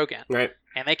Seth Rogen. Right.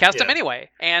 And they cast him anyway.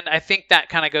 And I think that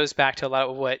kind of goes back to a lot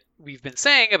of what we've been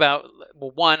saying about,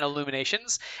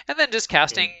 Illuminations, and then just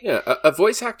casting... Yeah, a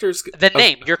voice actor's... The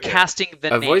name. You're casting the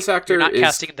name. A voice actor You're not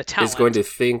casting the talent. Is going to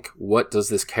think, what does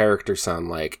this character sound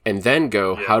like? And then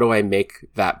go, how do I make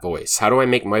that voice? How do I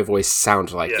make my voice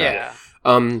sound like that?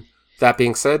 That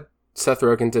being said, Seth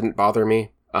Rogen didn't bother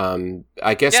me.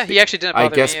 I guess... Yeah, he actually didn't bother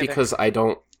me I guess because I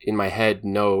don't... in my head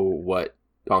know what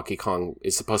Donkey Kong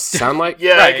is supposed to sound like.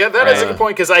 That is a good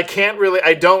point, because I can't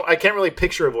really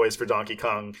picture a voice for Donkey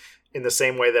Kong in the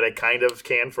same way that I kind of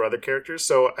can for other characters,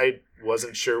 so I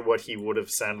wasn't sure what he would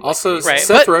have sounded also, like.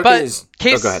 Also, Seth Rogen is...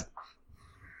 go ahead.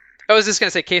 I was just going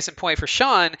to say, case in point for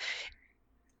Sean,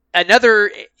 another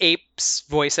ape's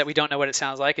voice that we don't know what it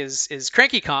sounds like is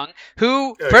Cranky Kong,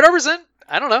 who, Fred Oberson,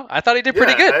 I don't know. I thought he did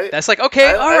pretty good. That's like,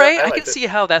 okay, all right. I can see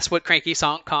how that's what Cranky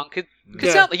Kong could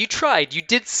sound like. You tried. You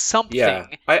did something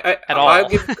at all.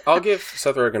 I'll give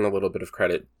Seth Rogen a little bit of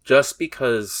credit, just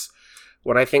because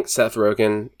when I think Seth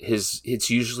Rogen, he's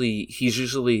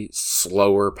usually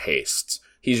slower paced.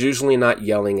 He's usually not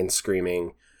yelling and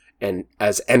screaming and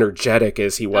as energetic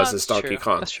as he was as Donkey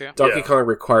Kong. That's true. Donkey Kong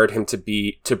required him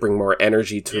to bring more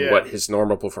energy to what his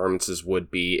normal performances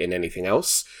would be in anything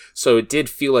else. So it did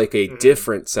feel like a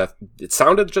different Seth. It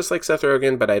sounded just like Seth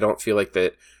Rogen, but I don't feel like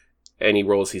that any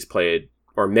roles he's played,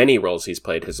 or many roles he's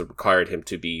played, has required him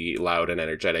to be loud and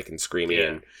energetic and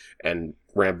screamy and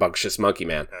rambunctious monkey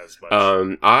man.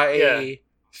 I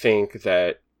think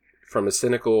that from a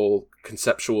cynical,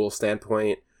 conceptual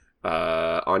standpoint,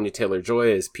 Anya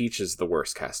Taylor-Joy as Peach is the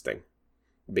worst casting,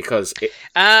 because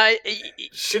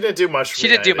she didn't do much. She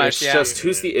didn't do much. It's just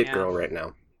who's the it girl right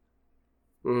now.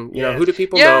 Who do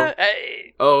people know?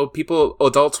 Oh,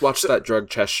 adults watch that drug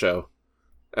chess show.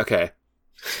 Okay.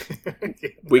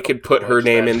 We could put her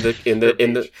name in the.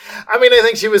 I mean, I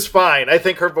think she was fine. I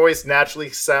think her voice naturally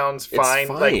sounds fine.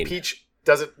 Fine. Like Peach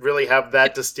doesn't really have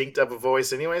that distinct of a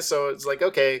voice anyway, so it's like,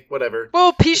 okay, whatever.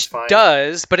 Well, Peach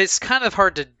does, but it's kind of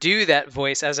hard to do that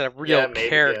voice as a real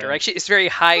character. Yeah. Like it's very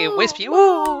high and wispy.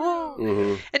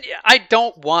 And I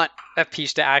don't want a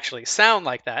Peach to actually sound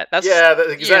like that. That's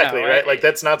exactly, right? Like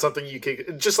that's not something you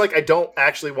could. Just like I don't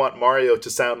actually want Mario to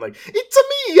sound like "It's a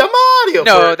me, I'm Mario."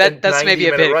 No, that's maybe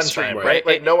a bit extreme, right?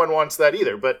 Like no one wants that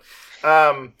either. But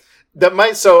that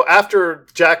might. So after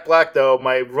Jack Black, though,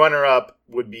 my runner-up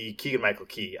would be Keegan-Michael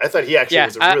Key. I thought he actually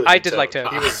was a really I good did Toad. like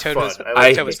Toad. He was Toad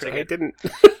fun. was pretty good. I didn't.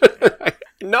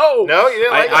 No, you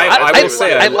didn't like it. I will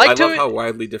say I liked love it. how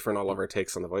widely different all of our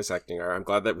takes on the voice acting are. I'm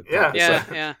glad that we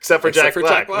Except for Jack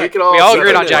Black. We We all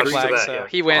agreed on Jack Black, so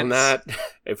he wins. On that,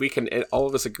 if we can, all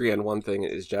of us agree on one thing: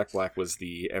 is Jack Black was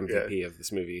the MVP of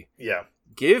this movie. Yeah.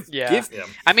 Give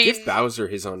Bowser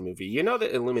his own movie. You know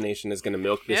that Illumination is going to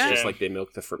milk this just like they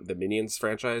milked the Minions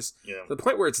franchise. Yeah. To the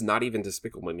point where it's not even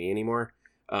Despicable Me anymore.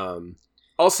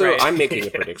 Also, I'm making a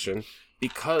prediction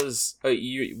because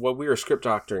we were script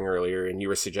doctoring earlier, and you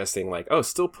were suggesting like,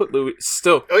 still put Louis.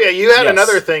 Still. Oh yeah, you had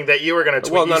another thing that you were going to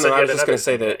tweet. Well, no, I was just going to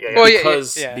say that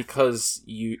because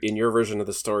you in your version of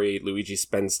the story, Luigi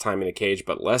spends time in a cage,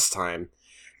 but less time.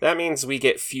 That means we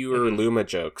get fewer Luma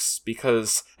jokes,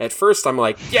 because at first I'm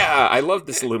like, yeah, I love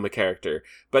this Luma character.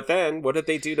 But then, what did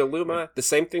they do to Luma? The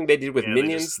same thing they did with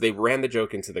Minions, they ran the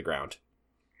joke into the ground.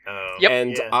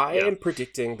 I am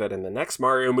predicting that in the next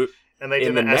Mario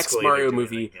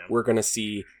movie, we're going to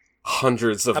see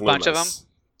hundreds of Lumas. Bunch of them?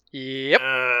 Yep.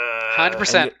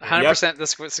 100%. 100%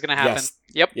 this is going to happen.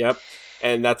 Yes. Yep.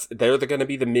 And they're going to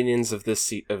be the minions of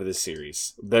this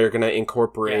series. They're going to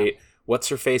incorporate... What's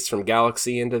her face from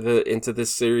Galaxy into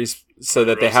this series, so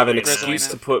that they have an excuse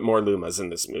to put more Lumas in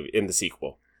this movie, in the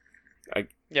sequel.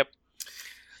 Yep.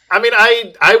 I mean,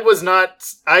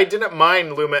 I didn't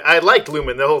mind Luma. I liked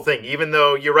Luma, the whole thing, even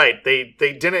though you're right, they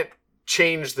didn't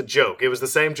change the joke. It was the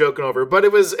same joke and over, but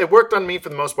it worked on me for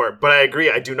the most part. But I agree,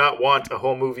 I do not want a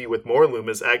whole movie with more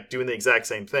Lumas doing the exact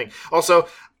same thing. Also,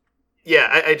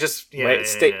 they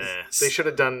should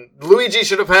have done. Luigi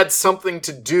should have had something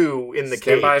to do in the cage.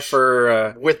 Stand by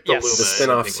for with the the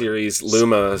spin-off series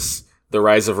Luma's The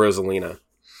Rise of Rosalina.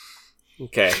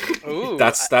 Okay, Ooh,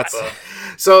 that's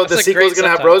so the sequel is going to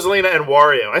have Rosalina and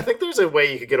Wario. I think there's a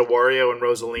way you could get a Wario and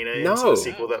Rosalina into the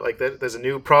sequel that there's a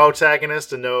new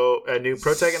protagonist, a new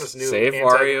protagonist, save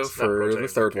Wario for the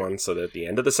third one, so that at the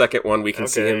end of the second one we can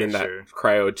see him in that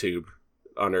cryo tube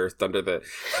unearthed under the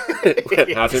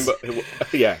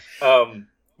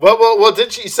Well,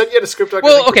 you said you had a script doctor?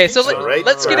 Well, okay, so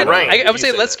let's get into. Ryan, I would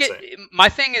say let's get. My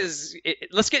thing is,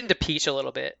 let's get into Peach a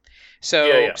little bit.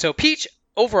 So Peach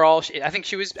overall, I think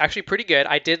she was actually pretty good.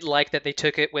 I did like that they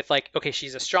took it with like, okay,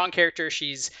 she's a strong character.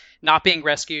 She's not being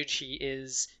rescued. She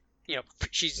is,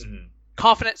 she's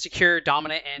confident, secure,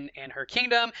 dominant in her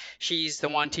kingdom. She's the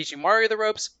one teaching Mario the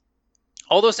ropes.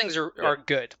 All those things are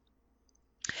good.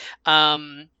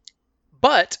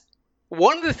 But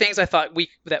one of the things I thought we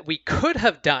could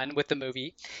have done with the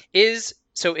movie is,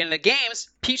 so in the games,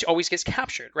 Peach always gets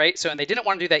captured, right? So, and they didn't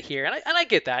want to do that here, and I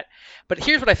get that. But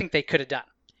here's what I think they could have done.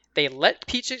 They let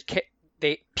Peach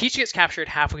gets captured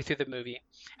halfway through the movie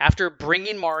after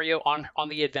bringing Mario on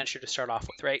the adventure to start off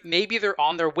with, right? Maybe they're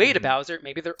on their way to Bowser.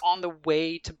 Maybe they're on the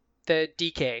way to the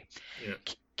DK.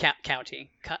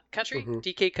 Country,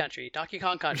 DK country, Donkey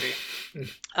Kong country.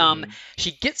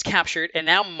 She gets captured, and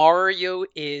now Mario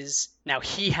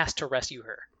he has to rescue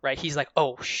her, right? He's like,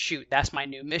 oh shoot, that's my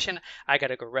new mission. I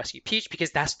gotta go rescue Peach,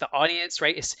 because that's the audience,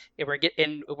 right? What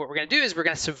we're gonna do is we're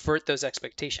gonna subvert those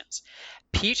expectations.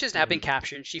 Peach has now been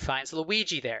captured, and she finds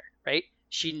Luigi there, right?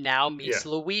 She now meets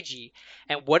Luigi,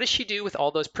 and what does she do with all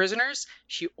those prisoners?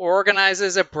 She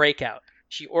organizes a breakout.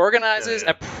 She organizes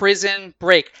a prison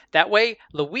break. That way,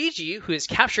 Luigi, who is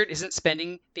captured, isn't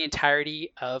spending the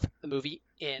entirety of the movie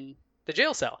in the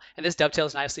jail cell. And this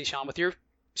dovetails nicely, Sean, with your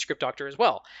script doctor as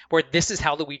well, where this is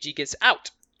how Luigi gets out.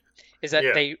 Is that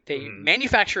they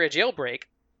manufacture a jailbreak.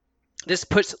 This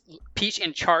puts Peach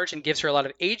in charge and gives her a lot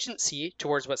of agency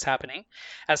towards what's happening,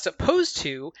 as opposed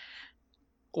to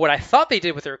what I thought they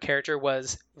did with her character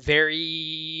was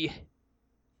very...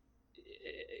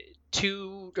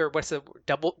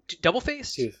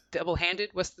 double-faced? Double-handed?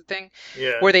 What's the thing?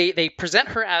 Yeah. Where they present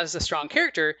her as a strong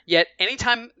character, yet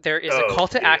anytime there is a call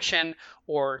to action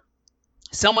or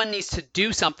someone needs to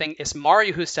do something, it's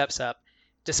Mario who steps up,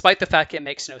 despite the fact it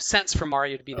makes no sense for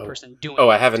Mario to be the person doing it.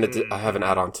 I have an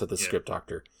add-on to the script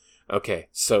doctor. Okay,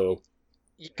 so...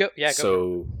 Go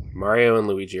Mario and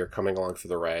Luigi are coming along for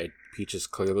the ride. Peach is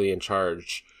clearly in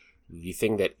charge. The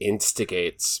thing that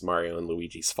instigates Mario and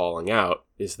Luigi's falling out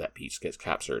is that Peach gets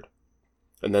captured.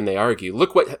 And then they argue,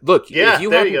 look, Yeah, if you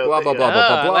there hadn't you go. blah, blah, blah, Oh, blah,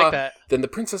 I blah, like blah, that. then the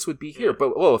princess would be here.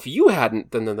 But, well, if you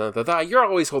hadn't, then you're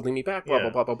always holding me back, blah, Yeah.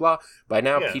 blah, blah, blah, blah. By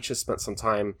now, Yeah. Peach has spent some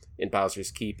time in Bowser's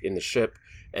Keep in the ship,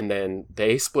 and then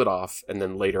they split off, and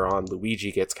then later on,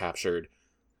 Luigi gets captured,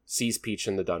 sees Peach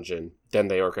in the dungeon, then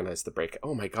they organize the break.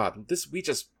 Oh my god,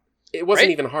 it wasn't Right?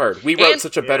 even hard. We wrote And-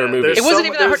 such a better Yeah, movie. there's It wasn't so-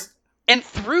 even that hard. there's- And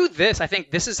through this, I think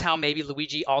this is how maybe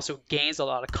Luigi also gains a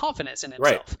lot of confidence in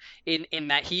himself. In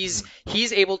that he's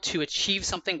able to achieve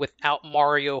something without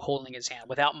Mario holding his hand,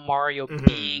 without Mario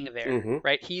being there, Mhm.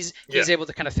 right? He's able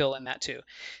to kind of fill in that too.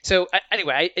 So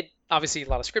anyway, obviously a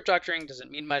lot of script doctoring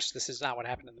doesn't mean much. This is not what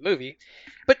happened in the movie,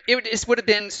 but it would have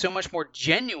been so much more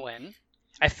genuine,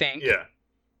 I think. Yeah.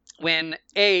 When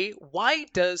why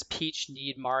does Peach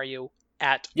need Mario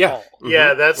at Yeah. all?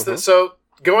 Yeah, that's Mhm. so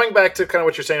going back to kind of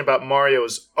what you're saying about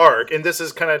Mario's arc, and this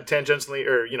is kind of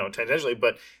tangentially,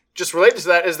 but just related to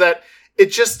that is that it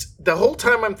just the whole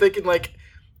time I'm thinking like,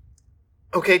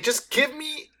 okay, just give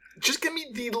me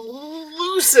the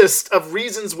loosest of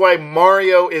reasons why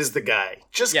Mario is the guy.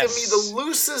 Just give me the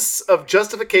loosest of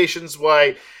justifications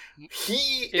why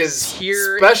he is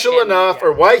here special and- enough, yeah.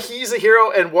 or why he's a hero,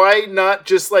 and why not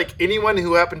just like anyone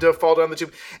who happened to fall down the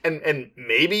tube, and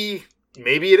maybe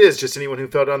it is just anyone who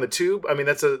fell down the tube. I mean,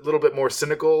 that's a little bit more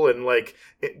cynical and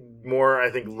more,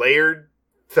 I think, layered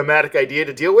thematic idea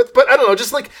to deal with. But I don't know,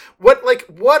 just what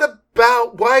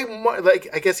about why?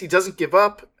 I guess he doesn't give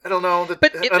up. I don't know.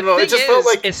 But I don't know. It just felt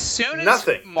like as soon as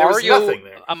nothing. There was nothing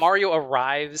there. Mario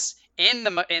arrives in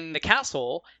the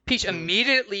castle, Peach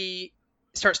immediately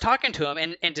starts talking to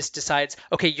him and just decides,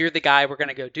 okay, you're the guy. We're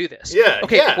gonna go do this. Yeah.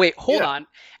 Okay. yeah, Wait. Hold yeah. on.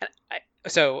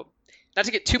 So. Not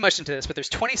to get too much into this, but there's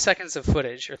 20 seconds of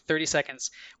footage, or 30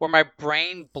 seconds, where my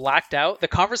brain blacked out. The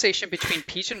conversation between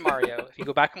Peach and Mario, if you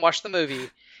go back and watch the movie,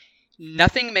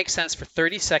 nothing makes sense for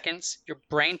 30 seconds. Your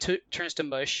brain turns to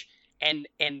mush, and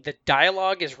the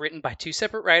dialogue is written by two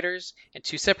separate writers in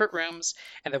two separate rooms,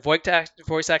 and the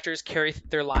voice actors record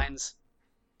their lines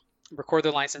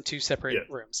in two separate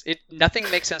rooms.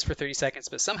 Nothing makes sense for 30 seconds,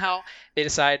 but somehow they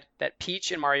decide that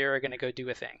Peach and Mario are going to go do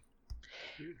a thing.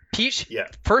 Peach,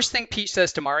 first thing Peach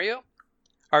says to Mario,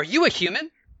 "Are you a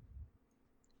human?"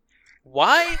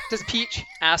 Why does Peach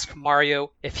ask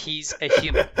Mario if he's a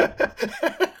human?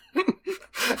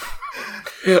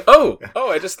 Oh,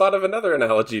 I just thought of another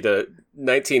analogy to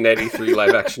 1993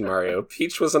 live action Mario.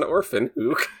 Peach was an orphan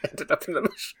who ended up in the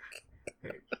mush.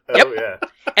 Oh, yeah.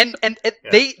 And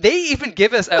they even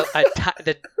give us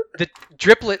the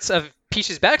driplets of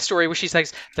Peach's backstory, where she's like,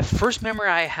 the first memory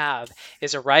I have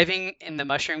is arriving in the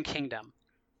Mushroom Kingdom.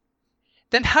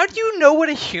 Then how do you know what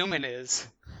a human is?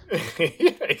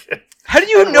 How do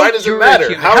you know why does it you're matter? a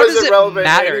human? How is it relevant in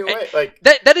matter? any way?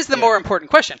 That is the more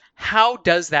important question. How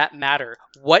does that matter?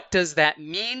 What does that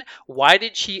mean? Why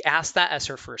did she ask that as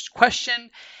her first question?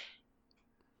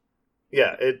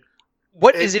 Yeah.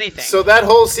 What is anything? So that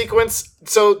whole sequence.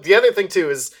 So the other thing too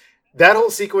is that whole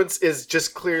sequence is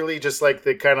just clearly just like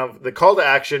the kind of the call to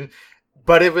action,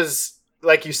 but it was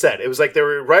like you said, it was like there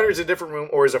were writers in a different room,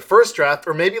 or as a first draft,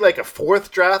 or maybe like a fourth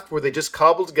draft where they just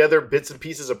cobbled together bits and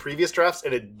pieces of previous drafts,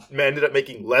 and it ended up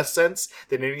making less sense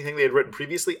than anything they had written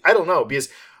previously. I don't know, because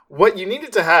what you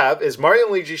needed to have is Mario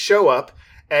and Luigi show up,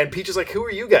 and Peach is like, "Who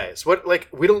are you guys? What? Like,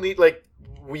 we don't need like."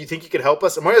 You think you could help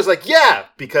us? And Mario's like, yeah,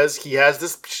 because he has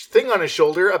this thing on his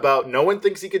shoulder about no one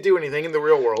thinks he could do anything in the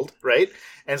real world, right?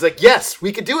 And it's like, yes,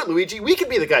 we could do it, Luigi. We could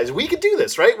be the guys. We could do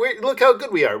this, right? Look how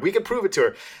good we are. We could prove it to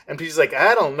her. And Peach's like,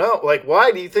 I don't know. Like,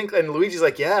 why do you think? And Luigi's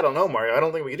like, yeah, I don't know, Mario. I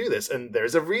don't think we can do this. And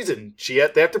there's a reason. They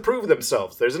have to prove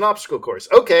themselves. There's an obstacle course.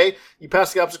 Okay, you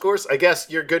pass the obstacle course. I guess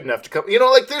you're good enough to come.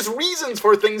 There's reasons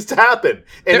for things to happen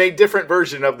in a different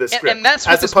version of this script. And that's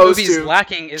what this movie's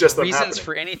lacking, is reasons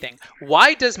for anything.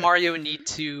 Why does Mario need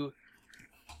to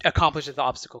accomplish the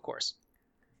obstacle course?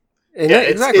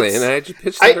 Exactly, and I just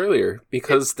pitched that earlier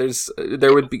because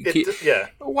there would be.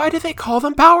 Why do they call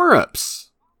them power-ups?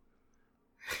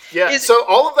 Yeah, so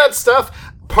all of that stuff.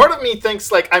 Part of me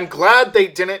thinks like I'm glad they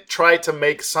didn't try to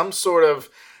make some sort of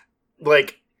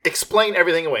like explain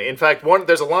everything away. In fact,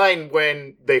 there's a line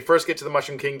when they first get to the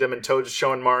Mushroom Kingdom and Toad's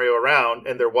showing Mario around,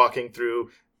 and they're walking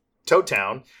through Toad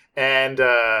Town, and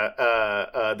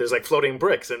there's like floating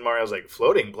bricks, and Mario's like,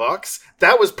 floating blocks?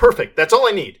 That was perfect. That's all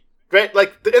I need. Right?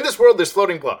 Like, in this world, there's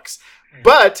floating blocks.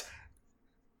 But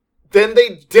then they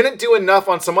didn't do enough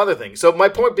on some other things. So my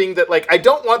point being that, like, I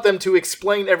don't want them to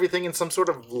explain everything in some sort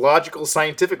of logical,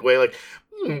 scientific way. Like,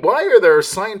 why are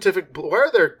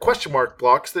there question mark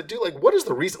blocks that do, like, what is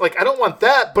the reason? Like, I don't want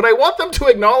that, but I want them to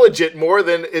acknowledge it more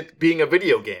than it being a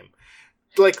video game.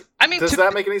 Like, I mean, does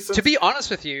that make any sense? To be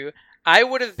honest with you, I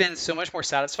would have been so much more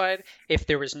satisfied if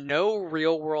there was no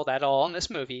real world at all in this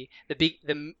movie.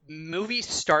 The movie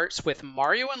starts with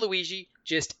Mario and Luigi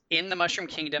just in the Mushroom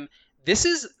Kingdom. This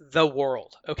is the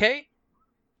world, okay?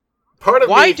 Part of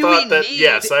Why me do thought we that, need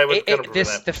yes, I would kind of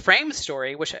that. The frame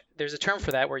story, which there's a term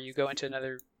for that where you go into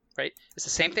another, right? It's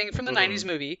the same thing from the 90s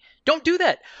movie. Don't do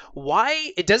that.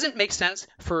 Why? It doesn't make sense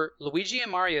for Luigi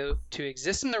and Mario to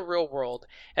exist in the real world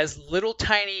as little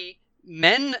tiny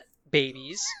men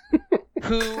babies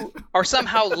who are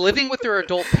somehow living with their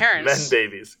adult parents. Men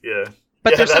babies, yeah.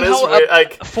 But they're somehow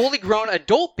fully grown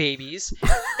adult babies,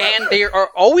 and they are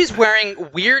always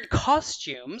wearing weird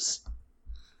costumes.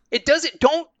 It doesn't.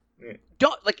 Don't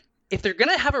like, if they're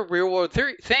gonna have a real world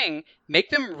thing, make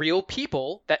them real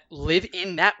people that live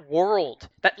in that world,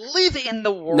 that live in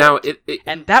the world. Now,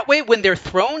 and that way, when they're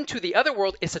thrown to the other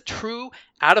world, it's a true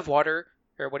out of water,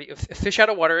 or fish out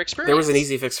of water experience. There was an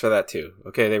easy fix for that too.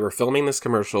 Okay, they were filming this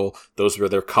commercial. Those were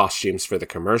their costumes for the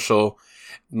commercial.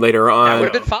 Later on, that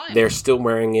would have been fine. They're still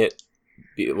wearing it,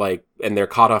 like, and they're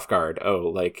caught off guard. Oh,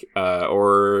 like,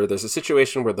 or there's a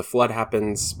situation where the flood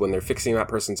happens when they're fixing that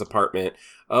person's apartment.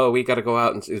 Oh, we got to go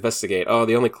out and investigate. Oh,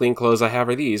 the only clean clothes I have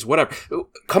are these. Whatever.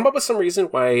 Come up with some reason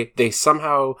why they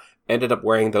somehow ended up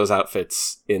wearing those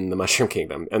outfits in the Mushroom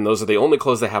Kingdom, and those are the only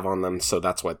clothes they have on them, so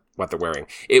that's what they're wearing.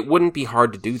 It wouldn't be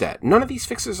hard to do that. None of these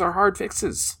fixes are hard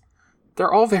fixes.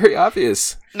 They're all very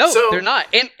obvious. No, they're not.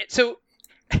 And so,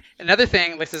 another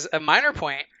thing, this is a minor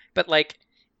point, but, like,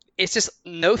 it's just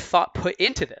no thought put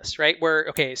into this, right? Where,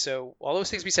 okay, so all those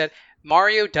things we said,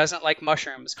 Mario doesn't like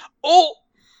mushrooms. Oh,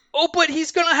 but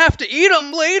he's gonna have to eat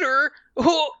them later.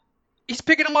 Oh, he's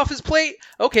picking them off his plate.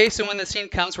 Okay, so when the scene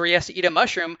comes where he has to eat a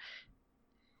mushroom,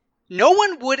 no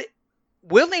one would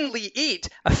willingly eat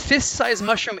a fist-sized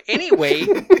mushroom anyway.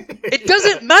 It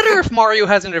doesn't matter if Mario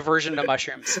has an aversion to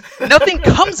mushrooms. Nothing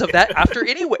comes of that after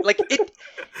anyway. Like,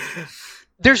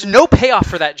 there's no payoff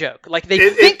for that joke. Like, they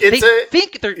think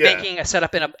they're making a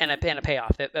setup and a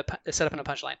payoff, a setup and a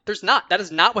punchline. There's not. That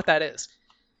is not what that is.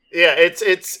 Yeah,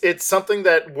 it's something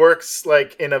that works,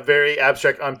 like, in a very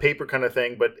abstract, on paper kind of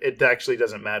thing, but it actually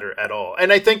doesn't matter at all.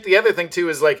 And I think the other thing too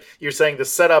is, like you're saying, the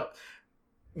setup,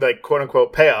 like, quote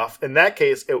unquote payoff. In that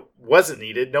case, it wasn't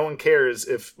needed. No one cares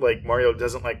if, like, Mario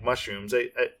doesn't like mushrooms.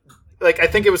 I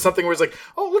think it was something where it's like,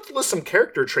 oh, let's list some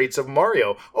character traits of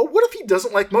Mario. Oh, what if he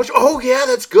doesn't like mushrooms? Oh, yeah,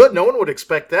 that's good. No one would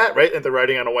expect that, right? And they're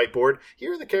writing on a whiteboard,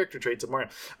 here are the character traits of Mario.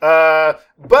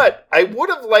 But I would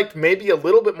have liked maybe a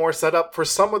little bit more setup for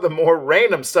some of the more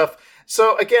random stuff.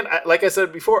 So, again, like I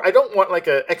said before, I don't want, like,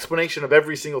 an explanation of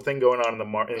every single thing going on in the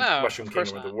Mushroom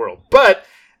Kingdom of the world. But,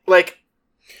 like,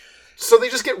 so they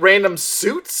just get random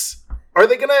suits? Are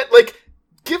they gonna, like,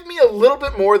 give me a little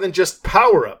bit more than just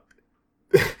power-up?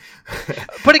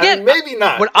 But again, maybe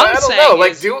not. What I'm saying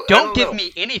is, don't give know.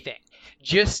 me anything.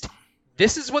 Just,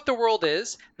 this is what the world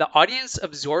is. The audience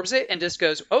absorbs it and just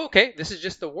goes, oh, okay, this is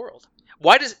just the world.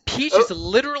 Why does Peach is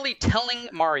literally telling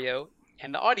Mario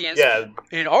and the audience,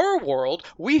 in our world,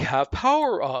 we have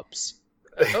power-ups.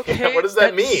 Okay, what does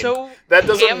that mean? So that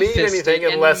doesn't mean anything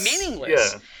unless...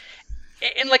 meaningless. Yeah.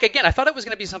 And, like, again, I thought it was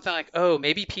going to be something like, oh,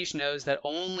 maybe Peach knows that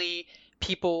only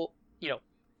people,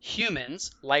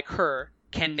 humans like her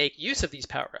can make use of these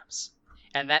power-ups.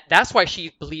 And that's why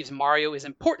she believes Mario is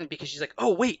important, because she's like,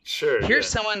 oh, wait, here's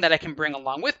someone that I can bring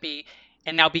along with me.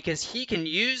 And now because he can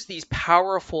use these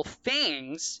powerful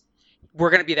things, we're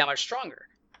going to be that much stronger.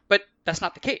 But that's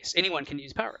not the case. Anyone can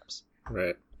use power-ups.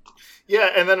 Right. Yeah,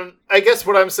 and then I guess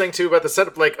what I'm saying, too, about the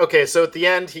setup, like, okay, so at the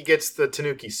end, he gets the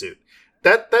Tanuki suit.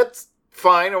 That's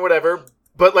fine or whatever.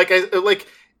 But, like,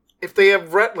 if they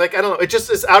have, I don't know, it just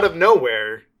is out of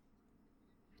nowhere.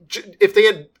 If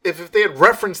they had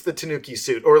referenced the Tanuki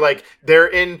suit, or, like, they're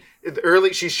in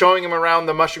early, she's showing him around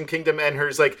the Mushroom Kingdom, and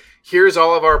her's like, here's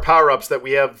all of our power-ups that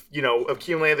we have,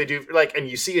 accumulated. They do, like, and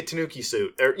you see a Tanuki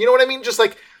suit, or, you know what I mean? Just,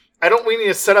 like, I don't really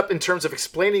need to set up in terms of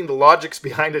explaining the logics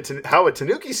behind how a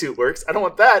Tanuki suit works. I don't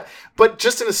want that, but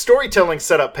just in a storytelling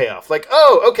setup payoff, like,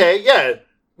 oh, okay, yeah,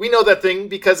 we know that thing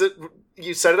because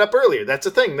you set it up earlier. That's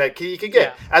a thing that you could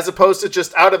get, as opposed to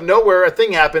just out of nowhere a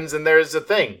thing happens and there's a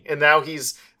thing, and now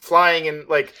he's flying, and,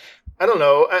 like, I don't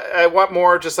know. I want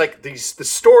more just, like, the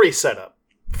story setup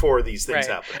for these things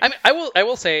happening. I mean, I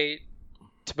will say,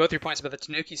 to both your points about the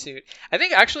Tanuki suit, I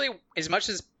think actually, as much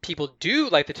as people do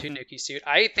like the Tanuki suit,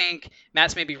 I think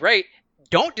Matt's maybe right.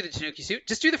 Don't do the Tanuki suit.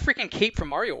 Just do the freaking cape from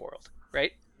Mario World,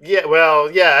 right? Yeah,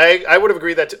 well, yeah, I would have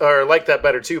agreed that or liked that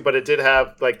better too, but it did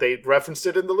have like they referenced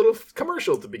it in the little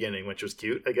commercial at the beginning, which was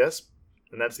cute, I guess,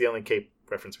 and that's the only Cape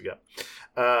reference we got.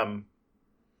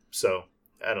 So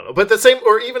I don't know, but the same,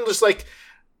 or even just like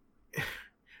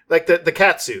the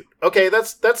cat suit. Okay,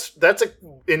 that's a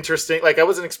interesting. Like I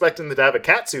wasn't expecting to have a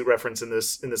cat suit reference in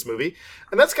this movie,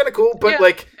 and that's kind of cool. But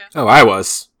oh, I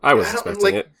was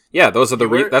expecting it. Yeah, those are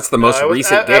that's the most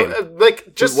recent game.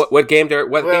 Like, just what game are they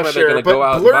going to go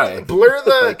out and buy? Blur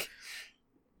the.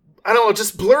 I don't know.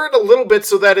 Just blur it a little bit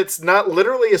so that it's not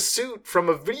literally a suit from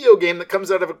a video game that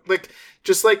comes out of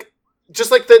just like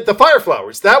the fire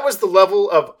flowers. That was the level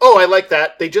of, oh, I like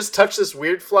that. They just touched this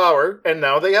weird flower and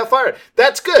now they have fire.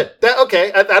 That's good.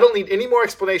 Okay. I don't need any more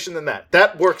explanation than that.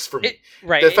 That works for me.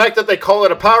 The fact that they call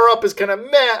it a power up is kind of meh.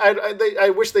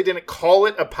 I wish they didn't call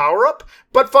it a power up,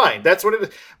 but fine. That's what it is.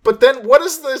 But then what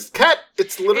is this cat?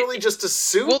 It's literally just a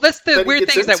suit. Well, that's the weird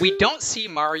thing is that we don't see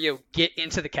Mario get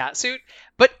into the cat suit,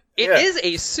 but it is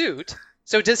a suit.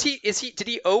 So did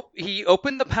he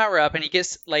open the power up and he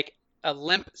gets like a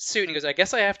limp suit and he goes, I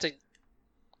guess I have to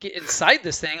get inside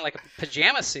this thing like a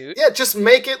pajama suit. Yeah, just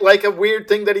make it like a weird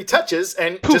thing that he touches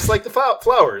and poof. Just like the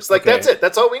flowers. Like that's it.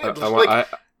 That's all we need.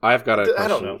 I've got a question I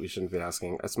don't know. We shouldn't be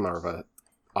asking. That's more of a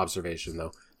observation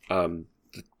though.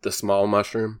 The small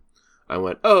mushroom. I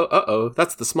went,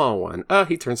 that's the small one.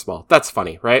 He turned small. That's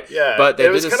funny, right? Yeah, but it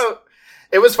was kind of.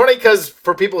 It was funny because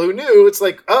for people who knew, it's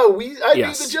like, I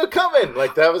knew the joke coming.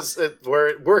 Like that was where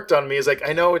it worked on me. Is like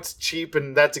I know it's cheap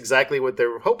and that's exactly what they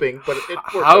were hoping, but it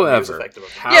worked on me. It was effective.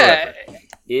 However,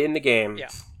 in the game,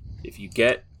 if you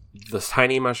get the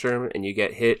tiny mushroom and you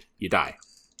get hit, you die.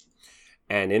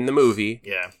 And in the movie,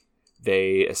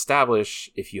 they establish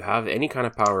if you have any kind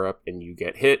of power up and you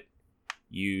get hit,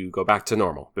 you go back to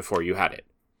normal before you had it.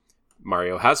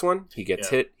 Mario has one. He gets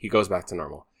hit. He goes back to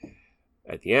normal.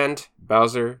 At the end,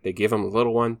 Bowser, they give him a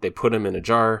little one. They put him in a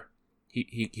jar.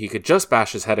 He could just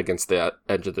bash his head against the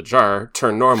edge of the jar,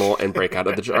 turn normal, and break out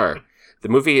of the jar. The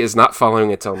movie is not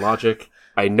following its own logic.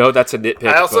 I know that's a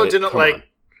nitpick. I also didn't like...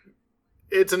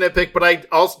 It's a nitpick, but I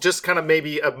also just kind of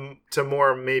maybe to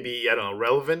more maybe, I don't know,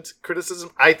 relevant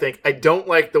criticism. I don't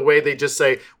like the way they just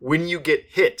say, when you get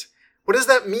hit. What does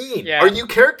that mean? Yeah. Are you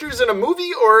characters in a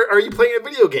movie or are you playing a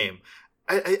video game?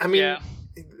 I mean...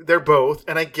 They're both,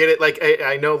 and I get it. Like,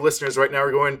 I know listeners right now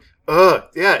are going,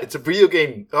 yeah, it's a video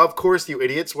game. Of course, you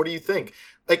idiots. What do you think?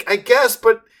 Like, I guess,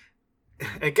 but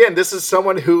again, this is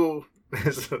someone who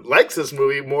likes this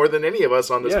movie more than any of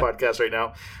us on this podcast right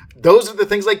now. Those are the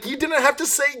things, like, you didn't have to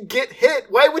say get hit.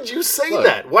 Why would you say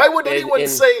that? Why would anyone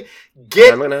say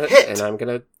get hit? And I'm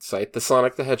going to cite the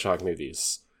Sonic the Hedgehog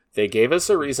movies. They gave us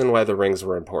a reason why the rings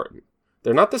were important.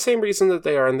 They're not the same reason that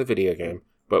they are in the video game.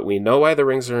 But we know why the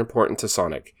rings are important to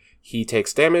Sonic. He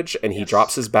takes damage, and he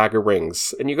drops his bag of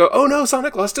rings. And you go, oh no,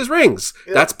 Sonic lost his rings.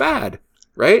 Yeah. That's bad,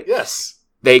 right? Yes.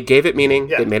 They gave it meaning.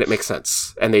 Yeah. They made it make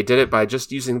sense. And they did it by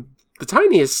just using the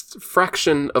tiniest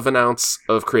fraction of an ounce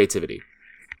of creativity.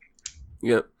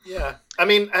 Yeah. Yeah. I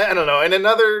mean, I don't know. In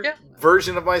another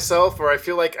version of myself, or I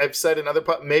feel like I've said in other...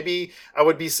 maybe I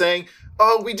would be saying,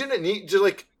 oh, we didn't need... just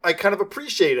like, I kind of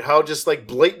appreciated how just like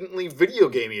blatantly video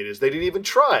gamey it is. They didn't even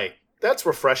try. That's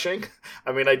refreshing.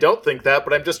 I mean, I don't think that,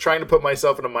 but I'm just trying to put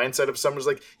myself in a mindset of someone's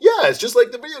like, yeah, it's just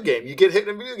like the video game. You get hit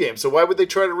in a video game. So why would they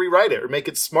try to rewrite it or make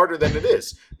it smarter than it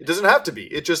is? It doesn't have to be.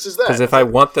 It just is that. Because if I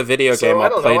want the video game,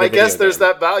 I'll play the video game. I guess there's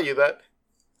that value that...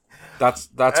 That's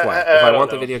why. If I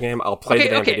want the video game, I'll play the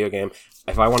damn video game.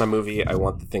 If I want a movie, I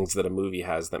want the things that a movie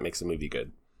has that makes a movie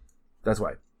good. That's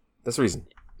why. That's the reason.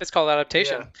 It's called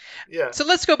adaptation. Yeah. So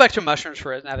let's go back to mushrooms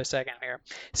for another second here.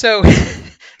 So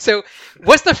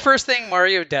what's the first thing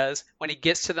Mario does when he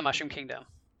gets to the Mushroom Kingdom?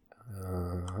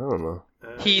 I don't know.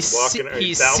 He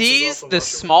sees the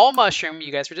small mushroom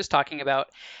you guys were just talking about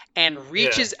and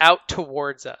reaches out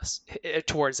towards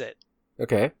it.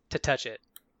 Okay. To touch it.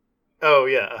 Oh,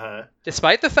 yeah. Uh-huh.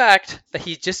 Despite the fact that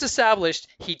he just established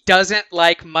he doesn't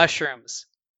like mushrooms.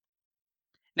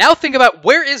 Now think about,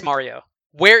 where is Mario?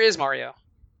 Where is Mario?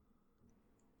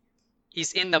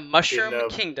 He's in the Mushroom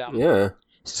Kingdom. Yeah.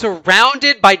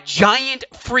 Surrounded by giant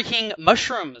freaking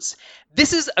mushrooms.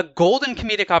 This is a golden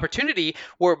comedic opportunity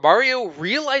where Mario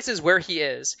realizes where he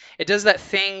is. It does that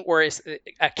thing where it's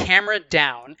a camera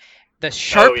down, the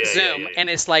sharp zoom, and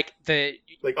it's like the...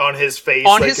 like on his face.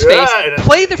 On his face.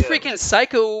 Play the freaking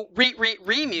psycho re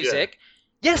music.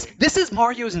 Yeah. Yes, this is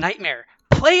Mario's nightmare.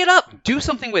 Play it up. Do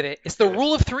something with it. It's the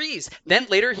rule of threes. Then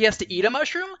later he has to eat a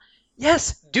mushroom.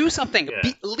 Yes, do something.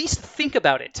 At least think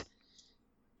about it.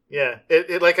 Yeah,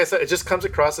 it like I said, it just comes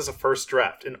across as a first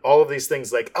draft, and all of these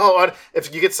things like,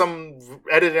 if you get some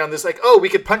editing on this, like, we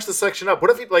could punch this section up.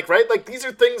 What if you right? Like these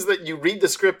are things that you read the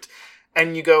script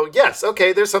and you go, yes,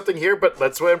 okay, there's something here, but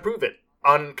let's improve it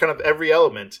on kind of every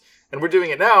element. And we're doing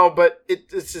it now, but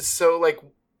it's just so like,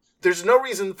 there's no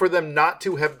reason for them not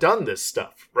to have done this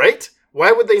stuff, right?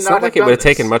 Why would they it's not not like have it done would have this?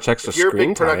 taken much extra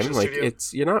screen time. Like studio,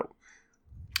 it's you're not.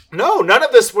 No, none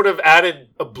of this would have added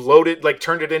a bloated, like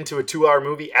turned it into a 2-hour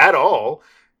movie at all.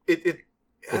 I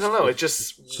don't know. It's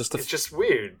just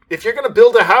weird. If you're going to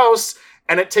build a house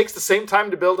and it takes the same time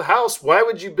to build a house, why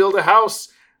would you build a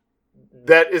house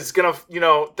that is going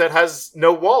to, that has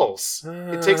no walls?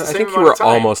 It takes the same amount of time. I think you were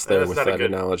almost there with that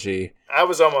analogy. I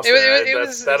was almost there.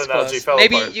 That analogy fell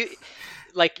apart.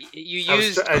 You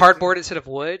used cardboard instead of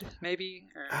wood, maybe?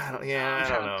 I don't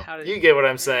know. You get what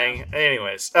I'm saying.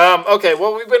 Anyways. Okay,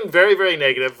 well, we've been very, very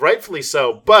negative, rightfully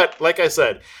so. But, like I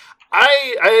said,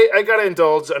 I got to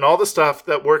indulge in all the stuff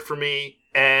that worked for me,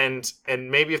 and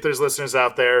maybe if there's listeners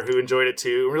out there who enjoyed it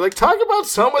too, we're like, talk about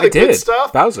some of the good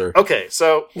stuff. Bowser. Okay,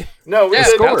 so, no, we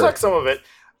did. I'll talk some of it.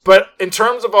 But in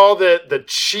terms of all the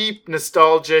cheap,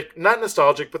 not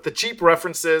nostalgic, but the cheap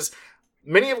references,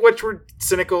 many of which were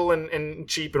cynical and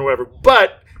cheap and whatever,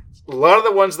 but a lot of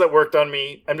the ones that worked on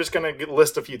me, I'm just going to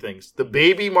list a few things. The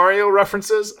Baby Mario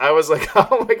references, I was like,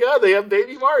 oh my god, they have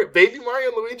Baby Mario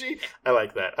and Luigi. I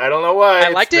like that. I don't know why. I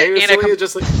liked it in a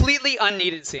completely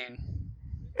unneeded scene.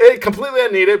 It completely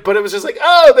unneeded, but it was just like,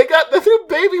 they threw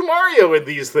Baby Mario in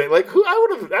these things. Like,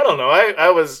 I don't know.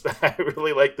 I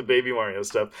really liked the Baby Mario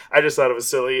stuff. I just thought it was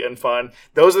silly and fun.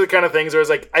 Those are the kind of things where I was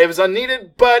like, it was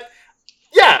unneeded, but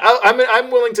yeah, I'm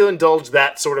willing to indulge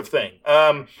that sort of thing.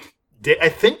 I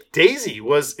think Daisy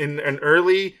was in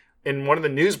one of the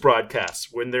news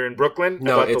broadcasts when they're in Brooklyn.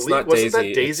 No, it's not Daisy. Wasn't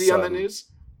that Daisy on the news?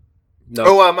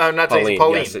 No. Not Pauline. Daisy.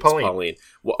 Pauline. Yes, it's Pauline.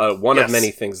 One of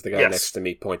many things the guy next to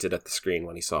me pointed at the screen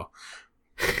when he saw.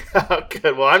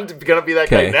 Good. Well, I'm going to be that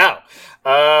guy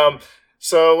now.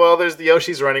 So, there's the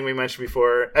Yoshi's running we mentioned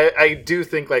before. I do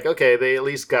think, like, okay, they at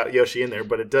least got Yoshi in there,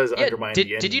 but it does undermine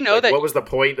the end. Did you know that... What was the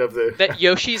point of that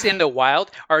Yoshis in the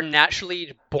wild are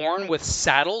naturally born with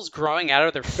saddles growing out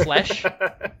of their flesh?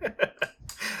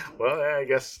 Well, I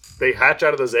guess they hatch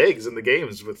out of those eggs in the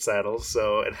games with saddles,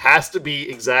 so it has to be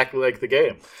exactly like the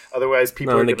game. Otherwise,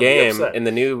 people are going to be upset. In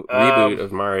the new reboot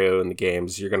of Mario in the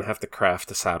games, you're going to have to craft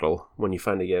a saddle when you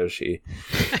find a Yoshi.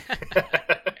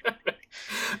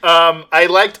 I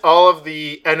liked all of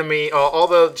the all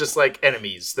the just like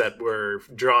enemies that were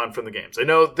drawn from the games. I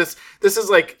know this is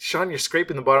like, Sean, you're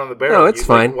scraping the bottom of the barrel. No, it's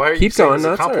fine. Like, why are Keep you saying going.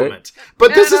 this a compliment? Right.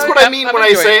 But this is what I mean when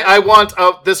I say I want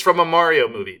this from a Mario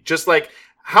movie. Just like,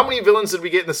 how many villains did we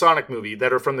get in the Sonic movie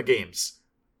that are from the games?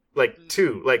 Like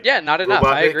 2. Like, not enough.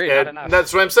 I agree. Not enough.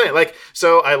 That's what I'm saying. Like,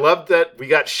 so I love that we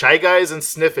got Shy Guys and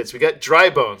Sniffits. We got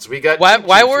Dry Bones. We got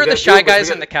why were the Shy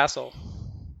Guys in the castle?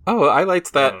 Oh, I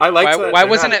liked that. I liked that. Why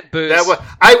wasn't it booze?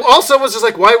 I also was just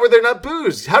like, why were there not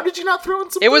booze? How did you not throw in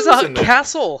some booze? It was a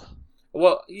castle.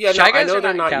 Well, yeah, I know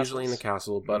they're not usually in the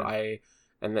castle, but I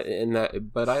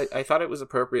thought it was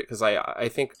appropriate because I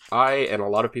think I and a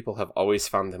lot of people have always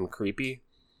found them creepy,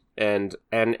 and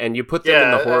you put them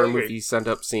in the horror movie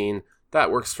send-up scene.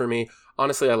 That works for me.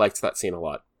 Honestly, I liked that scene a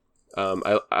lot.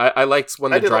 I liked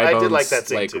when the dry bones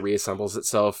reassembles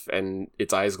itself and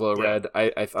its eyes glow red.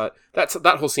 I thought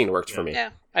that whole scene worked for me.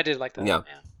 Yeah, I did like that. Yeah.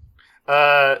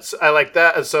 So I like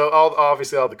that. So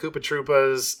obviously all the Koopa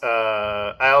Troopas.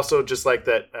 I also just like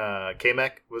that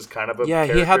K-Mech was kind of a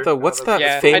character. He had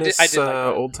that famous I did like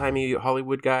that. old-timey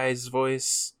Hollywood guy's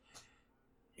voice?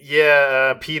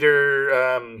 Yeah, Peter.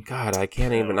 God, I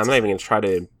can't even. I'm not even going to try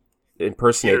to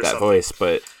impersonate that voice,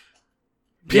 but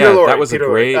Peter Lorre, that was a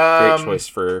great choice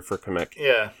for Kamek.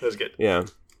 Yeah, that was good. Yeah.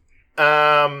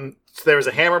 So there was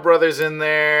a Hammer Brothers in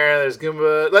there. There's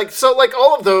Goomba.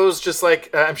 All of those, just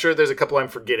like, I'm sure there's a couple I'm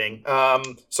forgetting.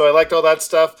 So I liked all that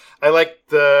stuff. I liked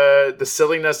the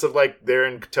silliness of, like, they're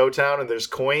in Toad Town and there's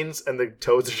coins and the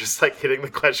toads are just, like, hitting the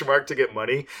question mark to get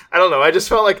money. I don't know. I just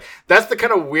felt like that's the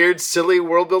kind of weird, silly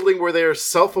world building where they're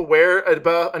self-aware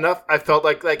about enough. I felt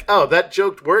like, oh, that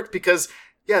joke worked because,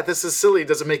 yeah, this is silly. It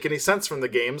doesn't make any sense from the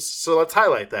games. So let's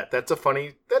highlight that. That's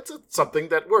something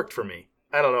that worked for me.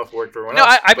 I don't know if it worked for everyone else.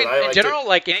 No, I mean, in general,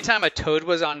 like, anytime a Toad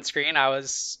was on screen, I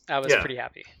was pretty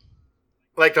happy.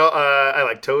 I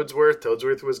like Toadsworth.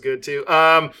 Toadsworth was good too.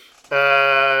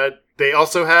 They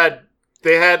also had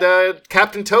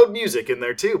Captain Toad music in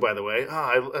there too. By the way,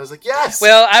 I was like, yes.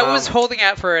 Well, I was holding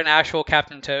out for an actual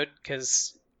Captain Toad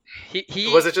because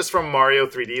he was it just from Mario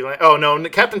 3D Land? Oh no,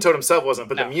 Captain Toad himself wasn't,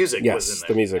 but the music was in there.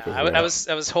 The music. I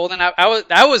was holding out.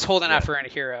 I was holding out for a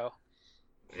hero.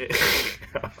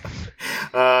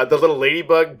 The little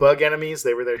ladybug bug enemies,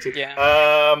 they were there too.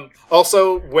 Yeah.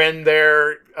 Also, when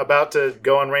they're about to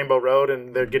go on Rainbow Road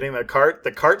and they're getting the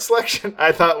cart selection,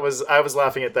 I was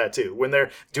laughing at that too. When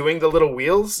they're doing the little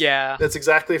wheels, Yeah. that's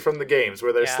exactly from the games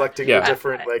where they're selecting the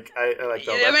different. I like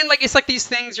that. I mean, like, it's like these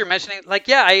things you're mentioning. Like,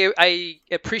 yeah, I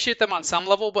appreciate them on some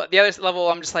level, but the other level,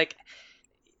 I'm just like,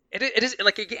 it is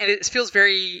like, again, it feels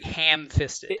very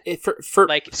ham-fisted. For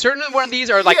Like, certain one of these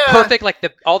are like perfect, like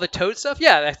all the Toad stuff.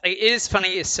 Yeah, like, it is funny,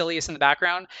 it's silliest in the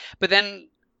background, but then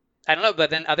I don't know. But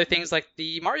then other things like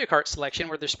the Mario Kart selection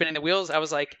where they're spinning the wheels, I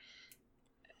was like,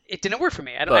 it didn't work for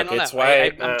me. I don't know.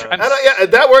 Why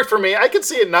that worked for me. I could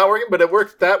see it not working, but it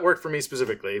worked. That worked for me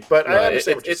specifically. But I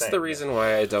understand what you're saying. It's the reason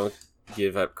why I don't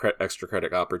give up extra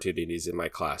credit opportunities in my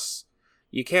class.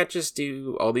 You can't just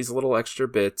do all these little extra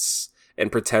bits and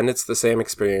pretend it's the same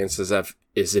experience as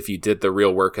if you did the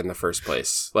real work in the first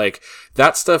place. Like,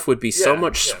 that stuff would be so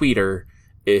much sweeter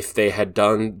if they had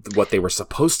done what they were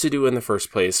supposed to do in the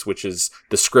first place, which is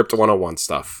the script 101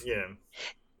 stuff. Yeah.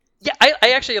 Yeah,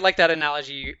 I actually like that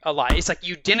analogy a lot. It's like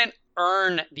you didn't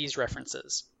earn these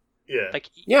references. Yeah.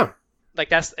 Like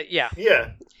that's Yeah.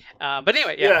 But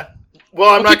anyway, yeah. Well,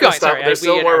 I'm not going to stop. Sorry, There's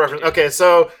still more references. Okay,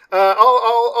 so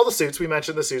all the suits, we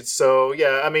mentioned the suits. So,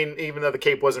 yeah, I mean, even though the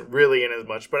cape wasn't really in as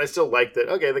much, but I still liked that.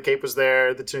 Okay, the cape was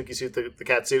there, the Tunky suit, the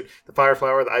cat suit, the fire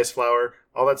flower, the ice flower,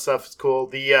 all that stuff is cool.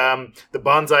 The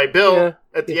bonsai bill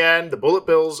at the end, the bullet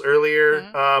bills earlier,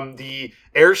 the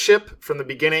airship from the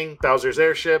beginning, Bowser's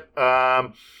airship.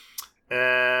 There's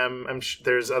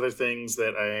other things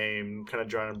that I'm kind of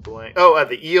drawing a blank. Oh,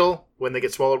 the eel, when they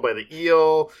get swallowed by the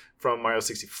eel from Mario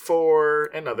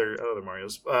 64 and other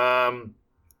Marios. One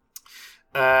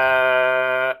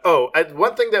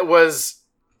thing that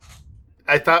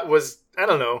I thought was, I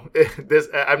don't know, this.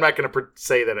 I'm not going to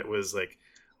say that it was like,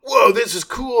 whoa, this is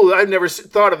cool. I've never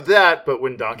thought of that. But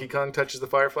when Donkey Kong touches the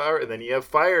fire flower and then you have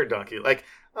Fire Donkey, like,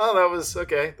 oh, that was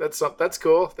okay. That's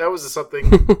cool. That was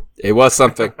something. It was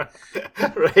something.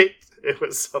 Right? It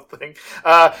was something.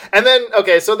 And then,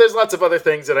 okay, so there's lots of other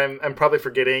things that I'm probably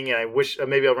forgetting, and I wish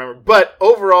maybe I'll remember. But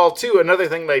overall, too, another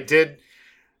thing that I did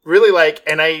really like,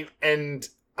 and I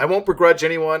won't begrudge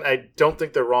anyone. I don't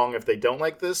think they're wrong if they don't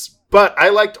like this. But I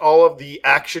liked all of the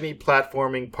action-y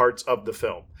platforming parts of the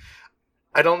film.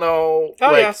 I don't know.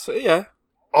 Oh, yes, yeah.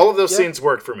 All of those scenes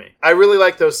worked for me. I really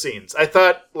like those scenes. I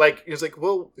thought, like, it was like,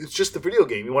 well, it's just the video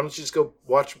game. Why don't you just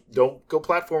don't go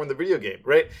platform in the video game,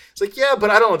 right? It's like, yeah, but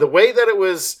I don't know. The way that it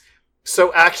was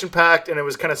so action-packed and it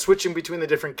was kind of switching between the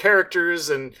different characters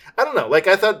and, I don't know. Like,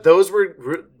 I thought those were,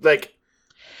 like,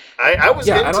 I was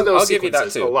into those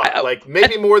sequences a lot. Like,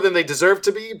 maybe more than they deserve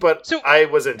to be, but so, I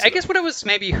was into I guess what I was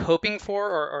maybe hoping for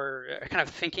or kind of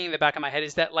thinking in the back of my head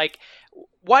is that, like,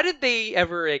 why did they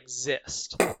ever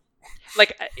exist?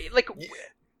 Like,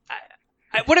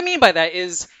 what I mean by that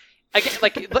is, again,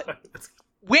 like,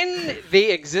 when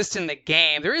they exist in the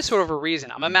game, there is sort of a reason.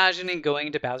 I'm imagining going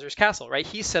into Bowser's castle, right?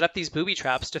 He set up these booby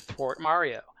traps to thwart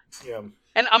Mario. Yeah.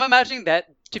 And I'm imagining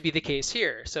that to be the case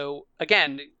here. So,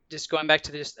 again, just going back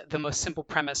to the most simple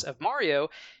premise of Mario,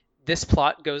 this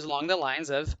plot goes along the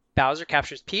lines of Bowser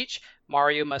captures Peach,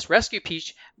 Mario must rescue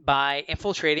Peach by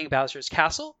infiltrating Bowser's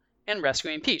castle and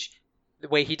rescuing Peach. The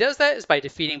way he does that is by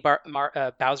defeating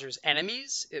Bowser's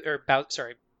enemies,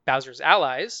 Bowser's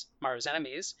allies, Mario's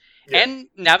enemies, and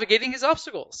navigating his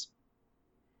obstacles.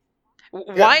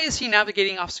 Why is he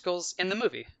navigating obstacles in the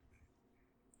movie?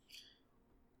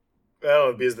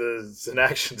 Well, because it's an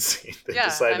action scene. They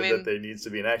decided that there needs to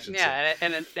be an action scene. Yeah,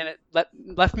 and it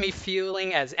left me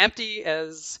feeling as empty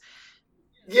as...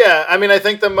 Yeah, I mean, I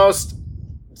think the most,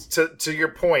 to your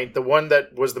point, the one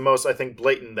that was the most, I think,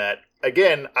 blatant that,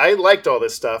 again, I liked all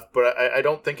this stuff, but I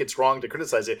don't think it's wrong to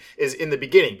criticize it, is in the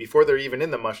beginning, before they're even in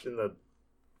the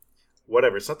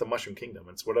whatever, it's not the Mushroom Kingdom,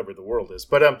 it's whatever the world is.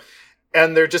 But,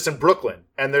 and they're just in Brooklyn,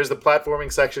 and there's the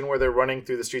platforming section where they're running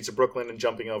through the streets of Brooklyn and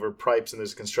jumping over pipes, and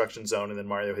there's a construction zone, and then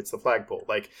Mario hits the flagpole.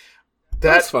 Like,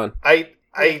 that's fun. I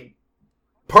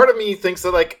part of me thinks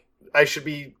that, like, I should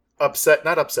be upset,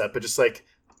 not upset, but just like,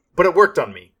 but it worked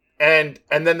on me. And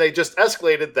then they just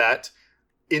escalated that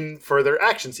in further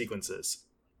action sequences.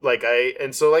 Like I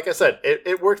said,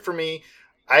 it worked for me.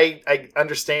 I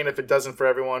understand if it doesn't for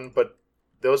everyone, but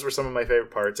those were some of my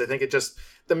favorite parts. I think it just,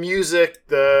 the music,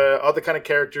 the other kind of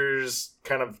characters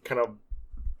kind of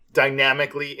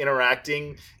dynamically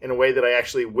interacting in a way that I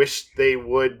actually wish they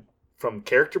would from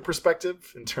character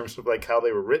perspective in terms of like how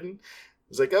they were written. It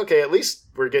was like, okay, at least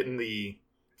we're getting the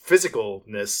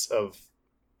physicalness of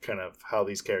kind of how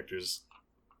these characters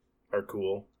are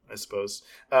cool, I suppose.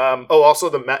 Also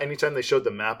the map. Anytime they showed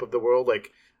the map of the world,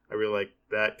 like I really like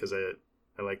that because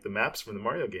I like the maps from the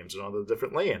Mario games and all the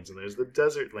different lands, and there's the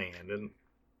desert land, and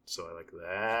so I like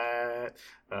that.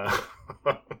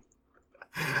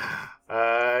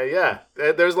 Yeah,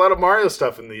 there's a lot of Mario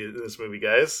stuff in this movie,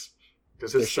 guys.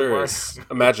 Because There sure is.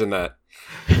 Imagine that.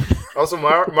 Also,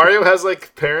 Mario has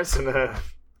like parents and a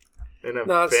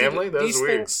family. See, That's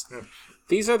weird.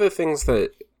 These are the things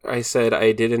that I said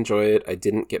I did enjoy it. I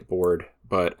didn't get bored,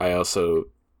 but I also,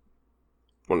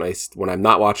 when I'm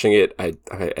not watching it, I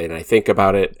think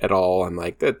about it at all. I'm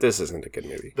like, this isn't a good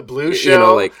movie. The blue shell. You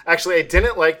know, like, actually, I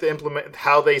didn't like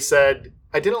how they said.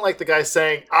 I didn't like the guy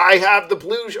saying, "I have the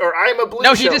blue," or "I'm a blue."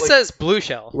 No, shell. he just says blue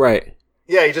shell. right.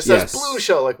 Yeah, he just says blue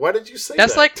shell. Like, why did you say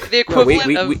That's that? like the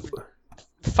equivalent of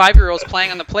 5-year-olds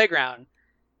playing on the playground.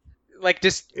 Like,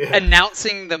 just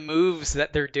announcing the moves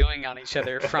that they're doing on each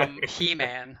other from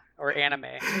He-Man or anime.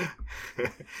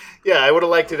 Yeah, I would have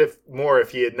liked it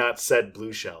if he had not said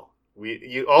blue shell.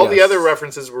 The other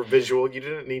references were visual. You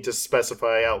didn't need to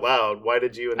specify out loud. Why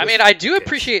did you? I do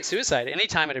appreciate suicide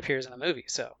anytime it appears in a movie.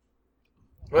 So.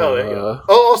 Well, there you go.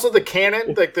 Oh, also the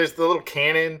cannon. Like, there's the little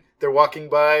cannon they're walking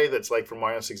by. That's like from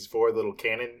Mario 64. The little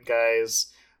cannon guys.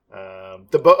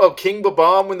 King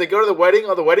Babam when they go to the wedding.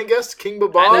 Oh, the wedding guest, King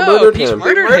Babam. I know, Peach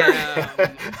murdered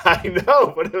him. I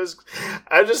know, but I was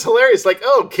just hilarious. Like,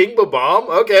 oh, King Babam.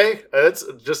 Okay, let's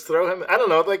just throw him. I don't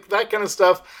know, like that kind of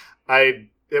stuff.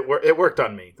 It worked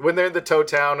on me when they're in the Toad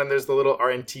Town and there's the little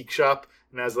antique shop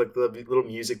and has like the little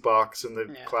music box and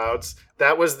the clouds.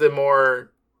 That was the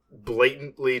more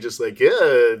blatantly just like,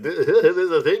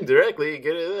 there's a thing directly.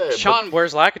 Get it. Sean,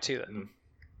 where's Lakitu then?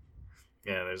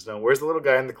 Yeah, where's the little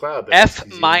guy in the cloud? F-.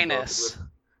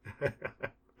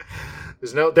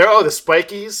 There's no there. Oh, the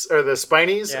spikies or the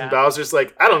spinies, and Bowser's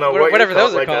like, I don't know whatever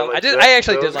those are like, called. I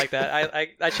actually did like that.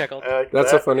 I chuckled.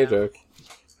 That's a funny joke.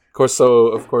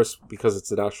 Of course, because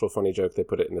it's an actual funny joke, they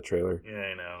put it in the trailer. Yeah,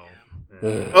 I know.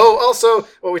 Oh, also,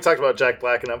 we talked about Jack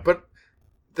Black and but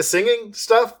the singing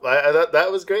stuff, I thought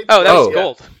that was great. Oh, that was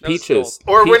gold. Peaches.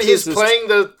 Or when he's playing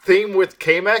the theme with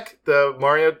Kamek, the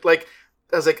Mario, like,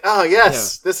 I was like, oh,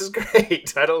 yes, this is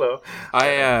great. I don't know.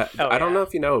 I don't know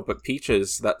if you know, but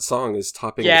Peaches, that song is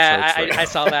topping the charts right now. I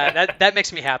saw that. That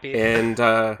makes me happy. And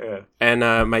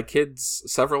my kids,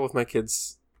 several of my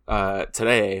kids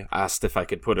today asked if I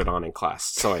could put it on in class,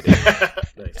 so I did.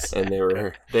 Nice. And they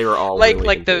were all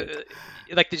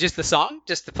just the song,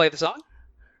 just to play the song.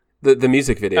 The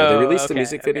music video. They released a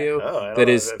music video that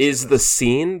is the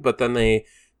scene, but then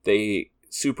they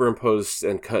superimposed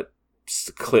and cut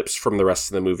clips from the rest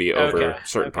of the movie over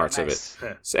certain parts of it.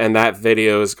 So, and that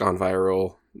video has gone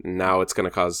viral. Now it's going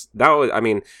to cause...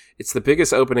 it's the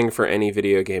biggest opening for any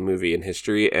video game movie in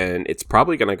history, and it's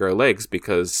probably going to grow legs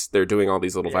because they're doing all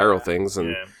these little viral things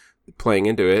and playing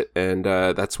into it, and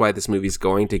that's why this movie's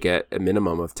going to get a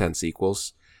minimum of 10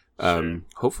 sequels.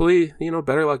 Hopefully,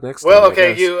 better luck next time. Well,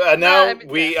 okay,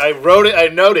 I wrote it. I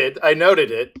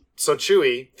noted it. So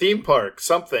Chewie, theme park,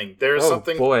 something. There's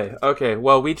something. Oh boy. Okay.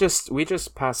 Well, we just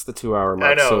passed the 2-hour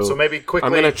mark. I know. So maybe quickly.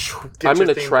 I'm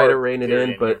gonna try to rein it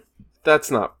in, but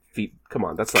that's not. Come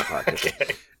on, that's not podcast.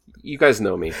 Okay. You guys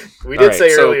know me. We did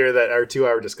say earlier that our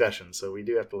 2-hour discussion, so we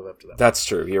do have to live up to that. That's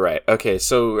true. You're right. Okay.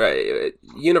 So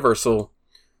Universal,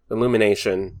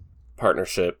 Illumination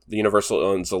partnership. The Universal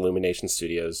owns Illumination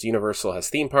Studios. Universal has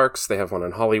theme parks. They have one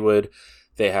in Hollywood.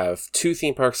 They have 2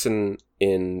 theme parks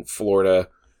in Florida,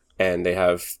 and they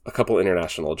have a couple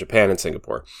international, Japan and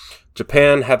Singapore.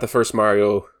 Japan had the first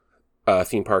Mario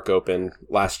theme park open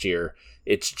last year.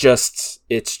 It's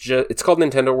called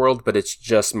Nintendo World, but it's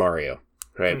just Mario,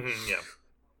 right? Mm-hmm, yeah.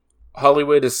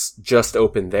 Hollywood is just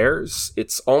opened theirs.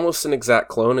 It's almost an exact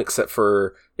clone, except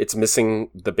for it's missing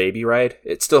the baby ride.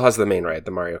 It still has the main ride,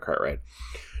 the Mario Kart ride.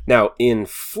 Now, in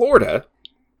Florida,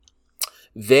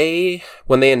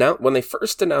 when they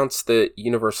first announced that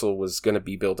Universal was going to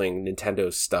be building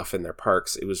Nintendo stuff in their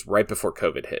parks, it was right before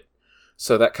COVID hit.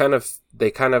 So they kind of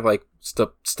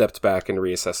stepped back and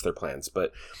reassessed their plans.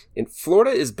 But in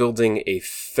Florida is building a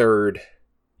 3rd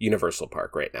Universal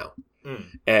park right now.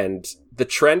 And the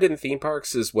trend in theme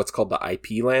parks is what's called the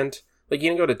IP land. Like,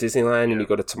 you can go to Disneyland and you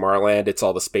go to Tomorrowland, it's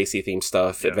all the spacey themed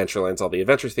stuff. Adventureland's all the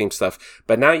adventure themed stuff.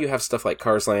 But now you have stuff like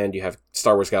Cars Land, you have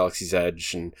Star Wars Galaxy's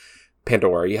Edge and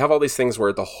Pandora. You have all these things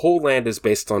where the whole land is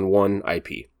based on one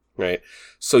IP, right?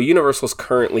 So Universal's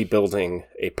currently building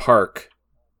a park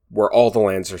where all the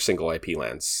lands are single IP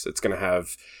lands. It's going to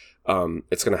have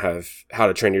How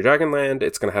to Train Your Dragon Land.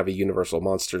 It's going to have a Universal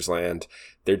Monsters Land.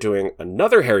 They're doing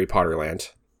another Harry Potter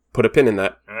land. Put a pin in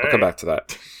that. I'll come back to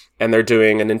that. And they're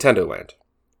doing a Nintendo land.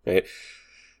 Right?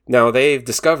 Now, they've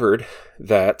discovered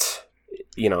that,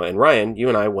 and Ryan, you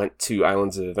and I went to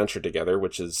Islands of Adventure together,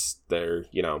 which is their,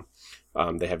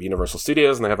 They have Universal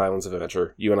Studios and they have Islands of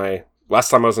Adventure. Last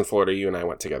time I was in Florida, you and I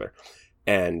went together.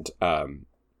 And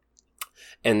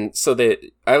so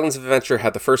the Islands of Adventure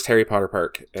had the first Harry Potter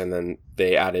park, and then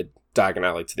they added Diagon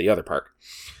Alley to the other park.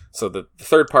 So the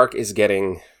third park is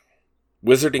getting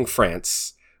Wizarding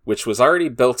France, which was already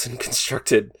built and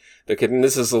constructed. And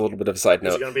this is a little bit of a side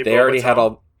note. They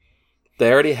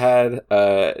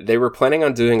were planning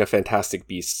on doing a Fantastic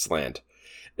Beasts land.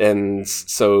 And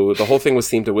so the whole thing was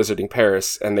themed to Wizarding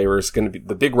Paris, and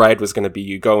the big ride was going to be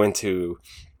you go into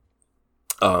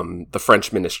the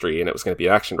French Ministry, and it was going to be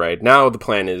an action ride. Now the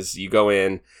plan is you go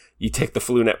in, you take the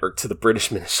Flu Network to the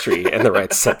British Ministry, and the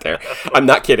ride's set there. I'm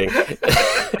not kidding.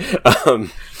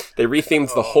 They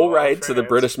rethemed the whole ride to the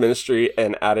British Ministry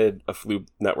and added a Flu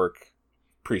Network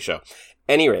pre-show.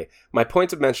 Anyway, my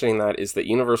point of mentioning that is that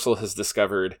Universal has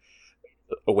discovered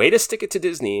a way to stick it to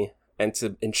Disney and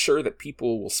to ensure that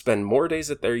people will spend more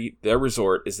days at their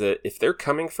resort is that if they're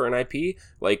coming for an IP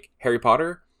like Harry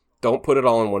Potter, don't put it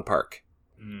all in one park.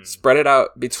 Spread it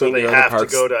out between the other parks. They have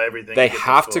to go to everything. They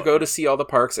have to go to see all the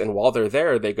parks, and while they're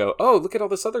there, they go, oh, look at all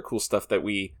this other cool stuff that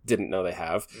we didn't know they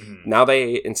have. Now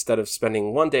they, instead of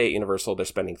spending 1 day at Universal, they're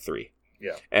spending 3.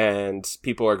 Yeah. And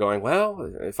people are going,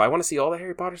 well, if I want to see all the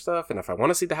Harry Potter stuff, and if I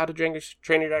want to see the How to Train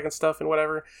Your Dragon stuff and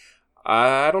whatever,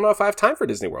 I don't know if I have time for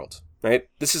Disney World, right?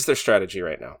 This is their strategy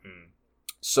right now.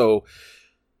 So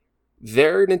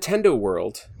their Nintendo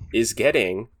World is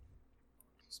getting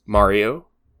Mario,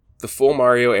 the full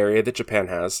Mario area that Japan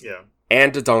has,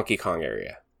 and a Donkey Kong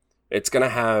area. It's going to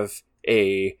have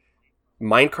a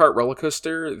minecart roller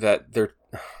coaster that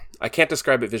I can't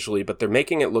describe it visually, but they're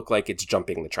making it look like it's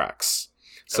jumping the tracks.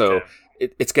 So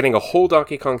it's getting a whole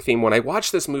Donkey Kong theme. When I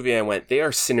watched this movie, I went, they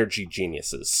are synergy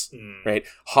geniuses, right?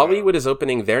 Hollywood is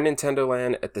opening their Nintendo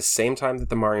Land at the same time that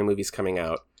the Mario movie's coming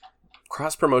out.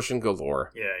 Cross-promotion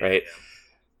galore, right? Yeah.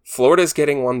 Florida's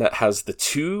getting one that has the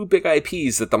 2 big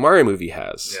IPs that the Mario movie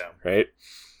has, right?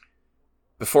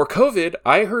 Before COVID,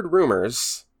 I heard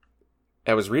rumors,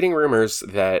 I was reading rumors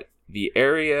that the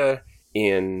area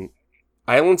in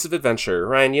Islands of Adventure,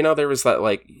 Ryan, there was that,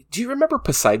 do you remember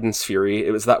Poseidon's Fury?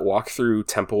 It was that walkthrough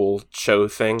temple show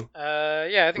thing. Yeah,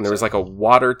 I think and there was a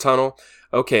water tunnel.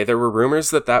 Okay, there were rumors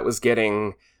that was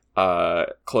getting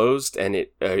closed, and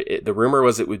the rumor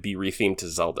was it would be rethemed to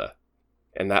Zelda.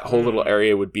 And that whole little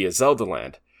area would be a Zelda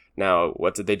land. Now,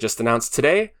 what did they just announce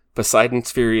today? Poseidon's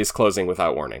Fury is closing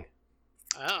without warning.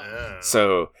 Oh.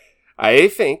 So, I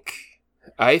think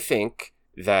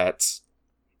that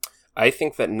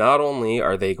not only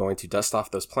are they going to dust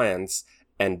off those plans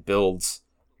and build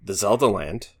the Zelda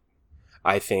land,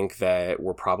 I think that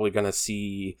we're probably going to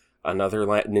see another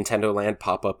Nintendo land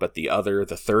pop up at the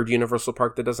third Universal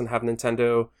Park that doesn't have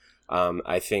Nintendo.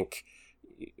 I think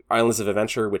Islands of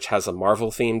Adventure, which has a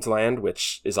Marvel-themed land,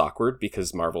 which is awkward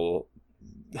because Marvel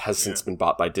has since been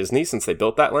bought by Disney since they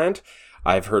built that land.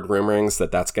 I've heard rumorings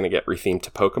that that's going to get rethemed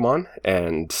to Pokemon,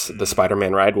 and the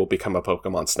Spider-Man ride will become a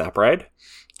Pokemon Snap ride.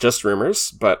 Just rumors,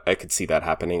 but I could see that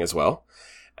happening as well.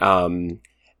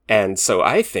 And so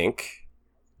I think,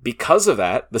 because of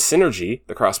that, the synergy,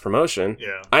 the cross-promotion,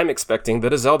 I'm expecting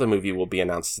that a Zelda movie will be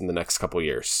announced in the next couple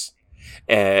years.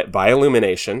 By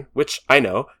Illumination, which I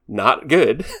know, not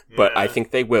good, but I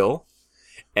think they will.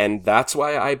 And that's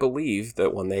why I believe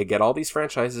that when they get all these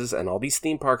franchises and all these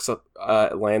theme parks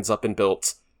lands up and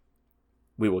built,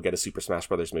 we will get a Super Smash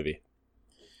Brothers movie.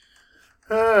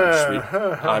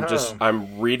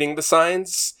 I'm reading the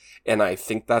signs, and I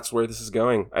think that's where this is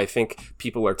going. I think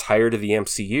people are tired of the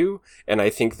MCU, and I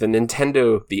think the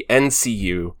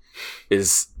NCU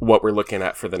is what we're looking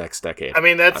at for the next decade. I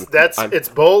mean, it's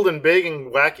bold and big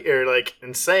and wacky, or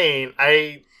insane.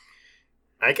 I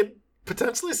could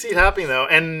potentially see it happening though,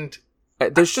 and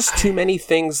there's just too many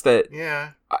things that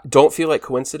don't feel like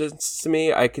coincidence to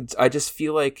me. I just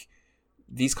feel like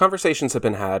these conversations have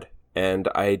been had, and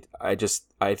I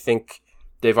think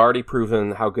they've already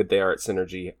proven how good they are at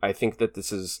synergy. I think that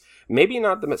this is maybe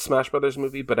not the Smash Brothers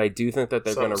movie, but I do think that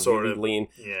they're going to really lean.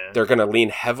 Yeah. They're going to lean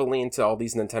heavily into all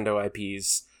these Nintendo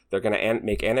IPs. They're going to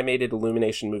make animated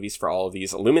Illumination movies for all of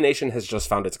these. Illumination has just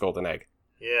found its golden egg.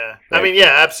 Yeah, right? I mean,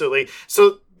 absolutely.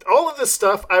 So all of this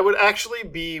stuff, I would actually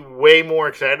be way more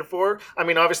excited for. I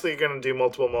mean, obviously, you're going to do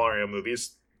multiple Mario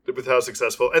movies with how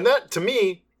successful, and that to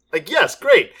me, yes,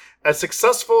 great. As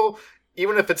successful,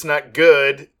 even if it's not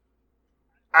good.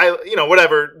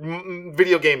 Whatever,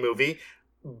 video game movie,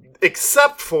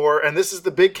 except for, and this is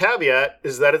the big caveat,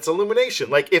 is that it's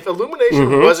Illumination. If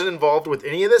Illumination wasn't involved with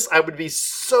any of this, I would be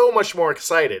so much more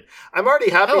excited. I'm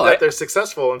already happy that they're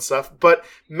successful and stuff, but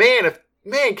man,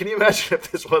 Man, can you imagine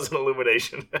if this wasn't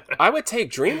Illumination? I would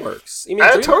take DreamWorks. I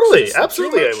mean, totally,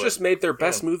 absolutely. DreamWorks just made their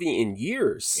best movie in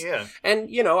years. Yeah, and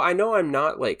I know I'm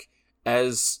not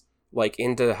as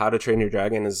into How to Train Your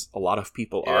Dragon as a lot of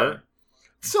people are.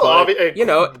 Still,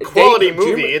 quality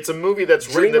movie. It's a movie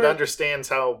that's written that understands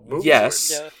how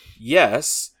movies work.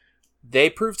 Yes.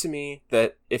 They proved to me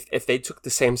that if they took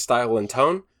the same style and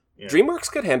tone,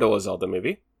 DreamWorks could handle a Zelda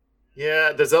movie.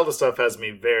 Yeah, the Zelda stuff has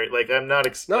me very I'm not.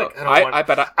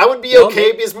 I would be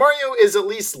okay because Mario is at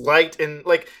least light and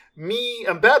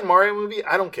a bad Mario movie.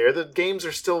 I don't care. The games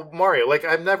are still Mario.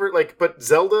 I've never but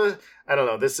Zelda. I don't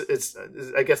know. This it's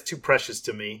I guess too precious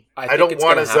to me. I don't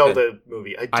want a Zelda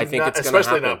movie. I think not,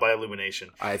 especially not by Illumination.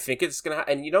 I think it's gonna,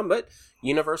 and but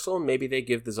Universal, maybe they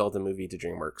give the Zelda movie to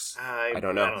DreamWorks. I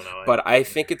don't know. But I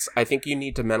think you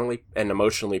need to mentally and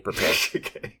emotionally prepare.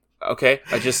 Okay,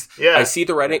 I see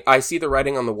the writing. I see the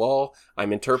writing on the wall.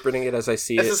 I'm interpreting it as I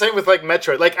see it. It's the same with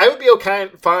Metroid. I would be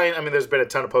fine. I mean, there's been a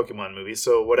ton of Pokemon movies,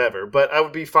 so whatever. But I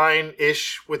would be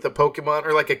fine-ish with a Pokemon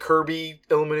or a Kirby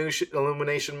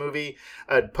Illumination movie,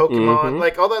 a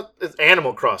Pokemon, all that. It's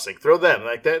Animal Crossing. Throw them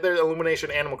they're Illumination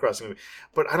Animal Crossing movie.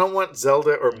 But I don't want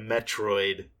Zelda or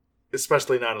Metroid.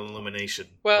 Especially not an Illumination.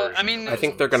 Well, I mean, I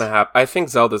think they're gonna have. I think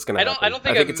Zelda's gonna. I don't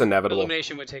think it's inevitable.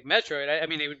 Illumination would take Metroid. I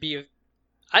mean, it would be.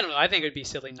 I don't know. I think it would be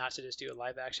silly not to just do a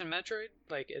live action Metroid.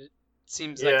 It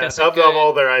seems like that's of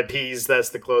all their IPs, that's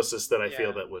the closest that I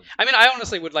feel that would. I mean, I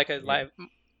honestly would like a live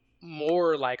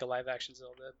action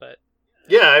Zelda, but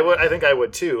yeah, I would. I think I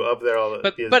would too. Up there, all.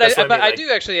 But I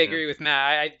do actually agree with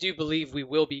Matt. I do believe we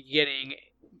will be getting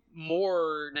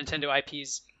more Nintendo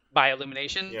IPs by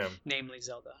Illumination, namely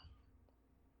Zelda.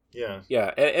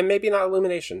 Yeah, and maybe not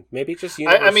Illumination. Maybe just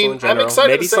Universal in general. I'm excited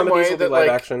maybe the same some of these way will be that live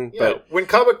action. But when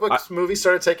comic books movies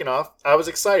started taking off, I was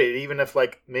excited. Even if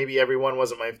maybe everyone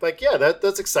wasn't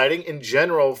that's exciting in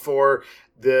general for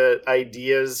the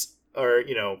ideas or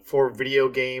for video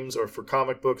games or for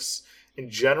comic books in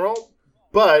general.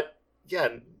 But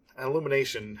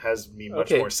Illumination has me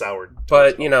much more soured.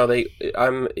 But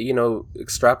I'm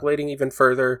extrapolating even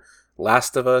further.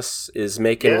 Last of Us is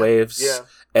making waves,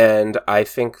 and I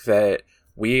think that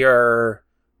we're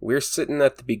sitting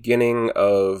at the beginning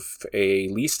of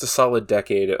at least a solid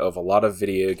decade of a lot of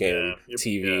video game,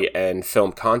 TV, and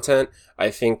film content. I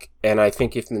think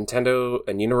if Nintendo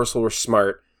and Universal were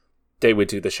smart, they would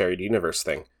do the shared universe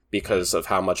thing because of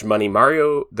how much money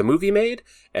Mario the movie made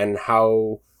and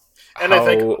how. And I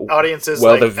think audiences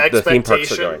the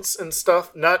expectations and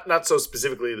stuff, not so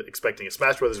specifically expecting a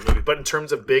Smash Brothers movie, but in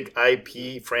terms of big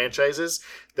IP franchises,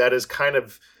 that is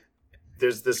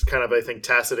there's this kind of, I think,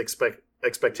 tacit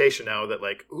expectation now that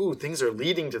things are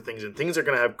leading to things and things are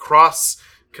going to have cross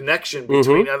connection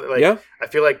between I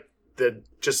feel like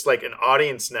just an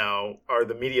audience now or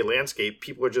the media landscape,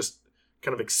 people are just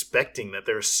kind of expecting that,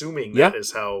 they're assuming that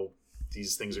is how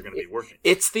these things are going to be working.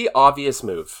 It's the obvious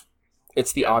move.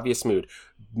 Obvious mood.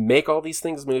 Make all these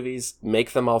things movies,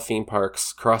 make them all theme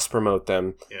parks, cross promote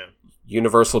them. Yeah.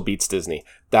 Universal beats Disney.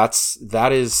 That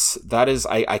is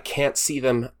I can't see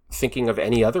them thinking of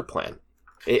any other plan.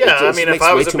 It if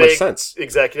I was a big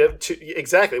executive,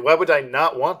 exactly. Why would I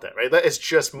not want that? Right? That is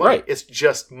just money. Right. It's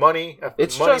just money.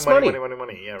 It's money, just money.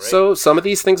 Yeah, right. So some of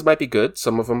these things might be good.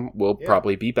 Some of them will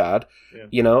probably be bad.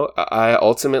 Yeah. I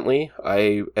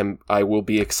will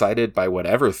be excited by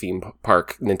whatever theme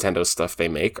park Nintendo stuff they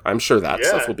make. I'm sure that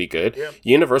stuff will be good. Yeah.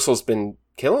 Universal's been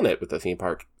killing it with the theme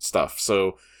park stuff.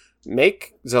 So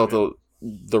make Zelda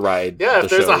the ride. Yeah,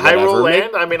 if there's a Hyrule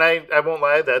Land, I won't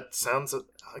lie. That sounds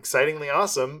excitingly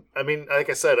awesome. I mean, like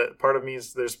I said, part of me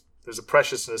is there's a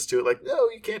preciousness to it. No,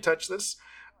 you can't touch this.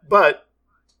 But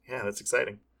yeah, that's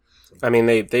exciting. I mean,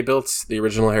 they built the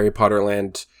original Harry Potter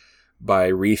land by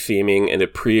retheming in a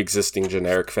pre-existing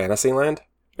generic fantasy land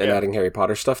and adding Harry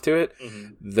Potter stuff to it.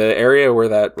 Mm-hmm. The area where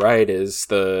that ride is,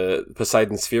 the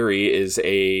Poseidon's Fury, is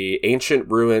a ancient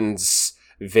ruins,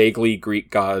 vaguely Greek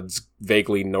gods,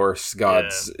 vaguely Norse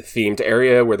gods themed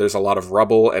area where there's a lot of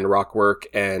rubble and rock work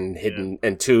and hidden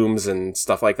and tombs and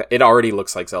stuff like that. It already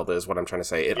looks like Zelda is what I'm trying to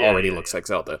say. It already looks like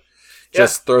Zelda.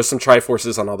 Just throw some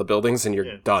Triforces on all the buildings and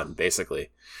you're done, basically.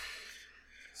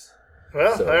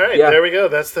 Well, all right, there we go.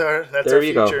 That's our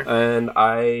future. Go. And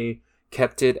I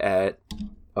kept it at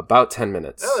about 10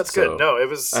 minutes. Oh, that's good. No, it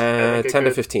was 10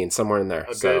 to 15, somewhere in there.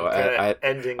 So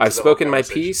I've spoken my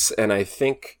piece, and I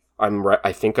think I'm right.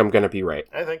 I think I'm going to be right.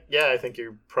 I think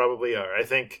you probably are. I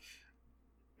think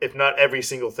if not every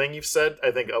single thing you've said,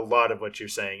 I think a lot of what you're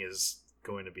saying is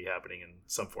going to be happening in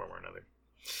some form or another.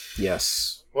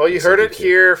 Yes. Well, you heard it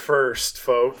here first,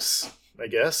 folks, I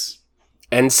guess.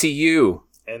 NCU.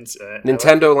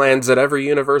 Nintendo lands at every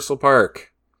Universal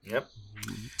Park. Yep.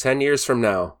 10 years from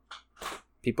now,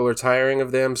 people are tiring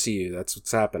of the MCU. That's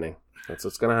what's happening. That's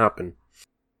what's going to happen.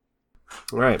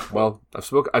 All right. Well,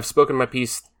 I've spoken my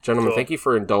piece, gentlemen. Cool. Thank you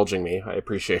for indulging me. I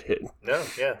appreciate it. No,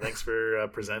 yeah. Thanks for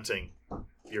presenting.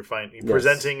 You're fine. You're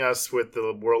presenting us with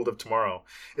the world of tomorrow.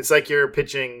 It's like you're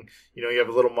pitching. You have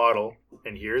a little model,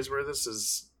 and here's where this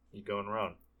is. You going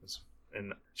around,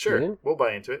 and sure, we'll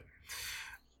buy into it.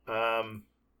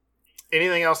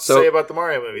 Anything else to say about the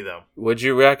Mario movie, though? Would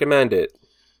you recommend it?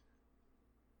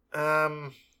 I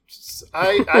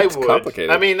It's would.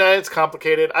 complicated. I mean, it's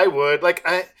complicated. I would. Like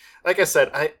I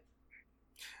said,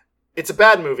 it's a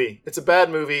bad movie. It's a bad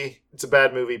movie. It's a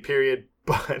bad movie. Period.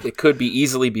 But it could be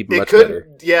easily be much better.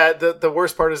 Yeah. The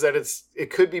worst part is that it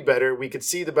could be better. We could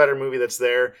see the better movie that's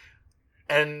there,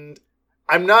 and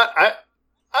I'm not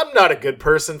a good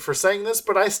person for saying this,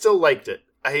 but I still liked it.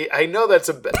 I know that's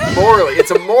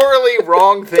it's a morally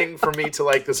wrong thing for me to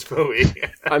like this movie.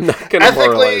 I'm not going to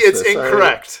Ethically, it's this,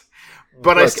 incorrect. Right?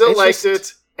 But Look, I still liked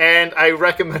just... it, and I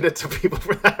recommend it to people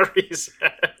for that reason.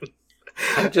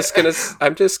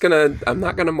 I'm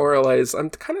not gonna moralize.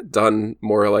 I'm kind of done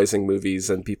moralizing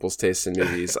movies and people's tastes in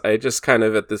movies. I just kind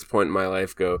of, at this point in my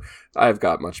life, go, I've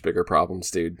got much bigger problems,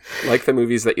 dude. Like the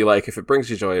movies that you like. If it brings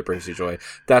you joy, it brings you joy.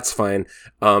 That's fine.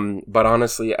 But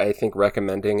honestly, I think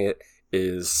recommending it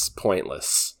is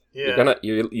pointless. Yeah.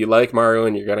 You like Mario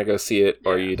and you're gonna go see it,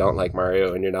 or you don't like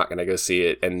Mario and you're not gonna go see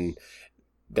it, and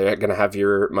they're gonna have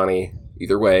your money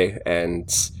either way. And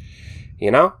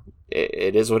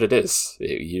it is what it is.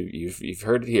 You've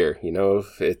heard it here.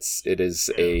 It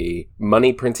is a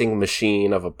money printing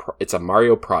machine it's a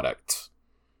Mario product.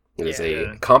 It is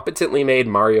a competently made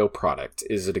Mario product.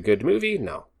 Is it a good movie?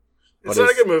 No. It's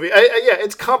not a good movie.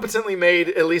 It's competently made,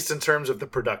 at least in terms of the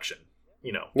production.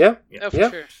 Yeah. Oh, for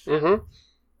sure.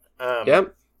 Mm-hmm. Yeah.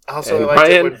 Also, I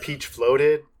liked it when Peach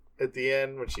floated at the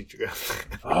end when she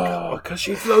because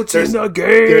she floats in the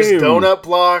game. There's donut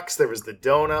blocks. There was the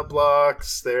donut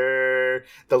blocks. The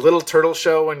little turtle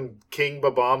show when King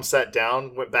Babam sat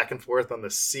down, went back and forth on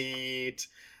the seat.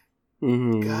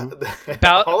 Mm-hmm. God,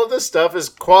 all of this stuff is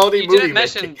quality movie. You didn't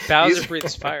mention Bowser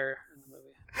breathes fire in the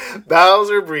movie.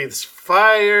 Bowser breathes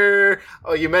fire.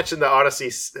 Oh, you mentioned the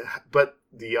Odyssey, but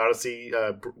the Odyssey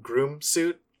groom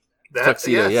suit.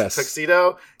 Tuxedo, yes.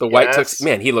 Tuxedo. The white tuxedo.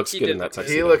 Man, he looks good in that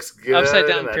tuxedo. He looks good. Upside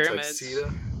down in that pyramids. Tuxedo.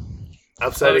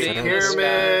 Upside down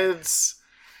pyramids.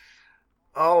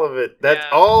 All of it. That's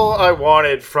all I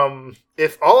wanted from...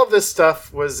 If all of this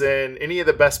stuff was in any of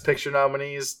the Best Picture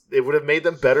nominees, it would have made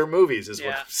them better movies as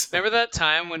well. Remember that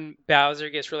time when Bowser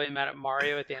gets really mad at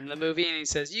Mario at the end of the movie and he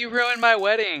says, "You ruined my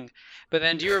wedding"? But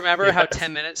then do you remember how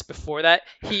 10 minutes before that,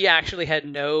 he actually had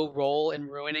no role in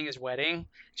ruining his wedding?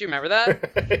 Do you remember that?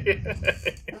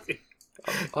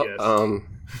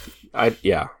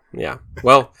 Yeah.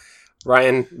 Well,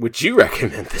 Ryan, would you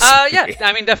recommend this? Yeah,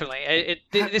 I mean, definitely.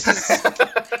 This is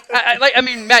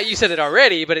Matt, you said it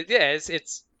already, but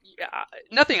it's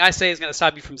nothing I say is going to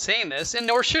stop you from saying this, and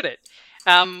nor should it.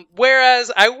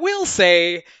 Whereas I will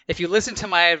say, if you listen to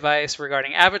my advice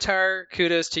regarding Avatar,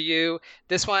 kudos to you.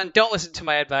 This one, don't listen to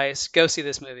my advice. Go see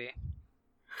this movie.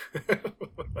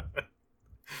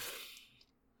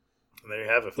 There you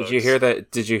have it, folks.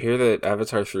 Did you hear that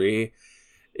Avatar 3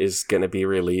 is going to be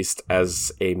released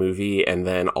as a movie and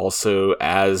then also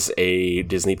as a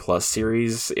Disney Plus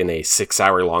series in a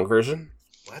 6-hour long version?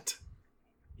 What?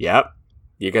 Yep.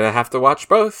 You're going to have to watch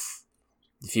both.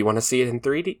 If you want to see it in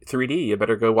 3D, you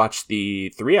better go watch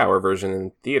the 3-hour version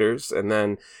in theaters. And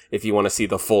then if you want to see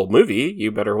the full movie,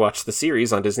 you better watch the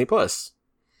series on Disney Plus.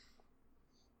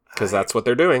 Because that's what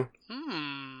they're doing.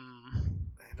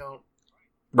 I don't...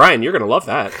 Ryan, you're going to love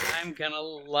that. I'm going to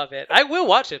love it. I will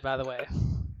watch it, by the way.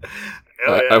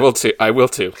 I will too. I'll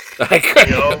watch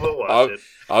it.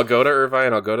 I'll go to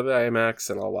Irvine, I'll go to the IMAX,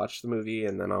 and I'll watch the movie,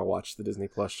 and then I'll watch the Disney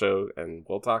Plus show, and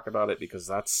we'll talk about it, because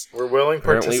we're willing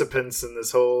participants in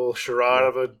this whole charade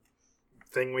of a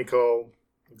thing we call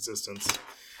existence.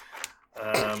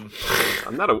 I'm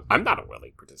not a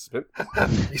willing participant.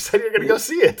 You said you're going to go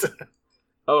see it.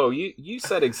 Oh, you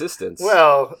said existence.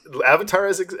 Well, Avatar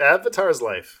is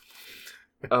life.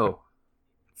 Oh,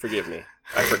 forgive me.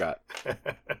 I forgot.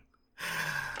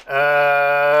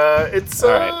 It's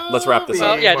all right. Let's wrap this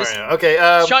up. Okay.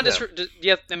 Sean,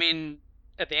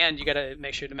 at the end, you got to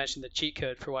make sure to mention the cheat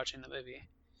code for watching the movie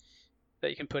that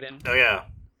you can put in. Oh yeah.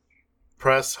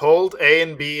 Hold A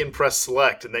and B and press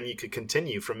select, and then you could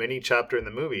continue from any chapter in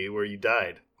the movie where you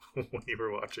died when you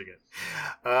were watching it.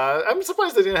 I'm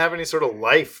surprised they didn't have any sort of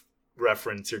life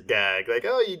reference or gag, like,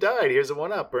 "Oh, you died. Here's a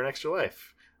 1-up or an extra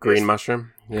life." Green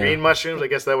mushroom. Yeah. Green mushrooms. I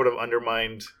guess that would have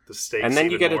undermined the stakes. And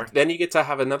then you even more. then you get to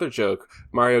have another joke.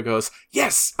 Mario goes,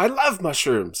 "Yes, I love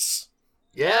mushrooms."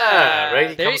 Yeah,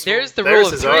 right. There's the rule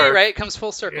of three, right? It comes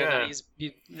full circle. Yeah.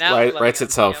 Now writes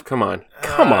itself. Come on,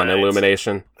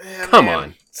 Illumination. Come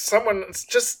on. Someone, it's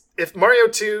just if Mario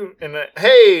 2 and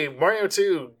hey, Mario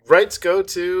 2 rights go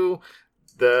to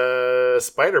the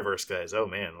Spider-Verse guys. Oh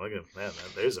man, look at that.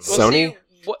 There's a Sony.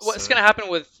 What's going to happen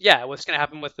with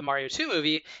the Mario 2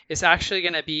 movie is actually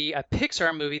going to be a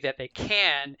Pixar movie that they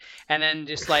can, and then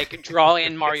just like draw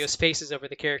in Mario's faces over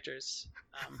the characters.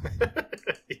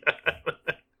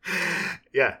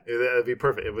 Yeah, that'd be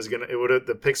perfect. It would have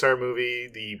the Pixar movie,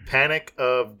 The Panic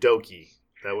of Doki.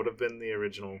 That would have been the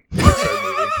original Pixar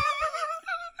movie.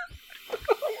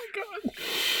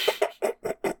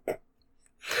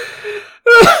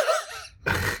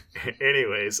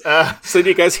 Anyways, so do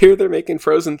you guys hear they're making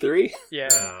Frozen 3? Yeah.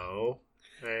 No.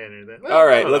 I didn't hear that. All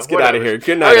right, let's get out of here.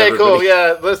 Good night, okay, everybody. cool.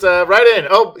 Yeah, let's write in.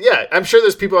 Oh, yeah, I'm sure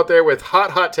there's people out there with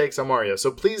hot takes on Mario.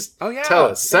 So please tell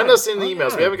us. Send us in the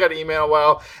emails. We haven't got an email in a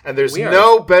while, and there's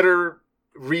no better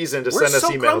reason to send us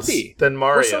emails grumpy. than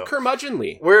Mario. We're so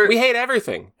curmudgeonly. We hate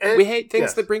everything. We hate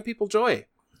things that bring people joy.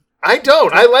 I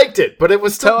don't. I liked it, but it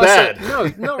was still bad.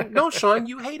 No, Sean,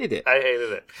 you hated it. I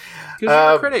hated it. Because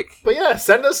you're a critic. But yeah,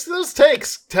 send us those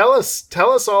takes. Tell us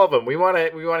all of them. We want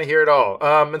to hear it all.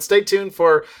 And stay tuned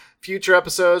for future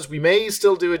episodes. We may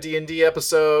still do a D&D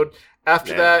episode.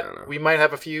 After that, we might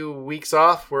have a few weeks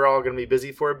off. We're all going to be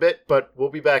busy for a bit, but we'll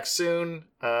be back soon.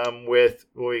 With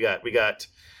what we got. We got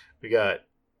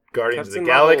Guardians of the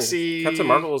Galaxy. Captain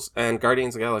Marvel's and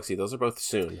Guardians of the Galaxy. Those are both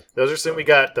soon. Those are soon. We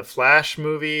got the Flash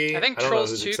movie. I think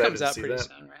Trolls 2 comes out pretty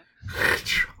soon, right?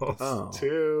 Trolls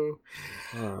 2.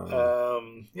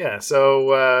 Yeah,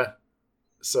 so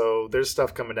there's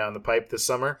stuff coming down the pipe this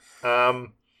summer.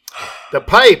 The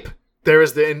pipe. There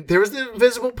was the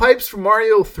invisible pipes from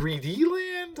Mario 3D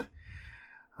Land.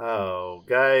 Oh,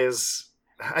 guys.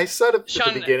 I said it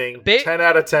at the beginning, 10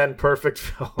 out of 10, perfect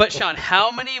film. But Sean,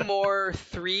 how many more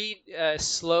 3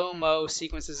 slow-mo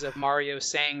sequences of Mario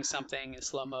saying something in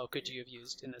slow-mo could you have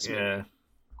used in this movie?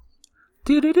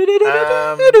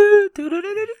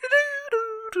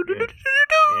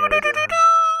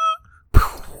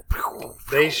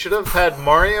 They should have had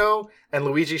Mario and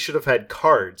Luigi should have had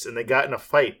cards, and they got in a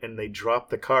fight, and they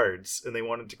dropped the cards, and they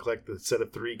wanted to collect the set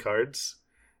of 3 cards.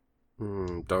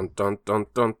 Dun dun dun dun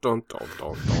dun dun dun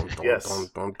dun Yes.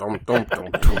 dun dun dun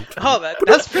dun. Oh,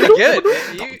 that's pretty good.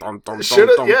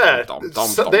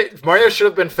 Mario should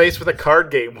have been faced with a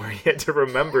card game where he had to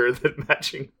remember the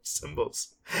matching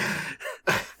symbols.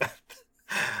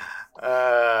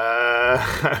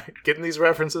 Getting these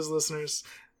references, listeners?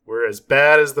 We're as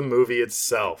bad as the movie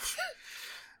itself.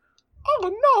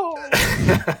 Oh no!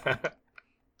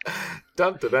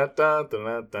 Dun dun dun dun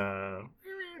dun dun.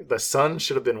 The sun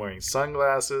should have been wearing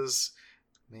sunglasses.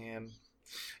 Man.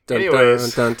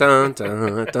 Anyways. Dun dun dun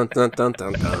dun dun dun dun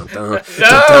dun dun.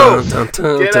 No!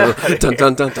 Get out.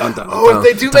 Oh, if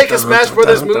they do make a Smash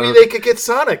Brothers movie, they could get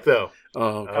Sonic, though.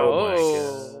 Oh my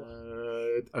god.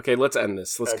 Okay, let's end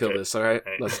this. Let's kill this, alright?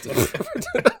 Let's do it.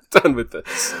 Done with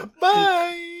this.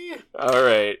 Bye!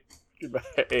 Alright.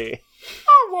 Goodbye.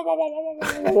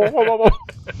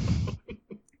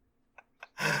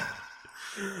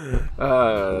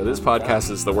 This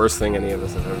podcast is the worst thing any of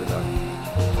us have ever done.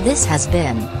 This has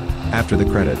been After the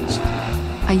Credits.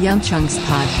 a YumChunks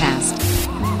podcast.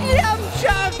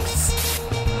 YumChunks!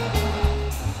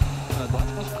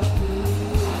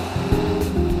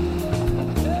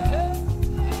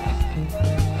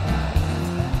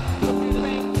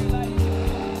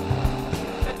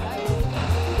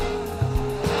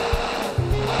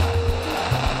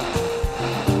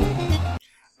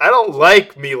 I don't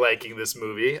like me liking this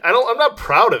movie. I'm not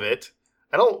proud of it.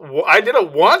 I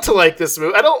didn't want to like this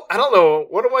movie. I don't know.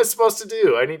 What am I supposed to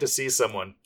do? I need to see someone.